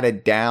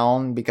matted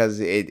down because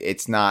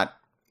it's not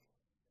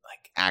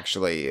like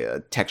actually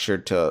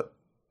textured to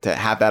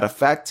have that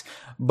effect,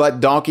 but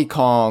Donkey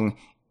Kong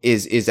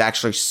is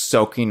actually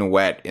soaking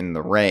wet in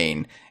the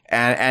rain.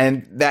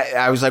 And that,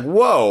 I was like,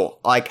 whoa,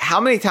 like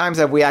how many times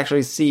have we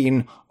actually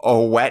seen a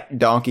wet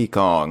Donkey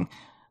Kong?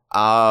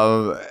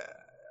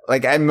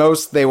 Like at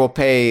most they will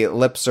pay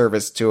lip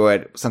service to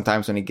it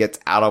sometimes when he gets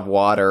out of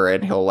water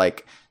and he'll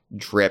like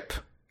drip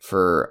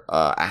for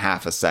a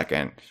half a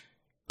second.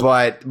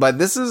 But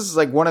this is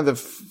like one of the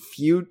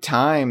few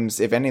times,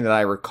 if any, that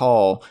I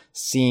recall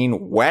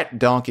seeing wet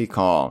Donkey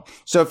Kong.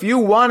 So if you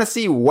want to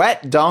see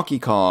wet Donkey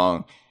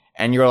Kong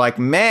and you're like,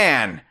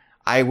 man,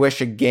 I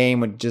wish a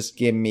game would just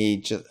give me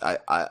just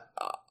a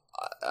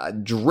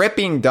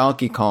dripping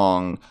Donkey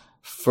Kong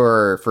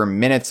for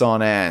minutes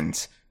on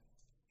end,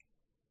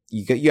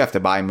 you have to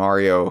buy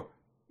Mario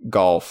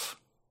Golf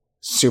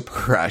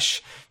Super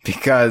Rush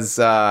because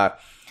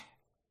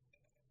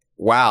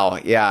wow,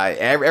 yeah,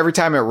 every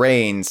time it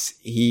rains,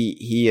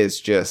 he is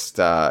just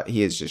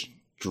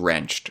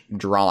drenched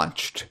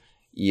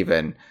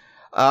even.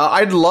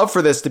 I'd love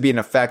for this to be an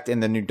effect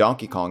in the new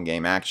Donkey Kong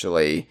game,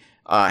 actually.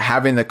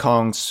 Having the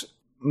Kong's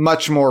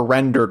much more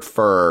rendered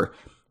fur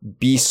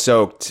be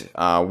soaked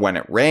when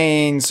it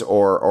rains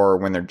or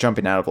when they're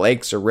jumping out of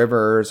lakes or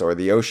rivers or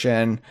the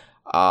ocean.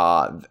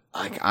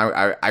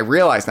 I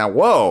realize now,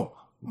 whoa,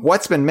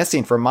 what's been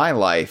missing from my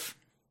life?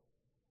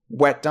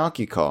 Wet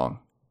Donkey Kong.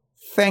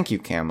 Thank you,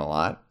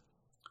 Camelot.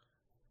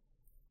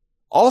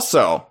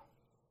 Also,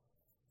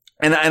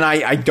 and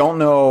I don't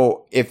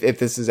know if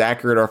this is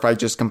accurate or if I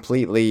just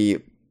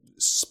completely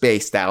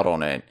spaced out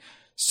on it.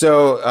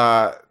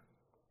 So,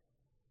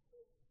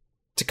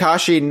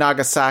 Takashi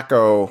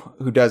Nagasako,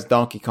 who does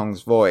Donkey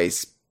Kong's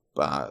voice,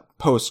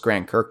 post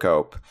Grant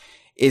Kirkhope,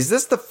 is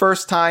this the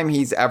first time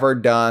he's ever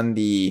done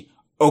the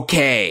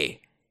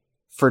okay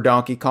for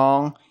Donkey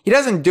Kong? He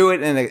doesn't do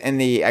it in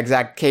the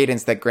exact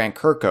cadence that Grant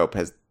Kirkhope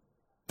has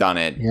done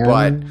it, yeah,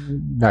 but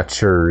I'm not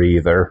sure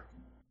either.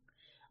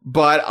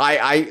 But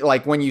I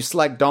like when you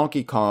select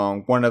Donkey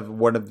Kong, one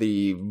of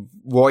the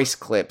voice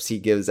clips he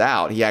gives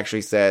out, he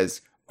actually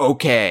says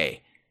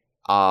okay.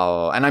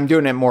 And I'm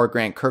doing it more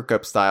Grant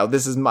Kirkhope style.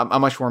 This is a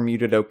much more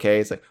muted okay.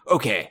 It's like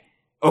okay.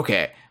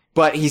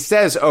 But he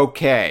says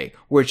okay,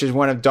 which is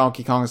one of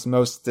Donkey Kong's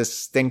most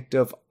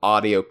distinctive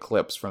audio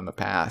clips from the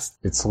past.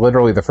 It's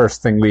literally the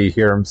first thing we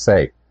hear him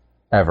say,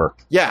 ever.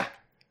 Yeah.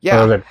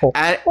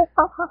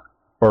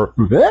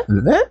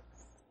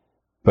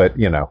 But,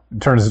 you know, in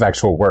terms of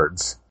actual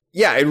words.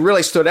 Yeah, it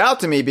really stood out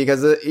to me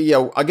because,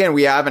 again,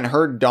 we haven't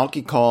heard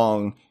Donkey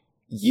Kong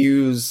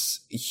use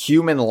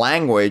human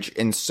language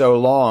in so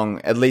long,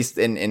 at least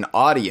in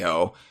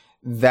audio,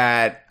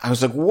 that I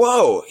was like,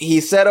 whoa,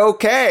 he said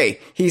okay.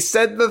 He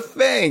said the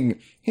thing.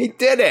 He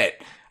did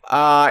it.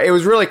 It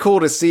was really cool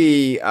to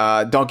see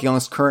Donkey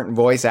Kong's current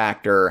voice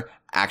actor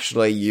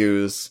actually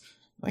use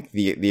like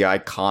the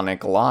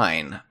iconic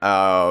line.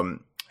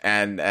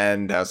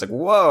 And I was like,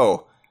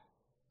 whoa.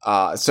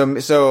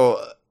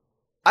 So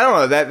I don't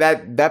know,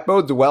 that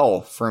bodes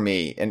well for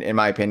me in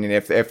my opinion.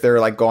 If they're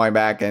like going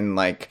back and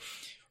like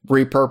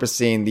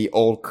repurposing the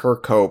old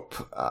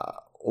Kirkhope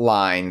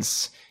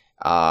lines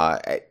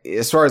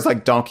as far as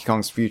like Donkey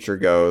Kong's future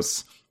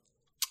goes.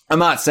 I'm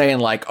not saying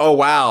like, oh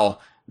wow,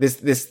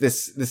 this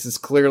is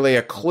clearly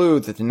a clue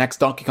that the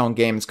next Donkey Kong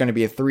game is going to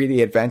be a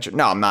 3D adventure.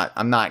 No,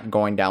 I'm not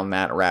going down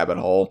that rabbit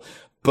hole.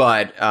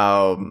 But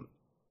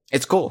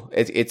it's cool.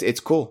 It's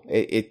cool.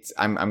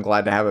 I'm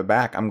glad to have it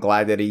back. I'm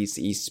glad that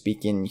he's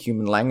speaking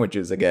human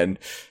languages again.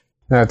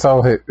 That's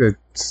all.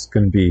 It's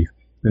going to be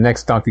the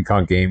next Donkey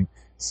Kong game.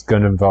 It's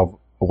going to involve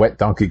a wet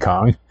Donkey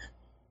Kong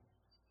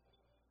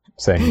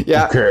saying,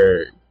 yeah,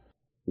 okay.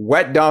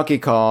 Wet Donkey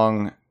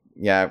Kong.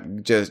 Yeah,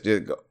 just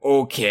go,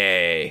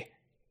 okay.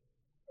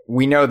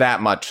 We know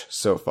that much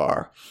so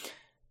far.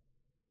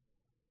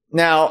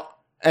 Now,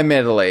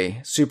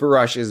 admittedly, Super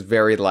Rush is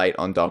very light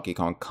on Donkey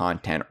Kong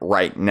content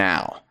right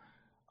now.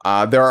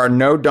 There are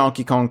no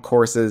Donkey Kong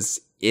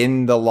courses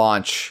in the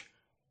launch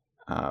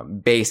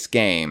base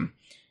game,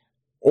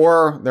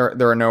 or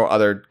there are no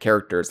other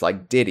characters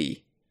like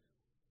Diddy.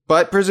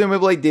 But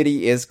presumably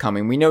Diddy is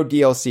coming. We know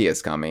DLC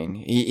is coming.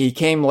 He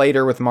came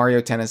later with Mario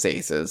Tennis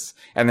Aces,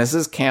 and this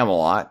is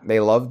Camelot.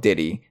 They love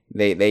Diddy.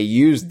 They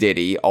use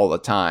Diddy all the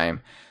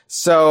time.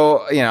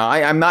 So, you know,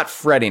 I'm not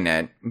fretting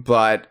it,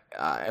 but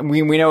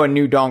we know a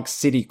new Donk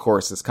City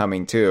course is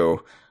coming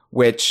too,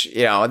 which,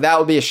 you know, that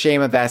would be a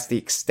shame if that's the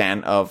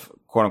extent of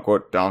quote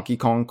unquote Donkey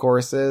Kong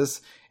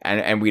courses,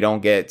 and we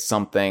don't get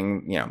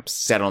something, you know,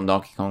 set on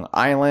Donkey Kong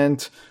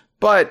Island.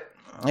 But,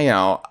 you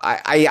know,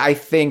 I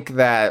think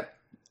that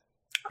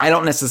I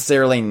don't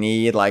necessarily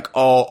need like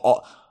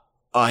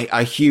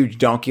a huge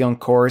Donkey Kong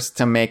course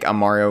to make a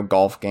Mario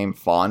Golf game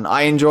fun.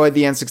 I enjoyed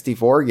the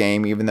N64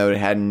 game, even though it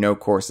had no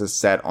courses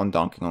set on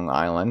Donkey Kong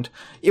Island.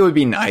 It would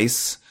be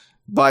nice,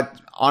 but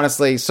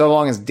honestly, so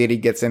long as Diddy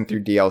gets in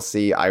through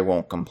DLC, I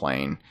won't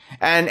complain.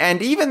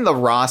 And even the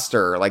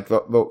roster, like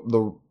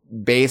the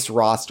base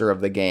roster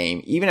of the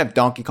game, even if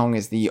Donkey Kong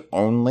is the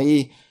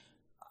only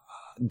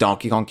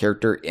Donkey Kong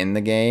character in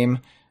the game,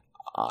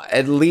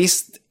 at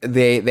least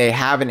they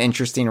have an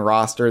interesting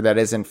roster that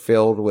isn't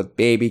filled with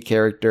baby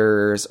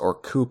characters or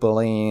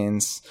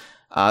Koopalings,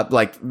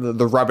 like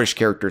the rubbish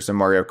characters in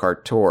Mario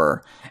Kart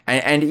Tour,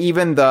 and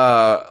even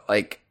the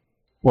like.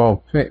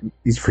 Well,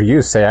 it's for you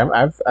to say. I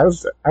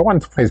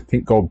wanted to play as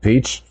Pink Gold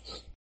Peach.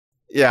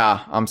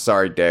 Yeah, I'm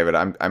sorry, David.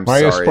 I'm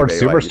Mario sorry.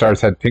 Sports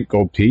Superstars had Pink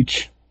Gold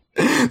Peach.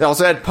 They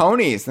also had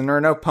ponies, and there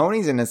are no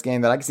ponies in this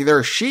game that I can see. There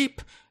are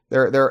sheep.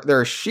 There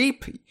are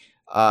sheep.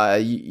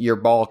 Your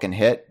ball can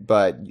hit,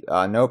 but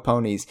no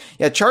ponies.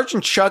 Yeah, Charge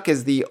and Chuck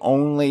is the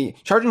only.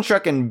 Charge and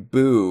Chuck and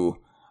Boo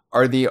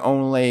are the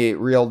only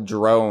real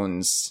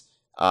drones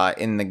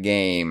in the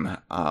game.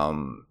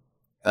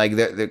 Like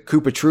the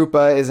Koopa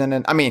Troopa isn't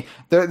in. I mean,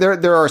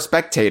 there are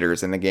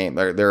spectators in the game.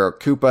 There are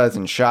Koopas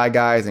and Shy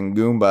Guys and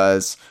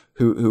Goombas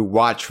who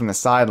watch from the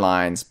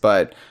sidelines,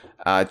 but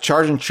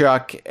Charge and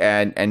Chuck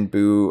and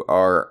Boo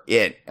are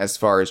it as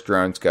far as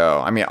drones go.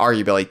 I mean,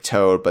 arguably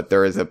Toad, but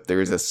there is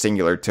a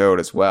singular Toad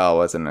as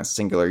well, as in a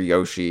singular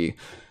Yoshi.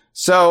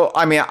 So,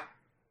 I mean,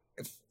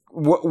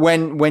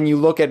 when you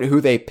look at who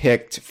they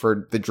picked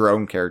for the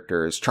drone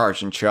characters,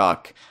 Charge and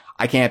Chuck,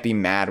 I can't be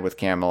mad with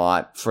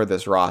Camelot for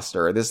this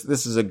roster.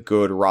 This is a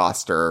good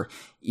roster,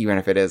 even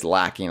if it is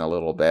lacking a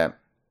little bit.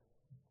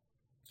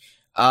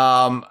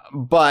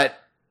 But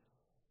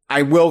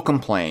I will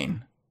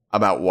complain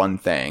about one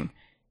thing,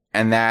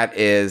 and that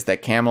is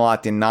that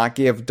Camelot did not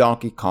give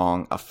Donkey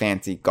Kong a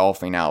fancy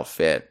golfing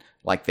outfit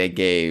like they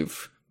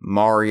gave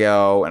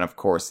Mario, and of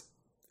course,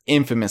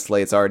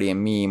 infamously, it's already a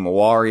meme,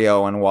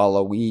 Wario and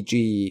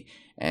Waluigi,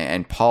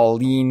 and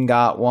Pauline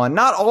got one.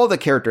 Not all the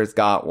characters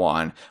got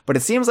one, but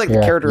it seems like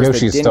the characters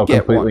Yoshi's that didn't still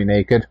get completely one.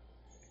 naked.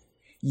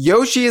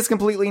 Yoshi is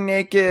completely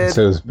naked.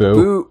 So is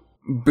Boo.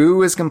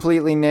 Boo is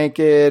completely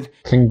naked.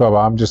 King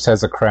Bob just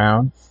has a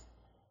crown.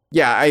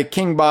 Yeah,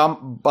 King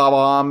Bob,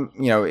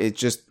 you know, it's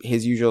just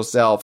his usual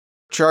self.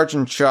 Charge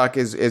and Chuck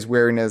is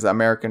wearing his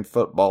American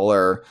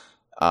footballer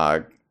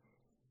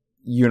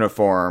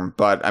uniform,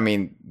 but I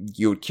mean,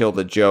 you would kill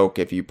the joke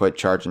if you put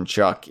Charge and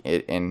Chuck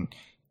in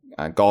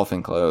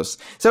golfing clothes.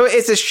 So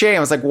it's a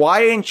shame. It's like,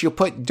 why didn't you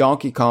put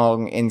Donkey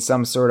Kong in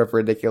some sort of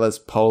ridiculous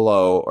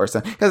polo or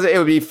something? Because it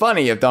would be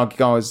funny if Donkey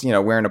Kong was, you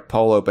know, wearing a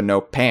polo but no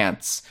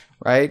pants,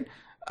 right?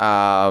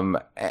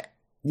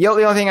 The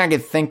only thing I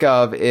could think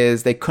of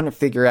is they couldn't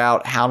figure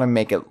out how to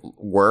make it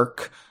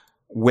work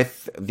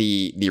with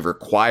the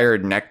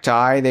required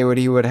necktie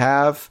he would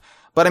have.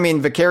 But I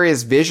mean,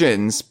 Vicarious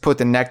Visions put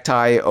the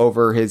necktie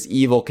over his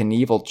Evel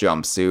Knievel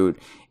jumpsuit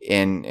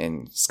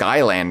in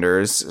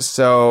Skylanders,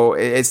 so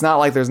it's not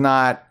like there's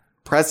not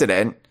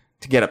precedent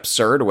to get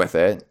absurd with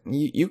it.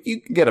 You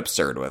can get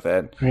absurd with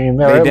it. I mean,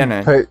 they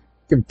didn't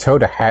give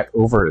Toad a hat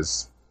over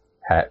his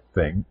hat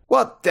thing.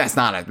 Well,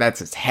 that's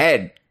his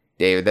head,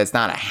 David. That's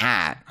not a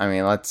hat. I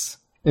mean,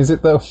 Is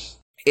it though?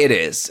 It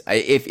is.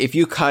 If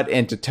you cut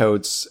into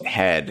Toad's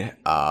head,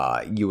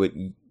 you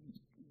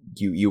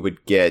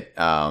would get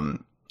a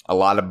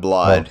lot of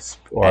blood,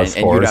 and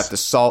you'd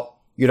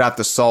have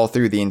to saw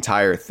through the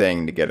entire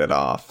thing to get it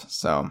off.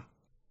 So,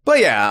 but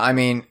yeah, I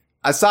mean,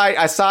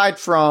 aside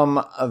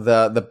from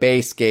the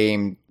base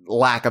game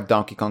lack of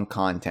Donkey Kong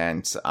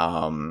content,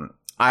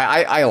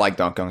 I like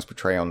Donkey Kong's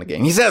portrayal in the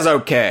game. He says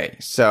okay,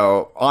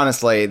 so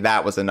honestly,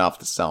 that was enough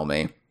to sell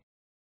me.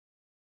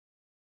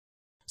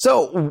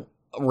 So,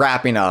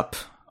 wrapping up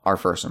our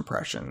first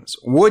impressions,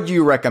 would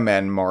you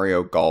recommend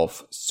Mario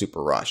Golf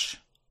Super Rush?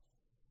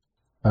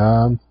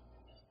 Yeah,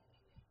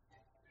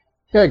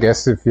 I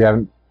guess if you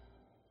haven't,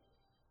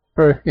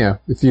 or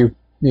if you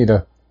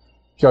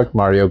like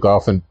Mario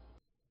Golf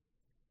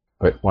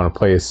but want to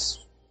play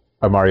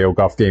a Mario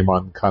Golf game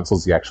on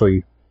consoles you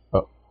actually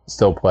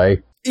still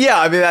play. Yeah,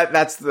 I mean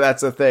that's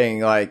the thing.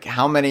 Like,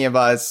 how many of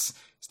us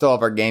still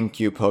have our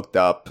GameCube hooked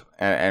up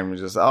and we're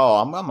just,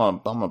 I'm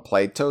gonna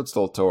play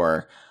Toadstool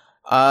Tour.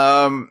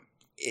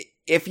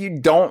 If you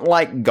don't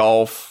like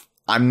golf,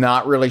 I'm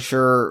not really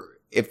sure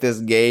if this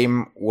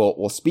game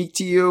will speak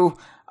to you.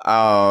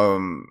 I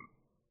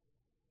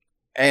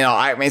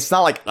mean, it's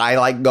not like I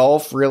like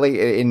golf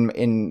really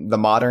in the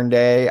modern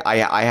day.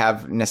 I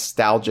have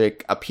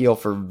nostalgic appeal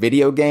for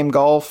video game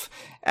golf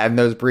and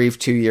those brief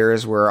 2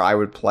 years where I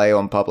would play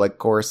on public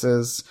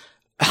courses.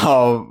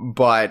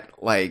 But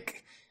like,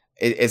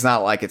 it's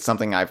not like it's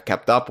something I've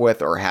kept up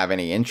with or have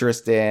any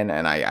interest in.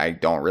 And I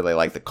don't really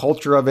like the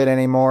culture of it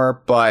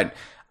anymore, but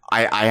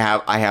I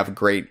have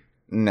great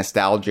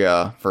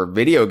nostalgia for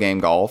video game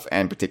golf,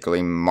 and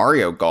particularly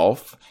Mario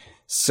Golf.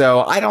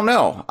 So I don't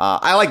know.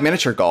 I like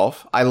miniature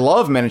golf. I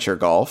love miniature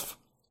golf.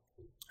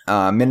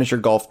 Miniature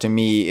golf to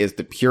me is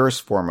the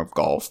purest form of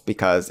golf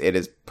because it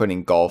is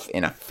putting golf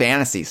in a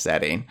fantasy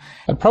setting.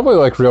 I'd probably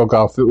like real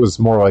golf. It was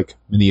more like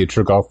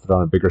miniature golf, but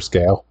on a bigger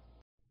scale.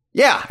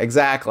 Yeah,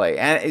 exactly.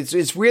 And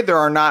it's weird there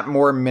are not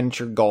more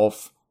miniature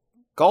golf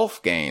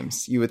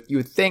games. You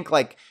would think,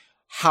 like,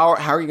 how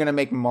are you going to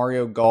make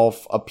Mario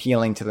Golf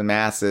appealing to the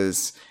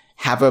masses?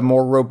 Have a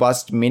more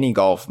robust mini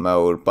golf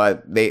mode,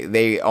 but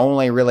they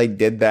only really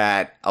did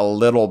that a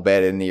little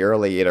bit in the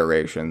early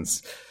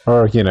iterations.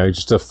 Or,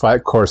 just a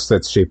flat course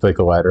that's shaped like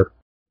a ladder.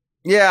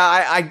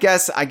 Yeah, I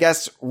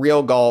guess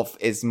real golf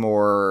is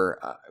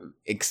more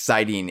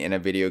exciting in a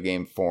video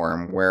game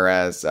form,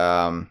 whereas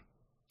in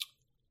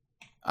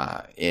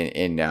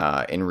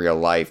real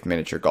life,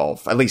 miniature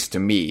golf, at least to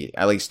me,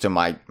 at least to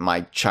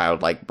my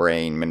childlike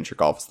brain, miniature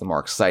golf is the more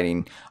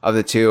exciting of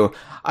the two.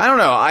 I don't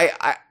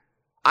know.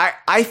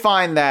 I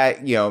find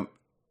that, even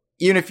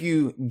if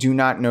you do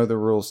not know the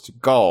rules to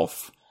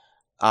golf,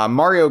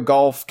 Mario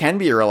Golf can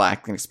be a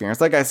relaxing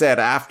experience. Like I said,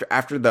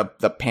 after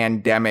the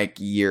pandemic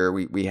year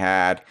we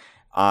had,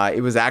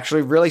 it was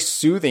actually really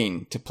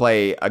soothing to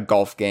play a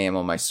golf game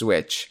on my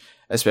Switch,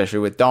 especially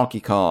with Donkey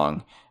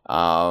Kong.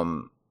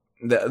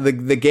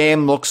 The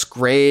game looks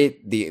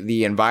great.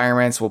 The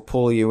environments will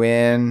pull you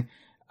in.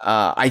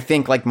 I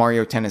think, like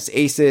Mario Tennis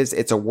Aces,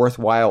 it's a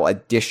worthwhile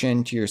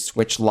addition to your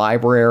Switch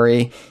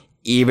library,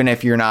 even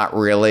if you're not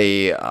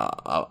really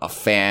a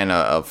fan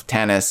of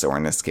tennis, or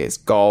in this case,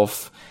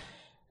 golf.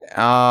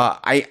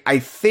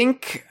 I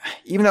think,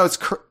 even though it's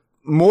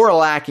more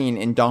lacking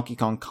in Donkey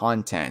Kong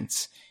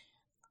content,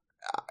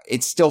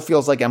 it still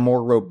feels like a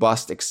more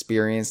robust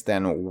experience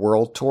than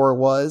World Tour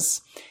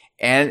was.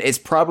 And it's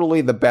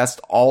probably the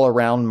best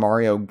all-around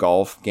Mario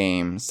Golf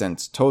game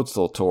since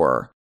Toadstool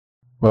Tour.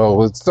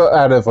 Well, it's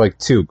out of like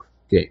 2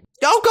 games.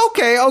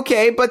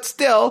 Okay, but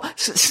still,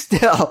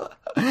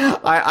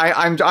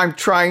 I'm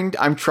trying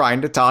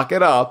to talk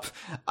it up.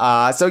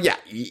 So yeah,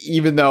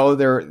 even though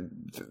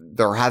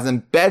there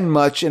hasn't been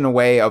much in a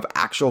way of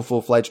actual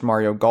full-fledged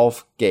Mario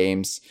Golf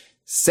games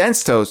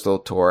since Toadstool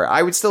Tour,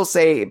 I would still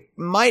say it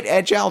might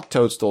edge out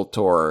Toadstool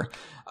Tour,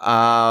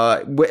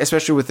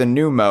 especially with the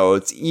new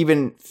modes.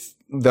 Even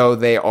though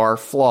they are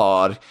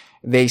flawed,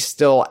 they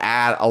still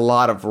add a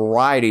lot of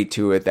variety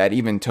to it that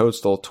even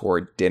Toadstool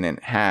Tour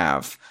didn't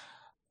have.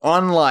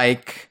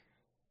 Unlike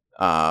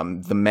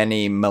the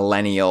many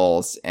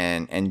millennials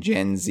and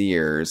Gen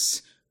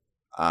Zers,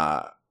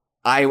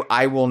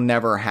 I will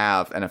never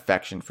have an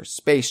affection for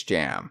Space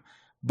Jam,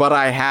 but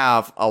I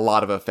have a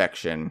lot of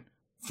affection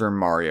for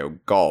Mario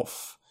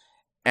Golf.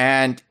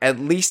 And at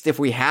least if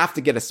we have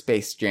to get a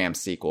Space Jam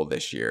sequel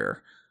this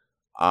year,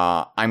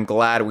 I'm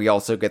glad we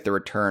also get the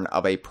return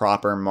of a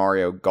proper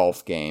Mario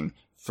Golf game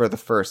for the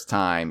first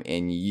time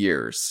in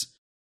years.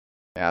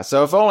 Yeah,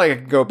 so if only I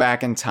could go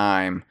back in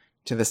time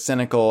to the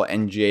cynical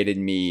and jaded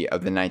me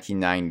of the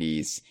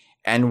 1990s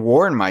and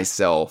warn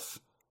myself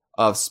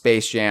of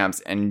Space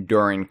Jam's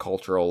enduring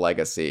cultural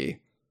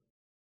legacy.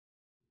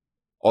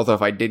 Although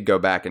if I did go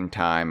back in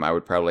time, I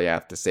would probably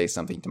have to say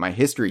something to my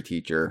history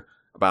teacher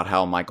about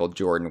how Michael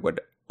Jordan would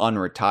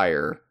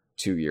unretire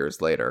 2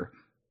 years later.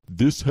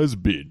 This has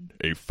been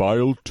a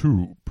File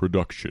 2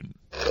 production.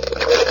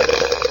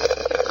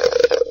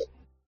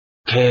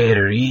 Que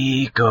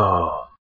rico.